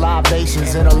little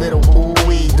libations and a little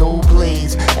ooh-wee. Do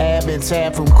please, Ab and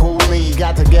Tab from Cooley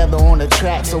got together on the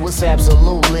track, so it's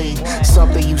absolutely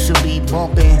something you should be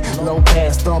bumping. Low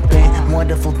pass thumping,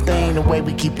 wonderful thing the way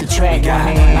we keep the track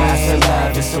running. Lots of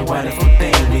love, it's a wonderful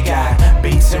thing. We got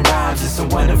beats and rhymes, it's a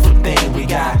wonderful thing. We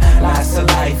got lots of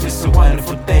life, it's a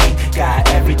wonderful thing. Got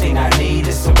everything I need,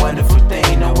 it's a wonderful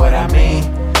thing. Know what I mean?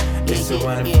 It's a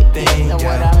wonderful thing,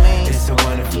 yeah. It's a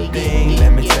wonderful thing.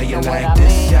 Let me tell you like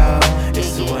this, y'all.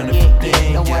 It's a wonderful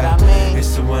thing, yeah.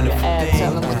 It's a wonderful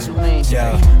thing,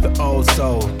 yeah. The old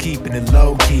soul, keeping it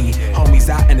low key. Homies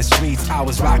out in the streets, I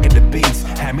was rocking the beats.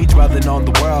 Had me dwelling on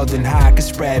the world and how I could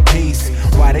spread peace.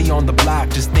 Why they on the block,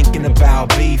 just thinking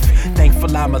about beef.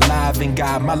 Thankful I'm alive and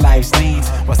got my life's needs.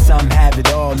 While some have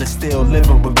it all and still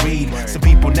living with greed. Some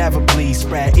people never please,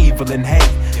 spread evil and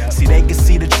hate. See, they can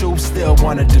see the truth, still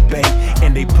wanna debate.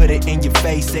 And they put it in your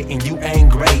face, saying you ain't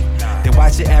great. They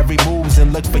watch your every moves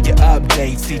and look for your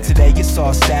updates. See, today it's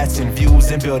all stats and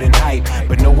views and building hype.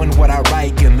 But knowing what I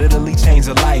write can literally change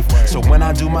a life. So when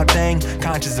I do my thing,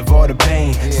 conscious of all the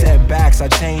pain. Setbacks I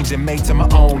change and make to my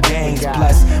own gains.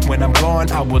 Plus, when I'm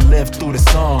gone, I will live through the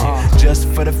song. Just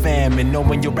for the fam and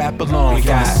knowing you rap along. We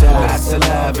got lots of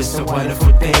love, it's a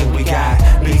wonderful thing. We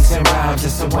got beats and rhymes,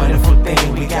 it's a wonderful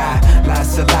thing. We got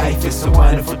lots of life, it's a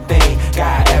wonderful thing.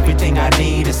 Got everything I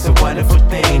need, it's a wonderful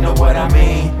thing. Know what I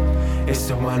mean? It's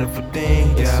a wonderful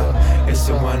thing, yeah. It's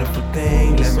a wonderful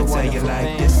thing. Let me tell you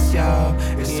like this, y'all.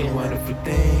 It's a wonderful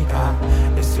thing.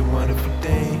 It's a wonderful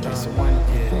thing. It's a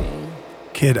wonderful thing.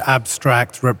 Kid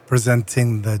Abstract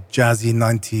representing the jazzy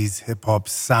 90s hip-hop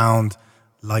sound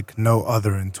like no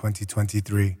other in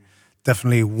 2023.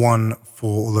 Definitely one for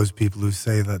all those people who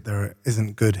say that there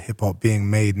isn't good hip-hop being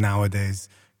made nowadays.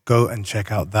 Go and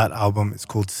check out that album. It's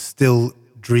called Still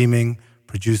Dreaming,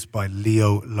 produced by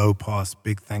Leo Lopass.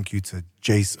 Big thank you to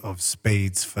Jace of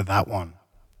Spades for that one.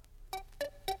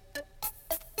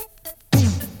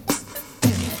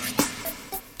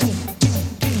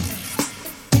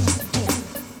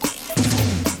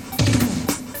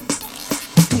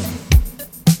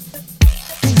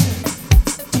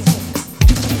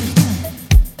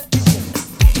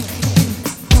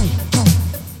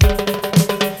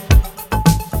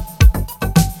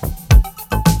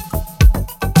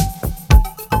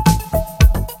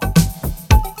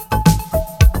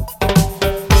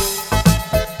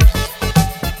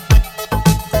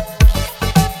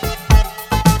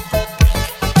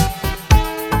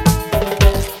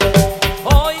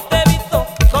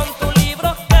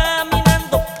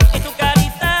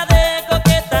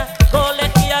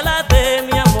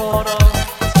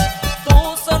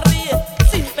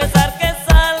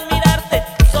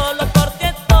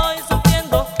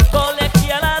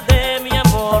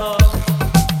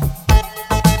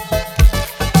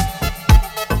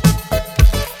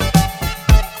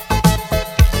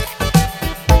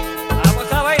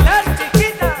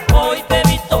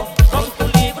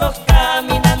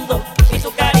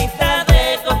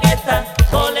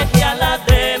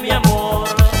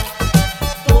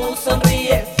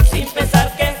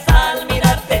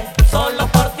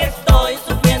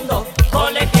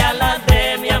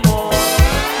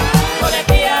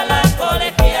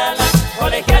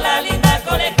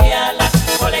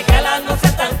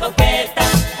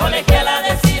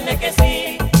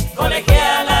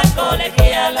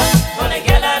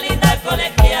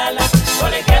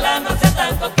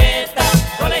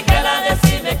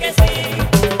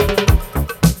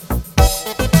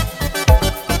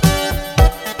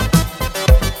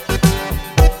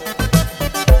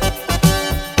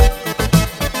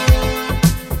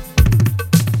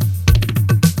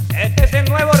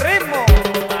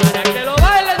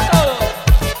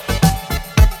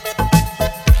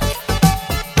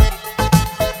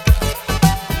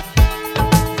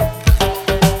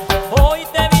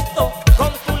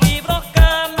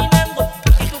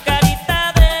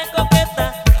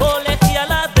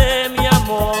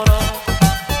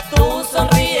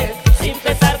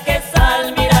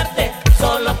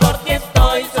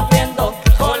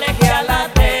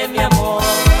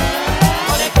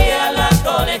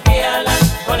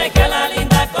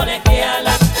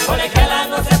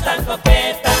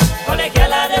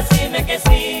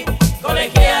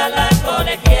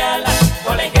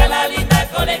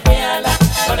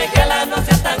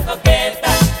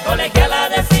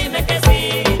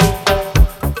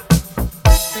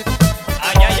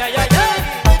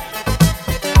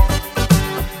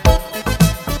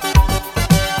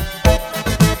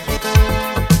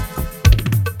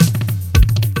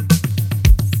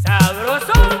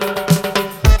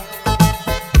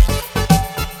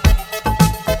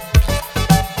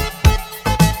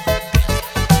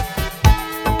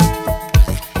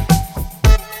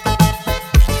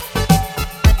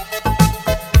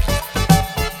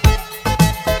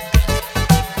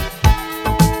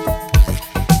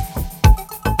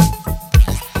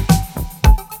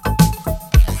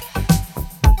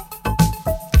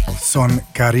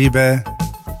 Caribe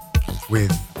with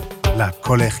La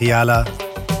Colegiala,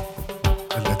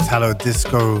 the Italo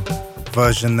disco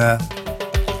version there.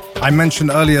 I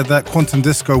mentioned earlier that Quantum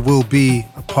Disco will be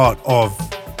a part of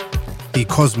the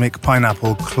Cosmic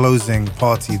Pineapple closing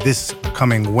party this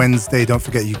coming Wednesday. Don't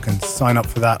forget you can sign up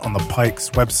for that on the Pikes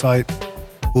website.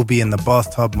 We'll be in the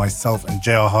bathtub, myself and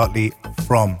JR Hartley,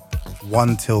 from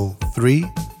 1 till 3.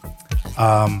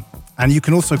 And you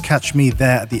can also catch me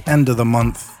there at the end of the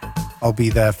month. I'll be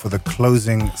there for the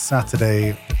closing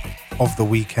Saturday of the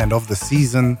weekend of the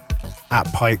season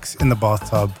at Pikes in the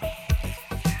bathtub.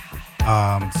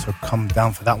 So come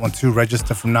down for that one too.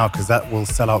 Register from now because that will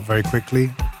sell out very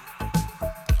quickly.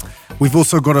 We've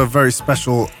also got a very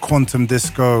special Quantum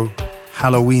Disco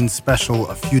Halloween special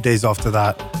a few days after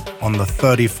that on the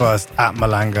 31st at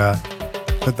Malanga.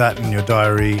 Put that in your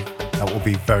diary. That will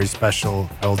be very special,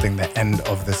 heralding the end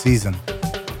of the season.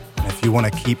 And if you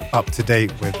want to keep up to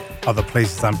date with other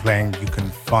places I'm playing, you can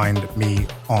find me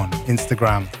on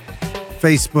Instagram,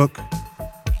 Facebook.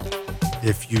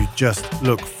 If you just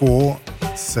look for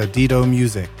Sadeedo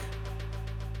Music,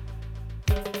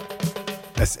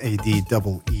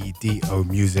 Sadeedo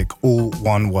Music, all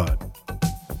one word.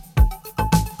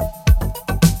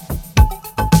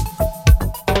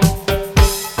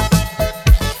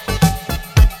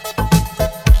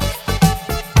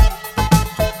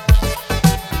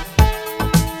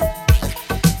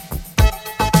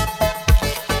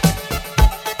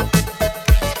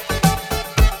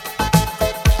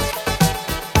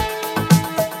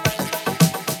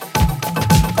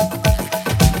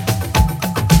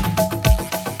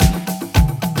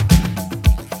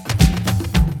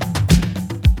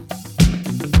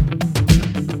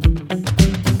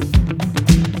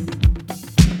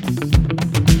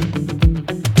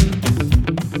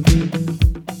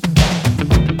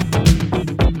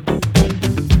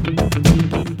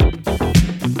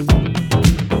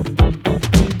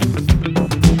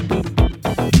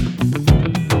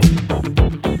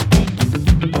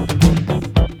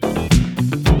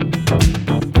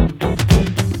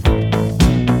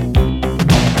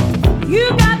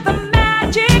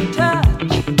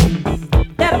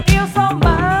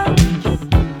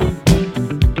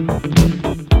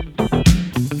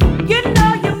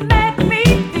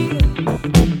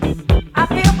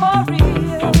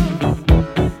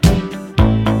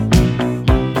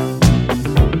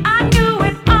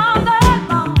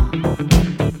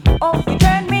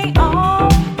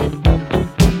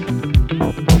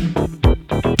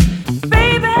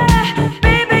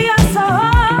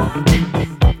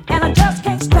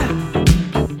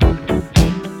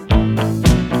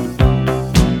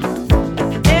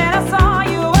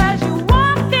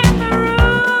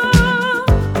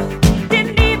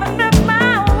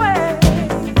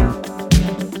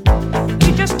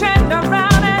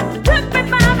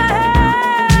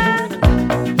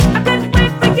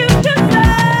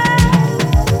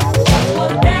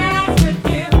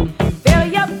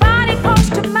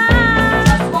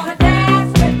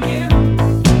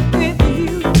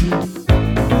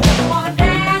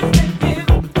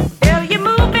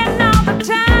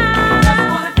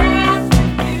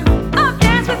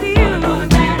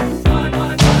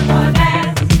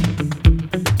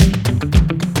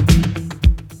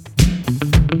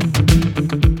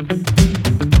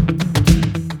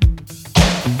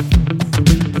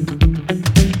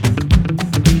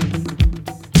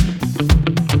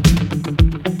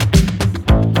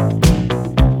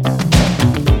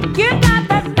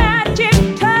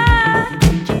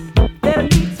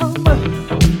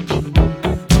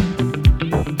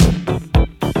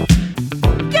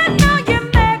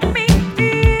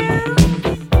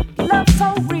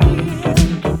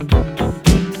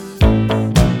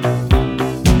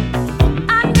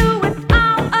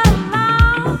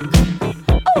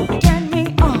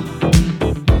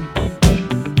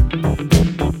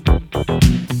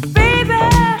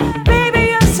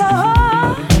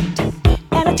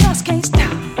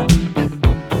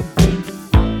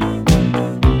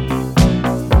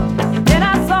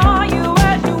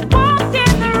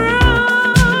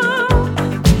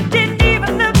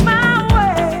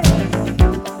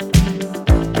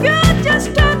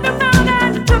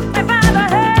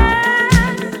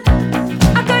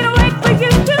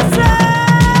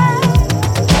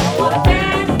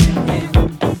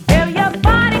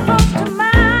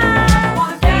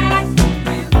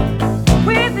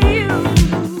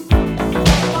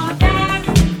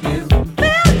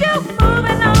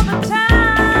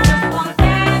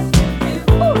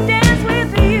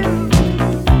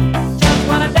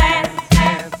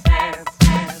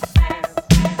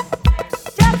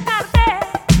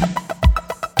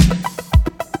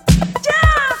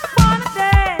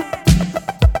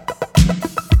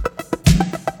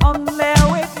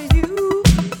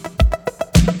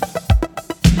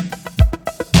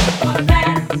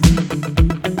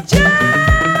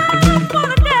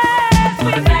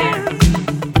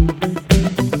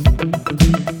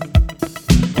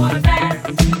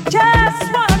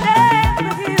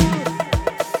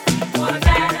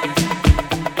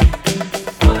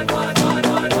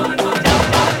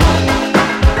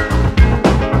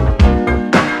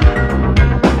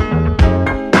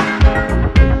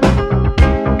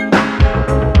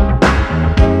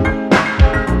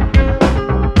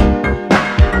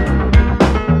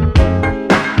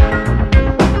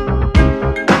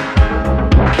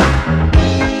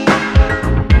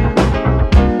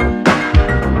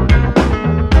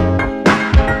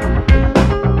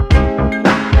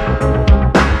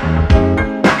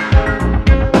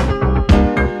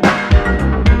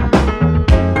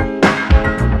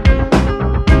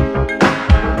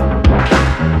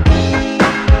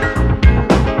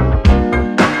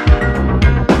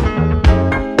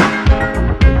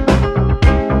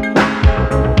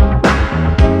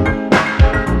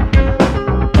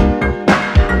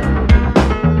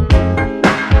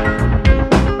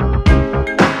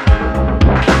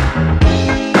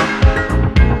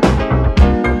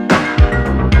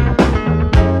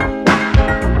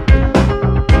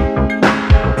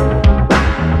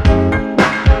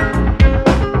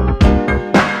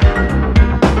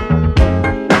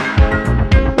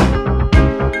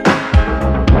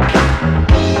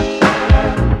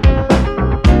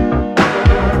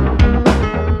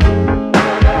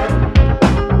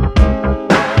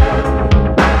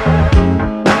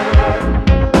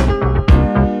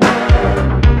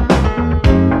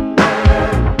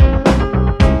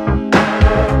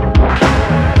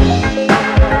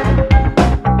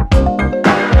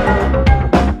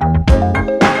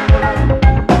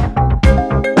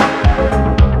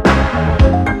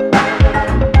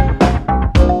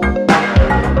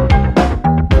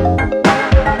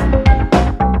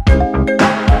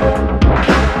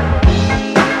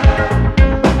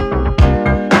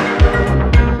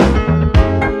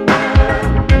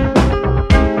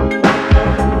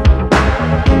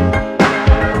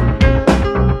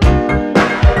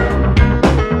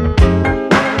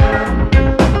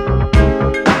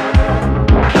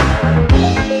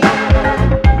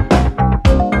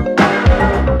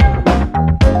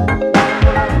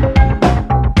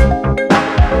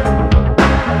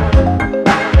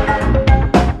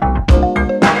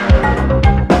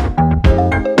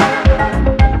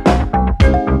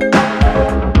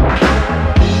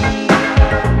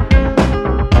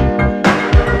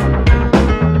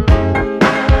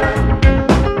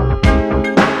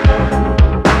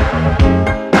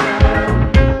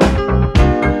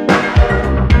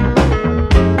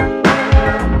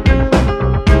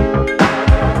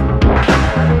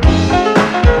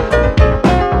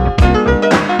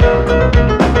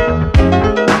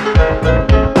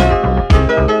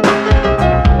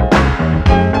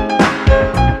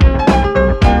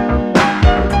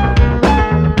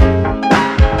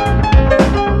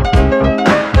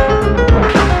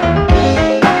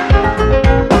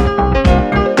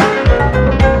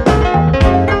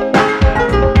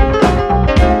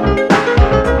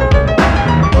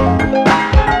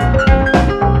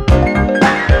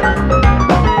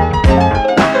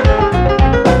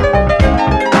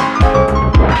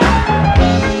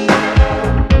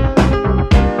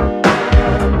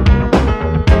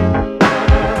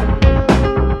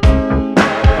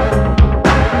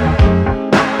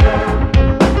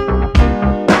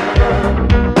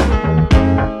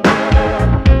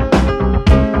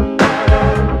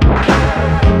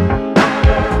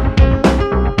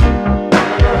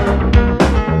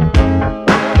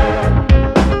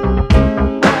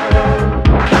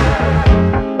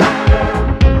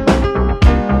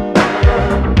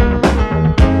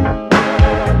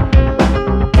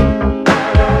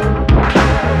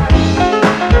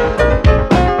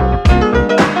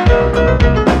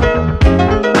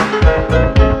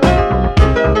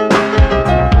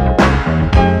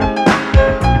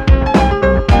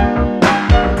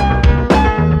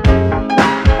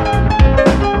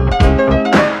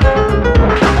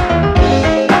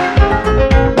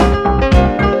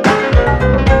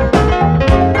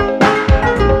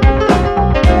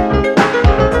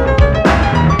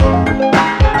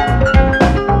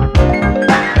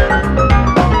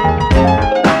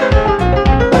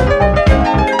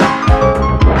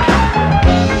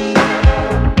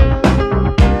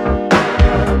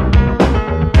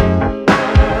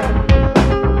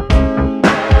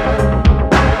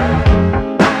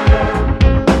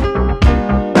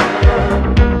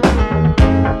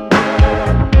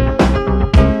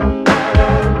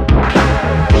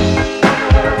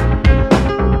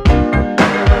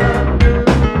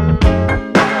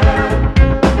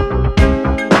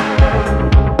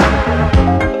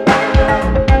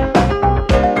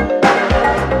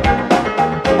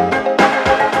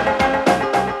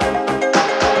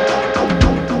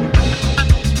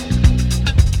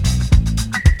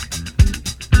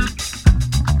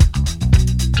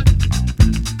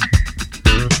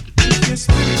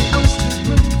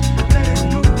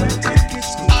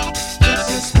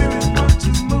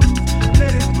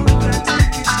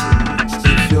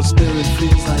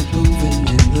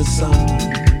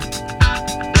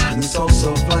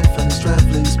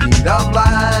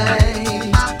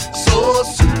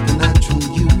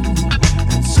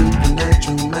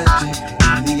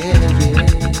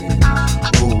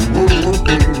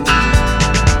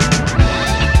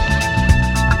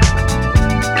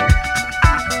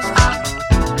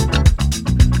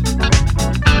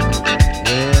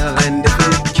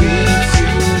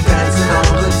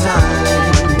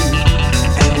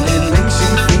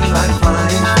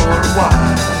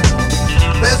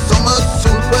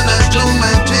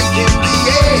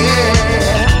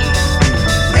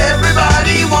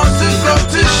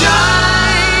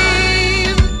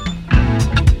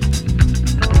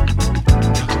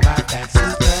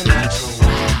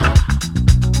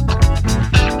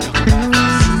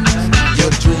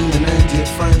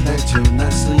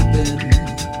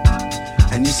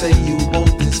 say you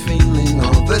want this feeling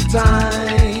all the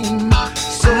time.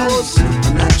 So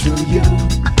supernatural you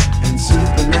and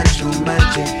supernatural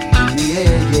magic in the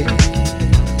air, yeah.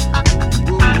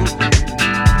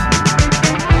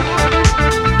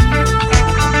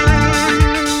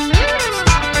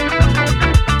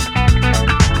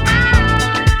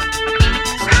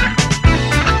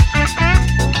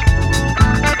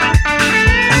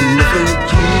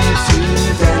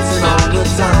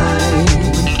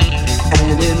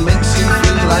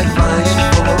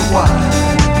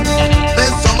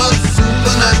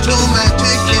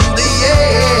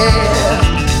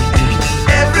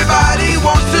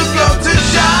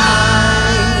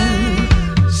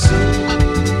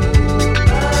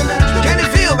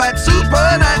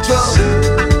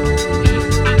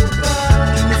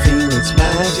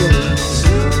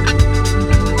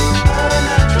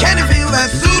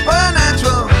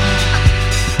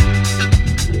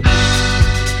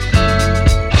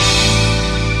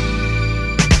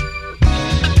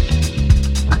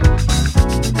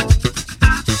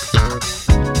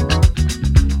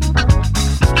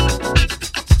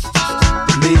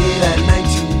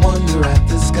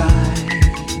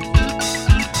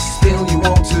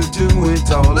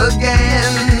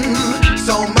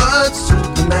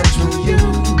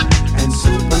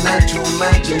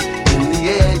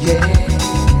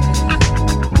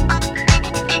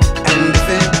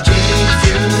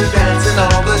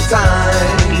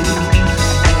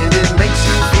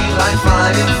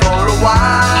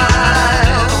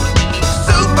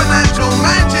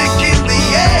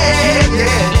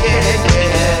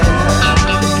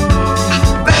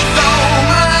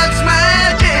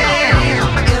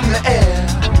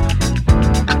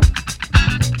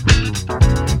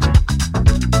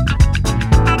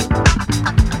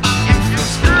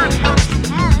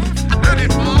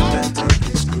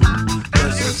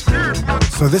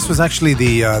 So this was actually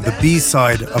the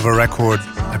B-side of a record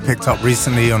I picked up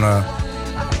recently on a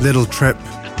little trip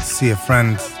to see a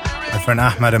friend, my friend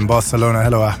Ahmed in Barcelona.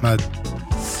 Hello, Ahmed.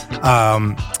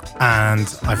 And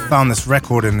I found this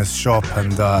record in this shop,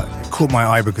 and it caught my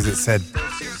eye because it said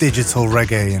digital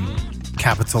reggae in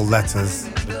capital letters.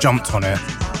 I jumped on it,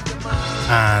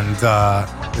 and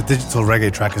the digital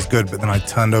reggae track is good, but then I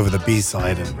turned over the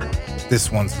B-side, and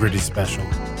this one's really special.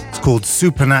 It's called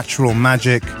Supernatural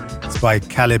Magic. It's by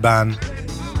Caliban.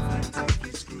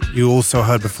 You also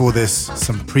heard before this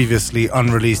some previously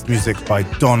unreleased music by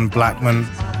Don Blackman.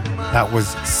 That was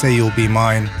Say You'll Be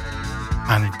Mine.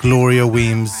 And Gloria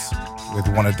Weems with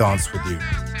Wanna Dance With You.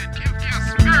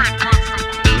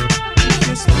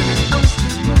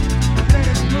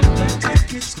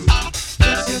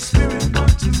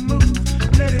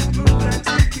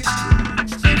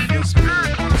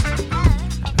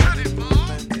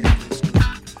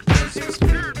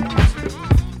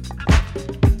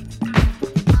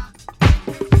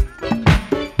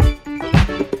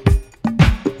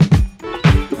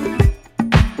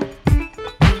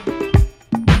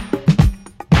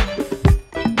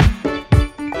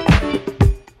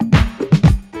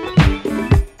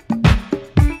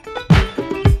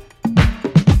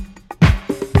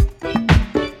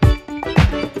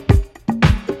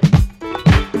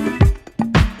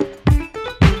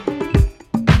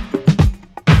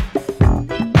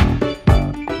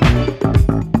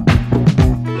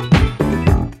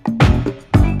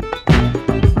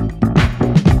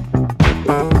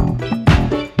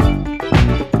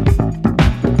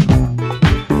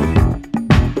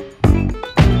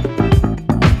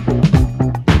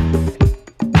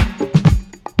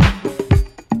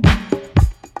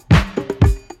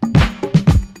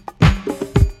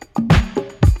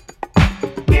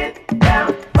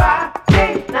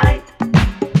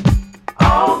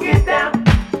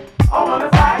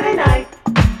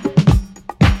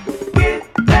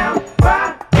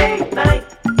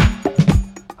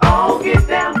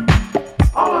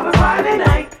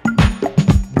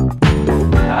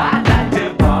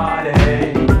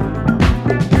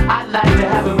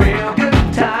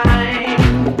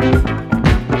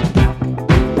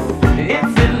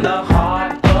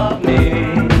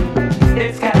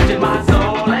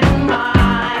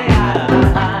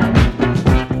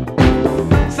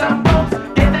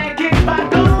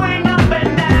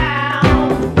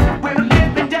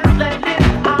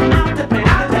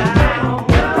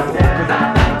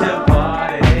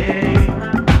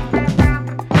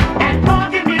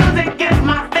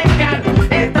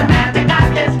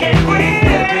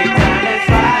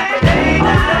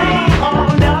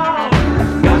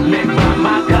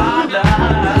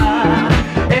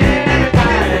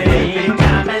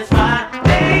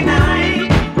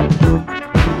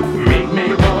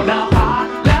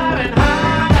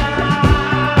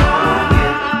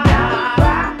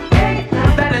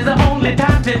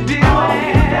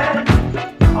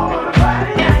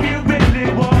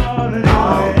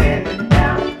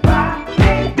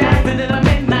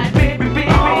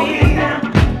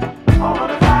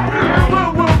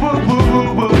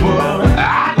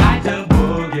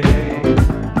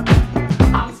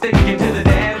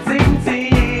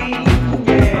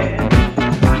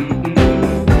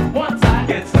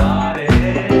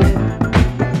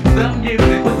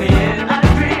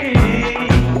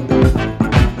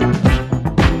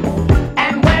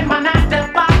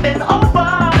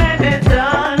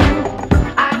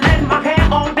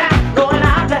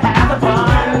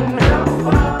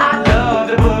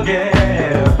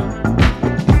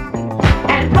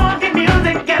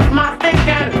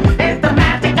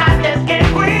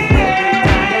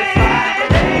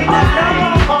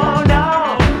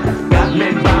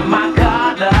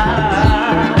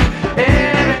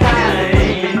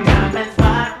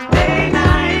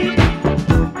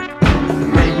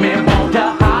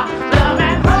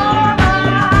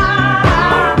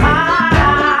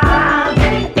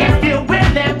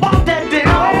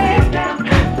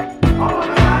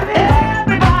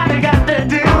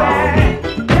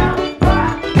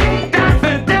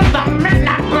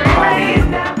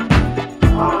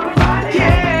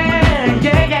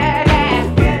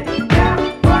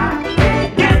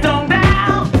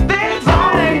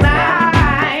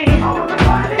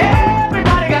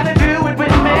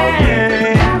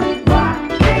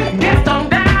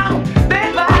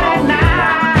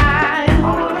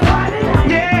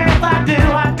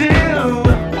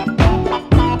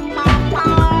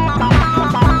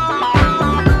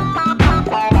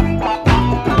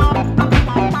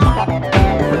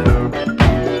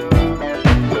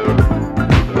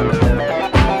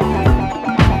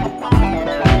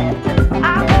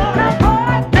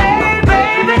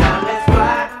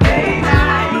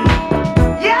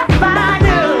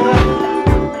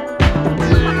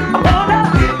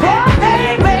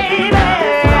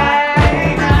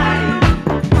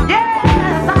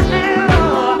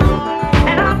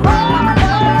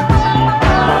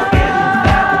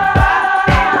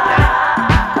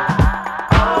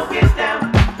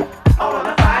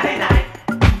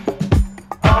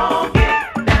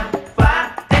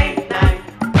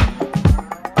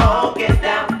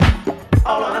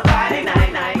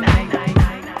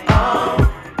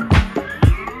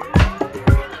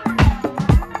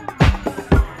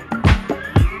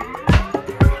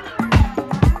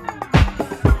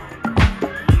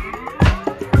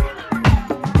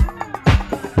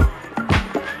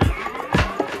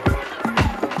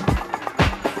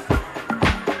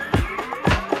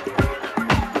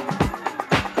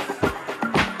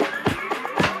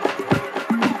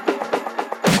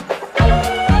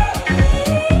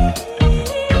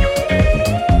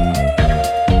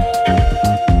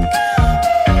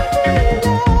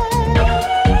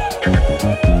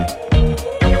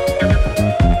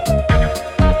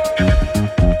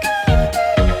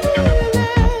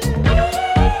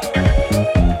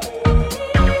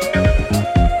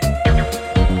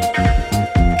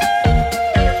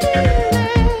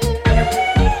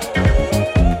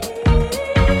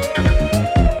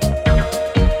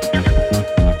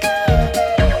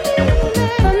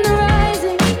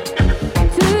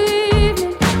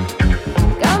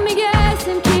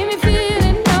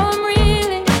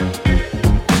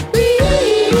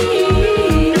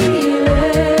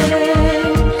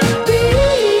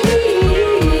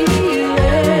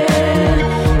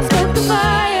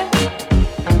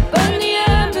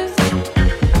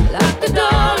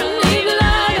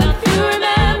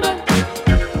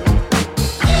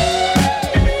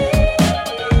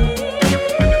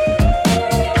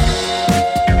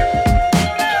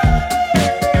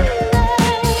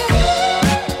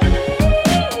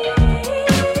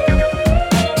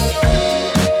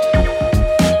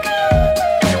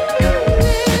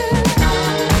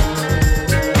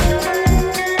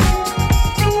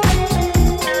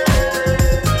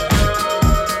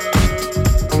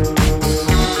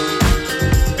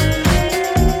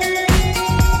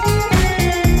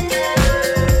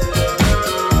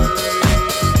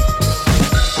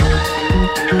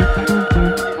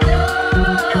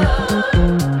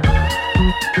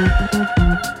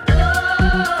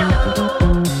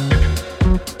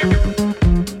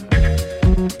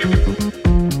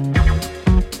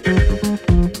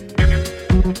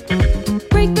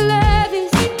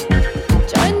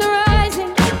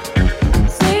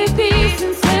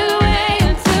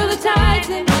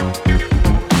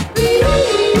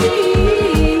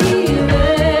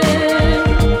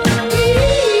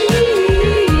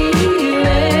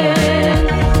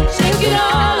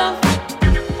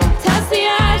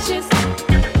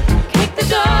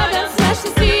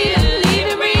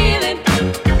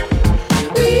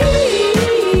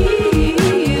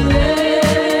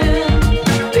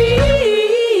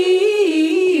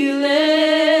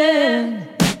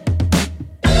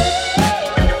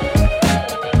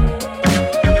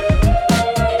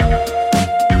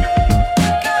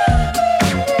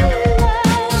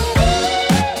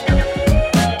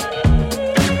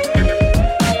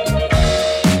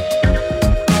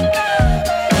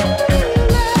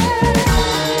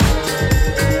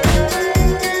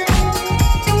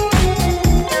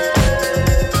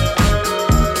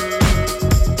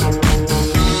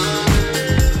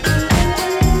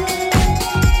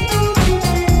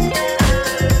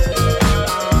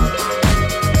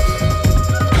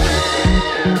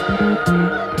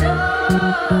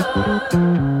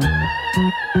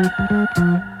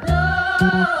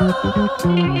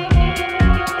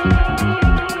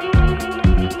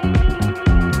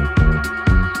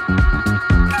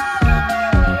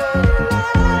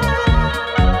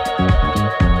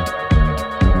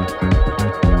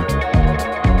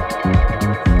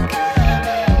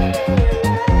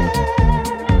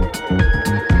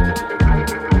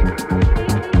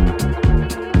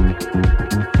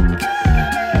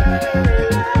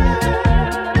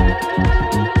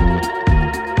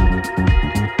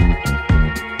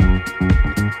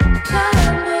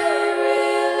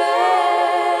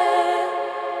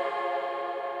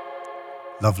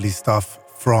 Lovely stuff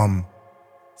from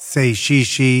Say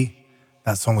She.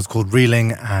 That song was called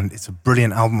Reeling, and it's a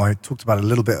brilliant album. I talked about it a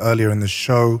little bit earlier in the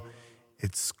show.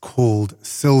 It's called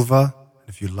Silver.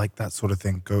 If you like that sort of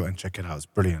thing, go and check it out. It's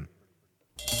brilliant.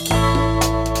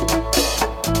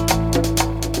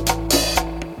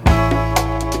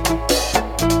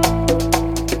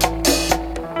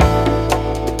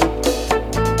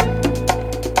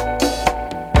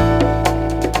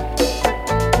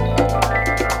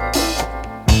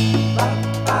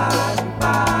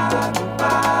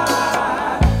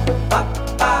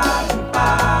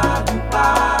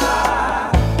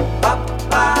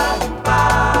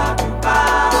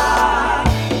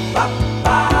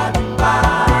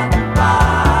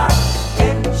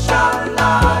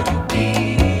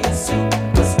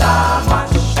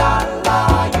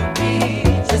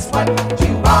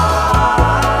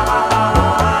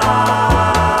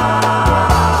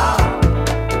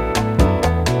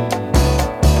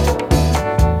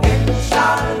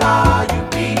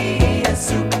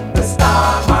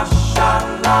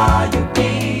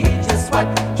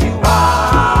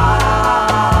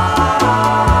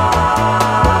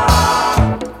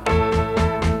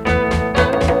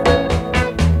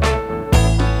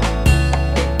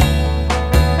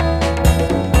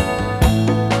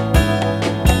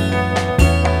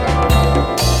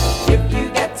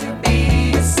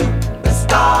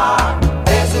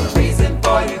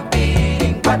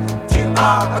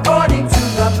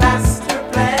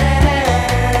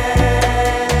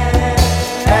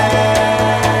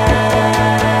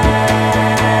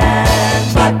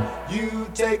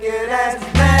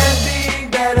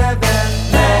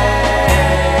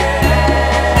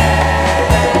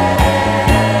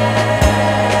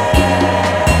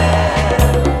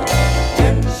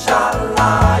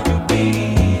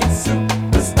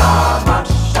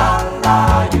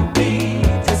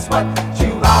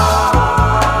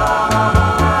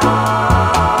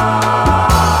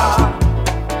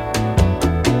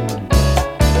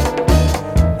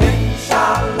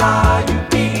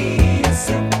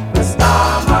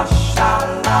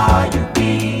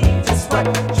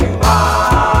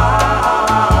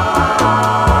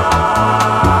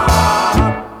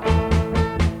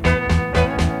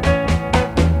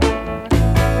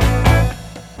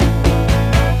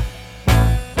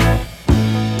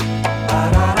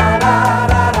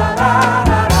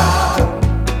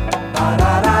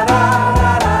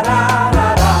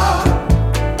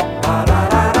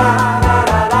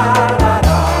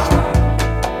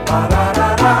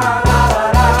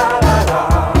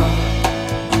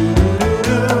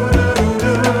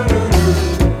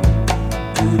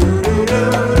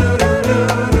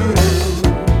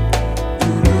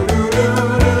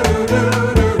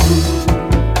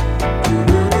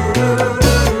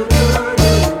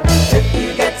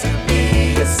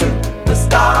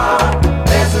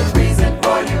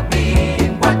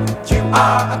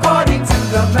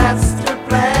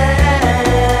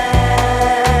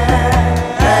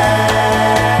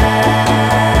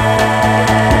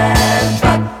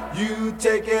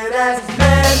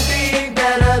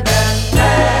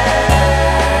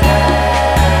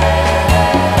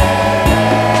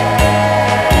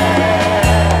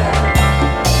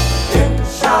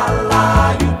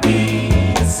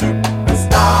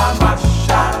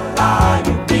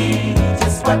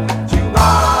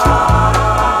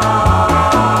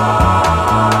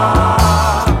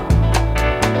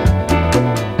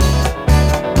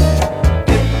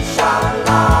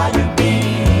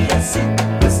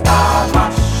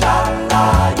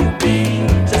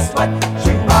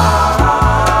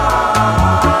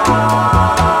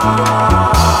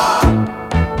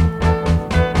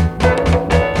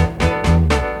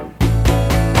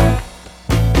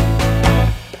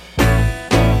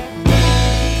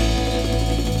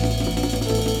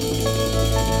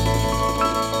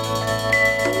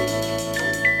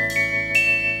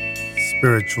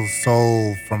 Spiritual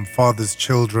Soul from Father's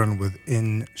Children with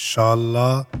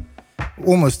Inshallah.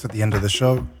 Almost at the end of the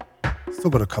show.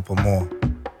 Still got a couple more.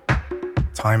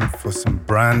 Time for some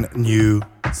brand new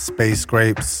Space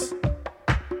Grapes.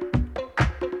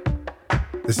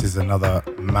 This is another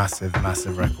massive,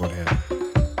 massive record here.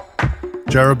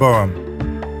 Jeroboam,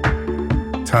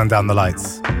 Turn Down the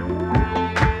Lights.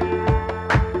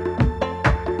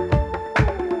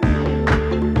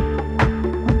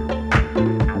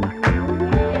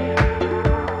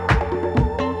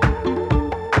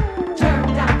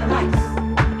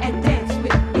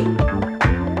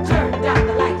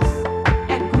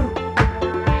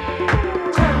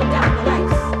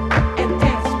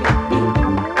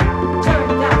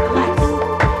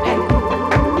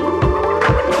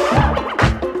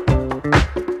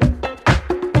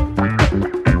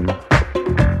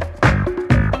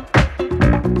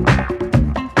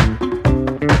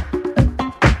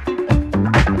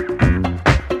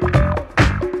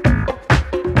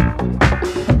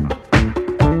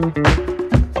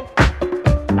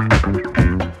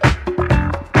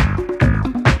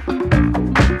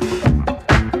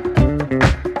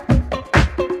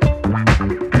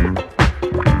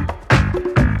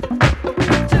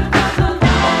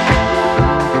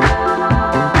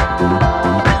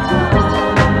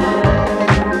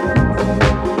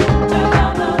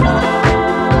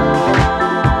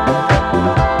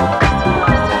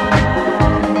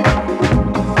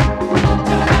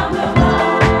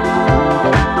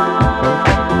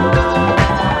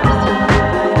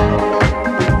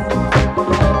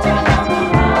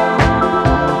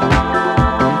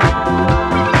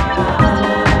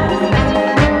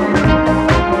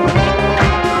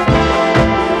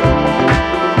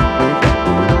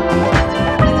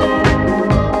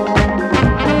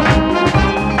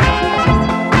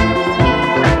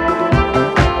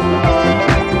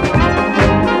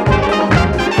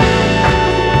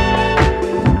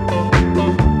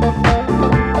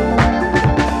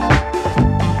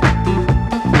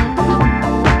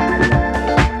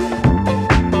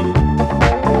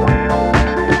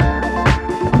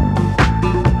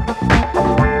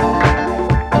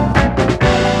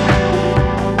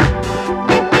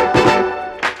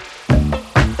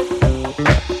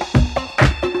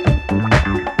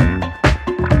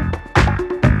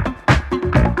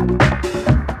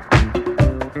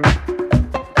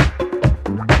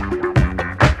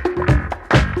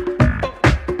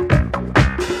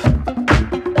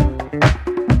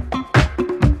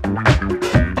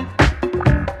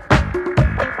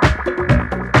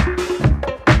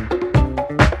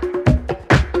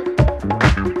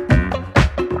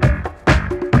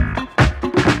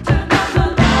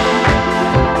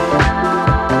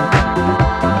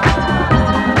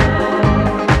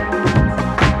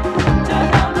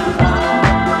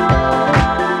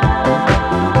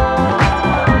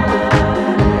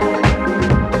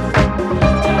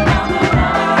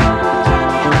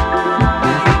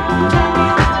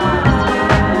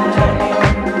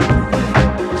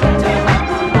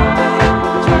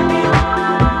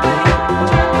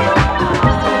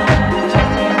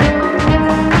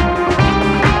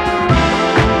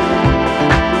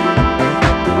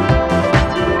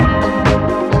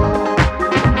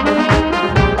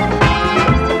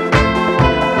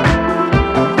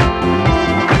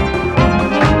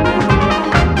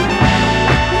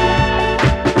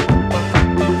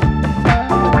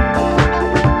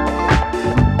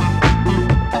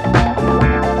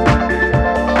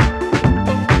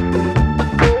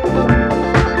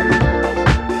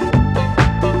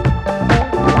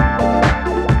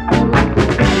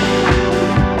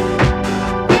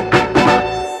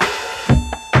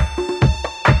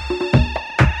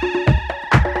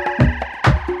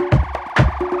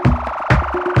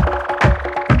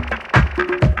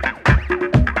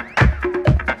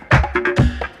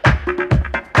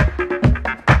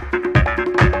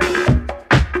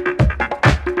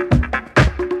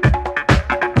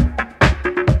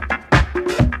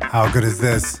 How good is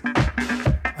this?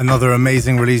 Another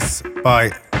amazing release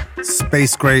by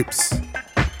Space Grapes,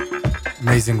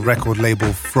 amazing record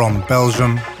label from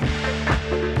Belgium.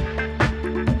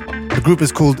 The group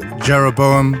is called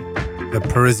Jeroboam, the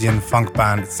Parisian funk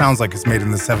band. It sounds like it's made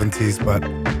in the 70s, but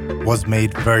was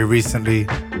made very recently.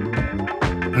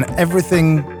 And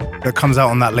everything that comes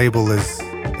out on that label is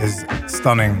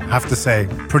stunning. I have to say,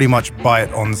 pretty much buy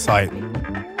it on site.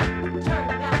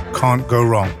 Can't go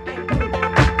wrong.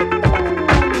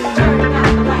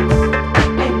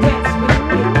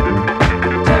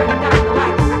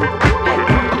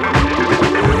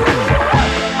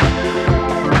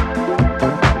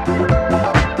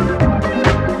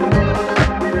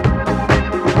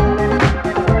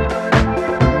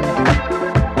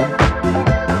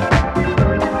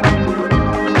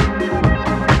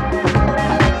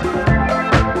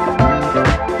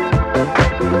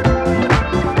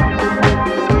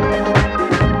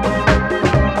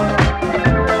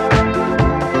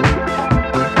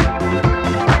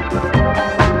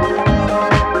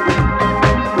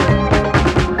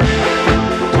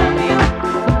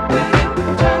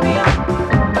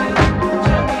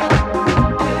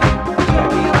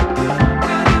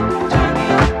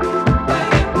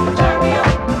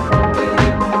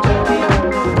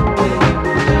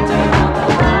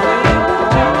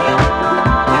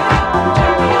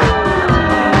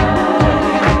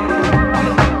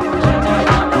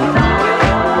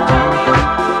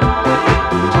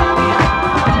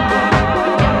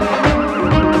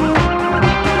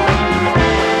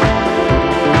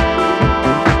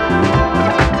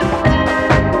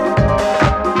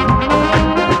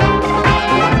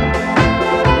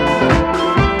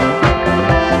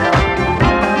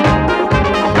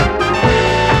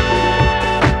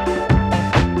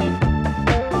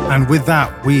 With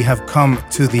that, we have come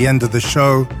to the end of the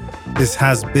show. This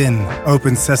has been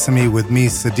Open Sesame with me,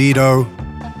 Sadeedo,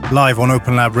 live on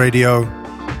Open Lab Radio.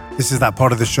 This is that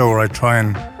part of the show where I try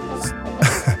and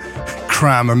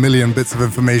cram a million bits of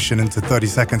information into 30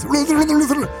 seconds.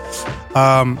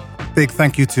 Big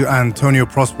thank you to Antonio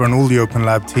Prosper and all the Open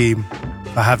Lab team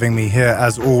for having me here.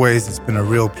 As always, it's been a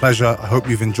real pleasure. I hope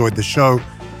you've enjoyed the show.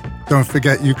 Don't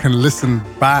forget you can listen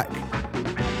back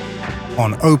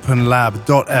on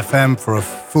openlab.fm for a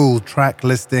full track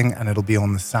listing, and it'll be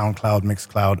on the SoundCloud,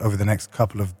 Mixcloud over the next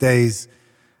couple of days.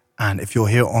 And if you're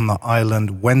here on the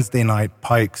island, Wednesday night,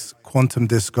 Pikes, Quantum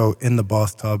Disco in the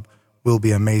bathtub will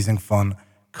be amazing fun.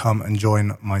 Come and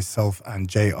join myself and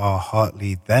J.R.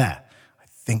 Hartley there. I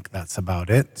think that's about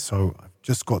it. So I've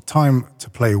just got time to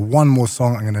play one more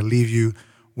song. I'm going to leave you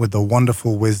with the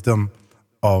wonderful wisdom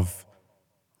of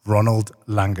Ronald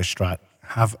Langerstraat.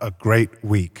 Have a great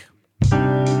week.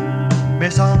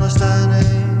 Misunderstanding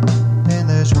in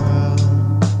this world.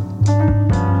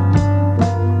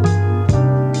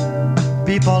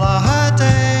 People are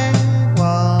hurting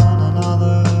one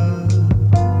another.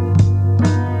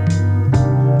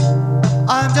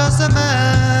 I'm just a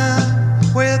man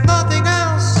with nothing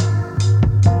else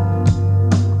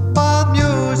but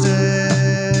music,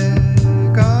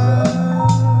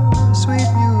 oh, sweet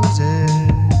music.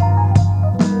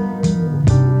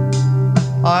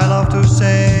 I love to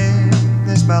sing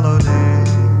this melody.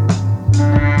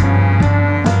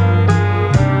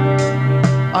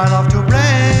 I love to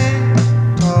bring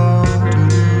home to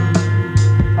you,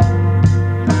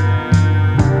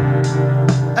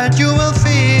 and you will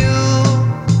feel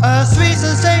a sweet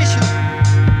sensation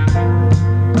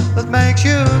that makes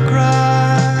you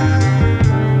cry.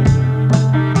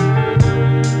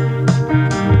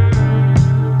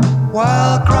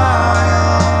 While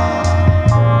crying,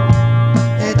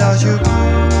 it does you good.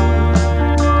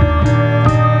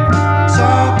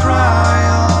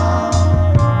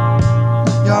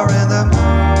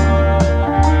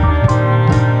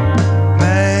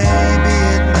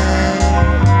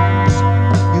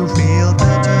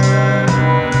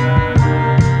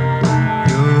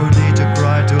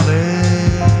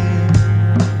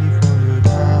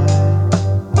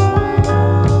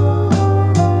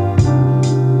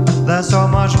 So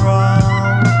much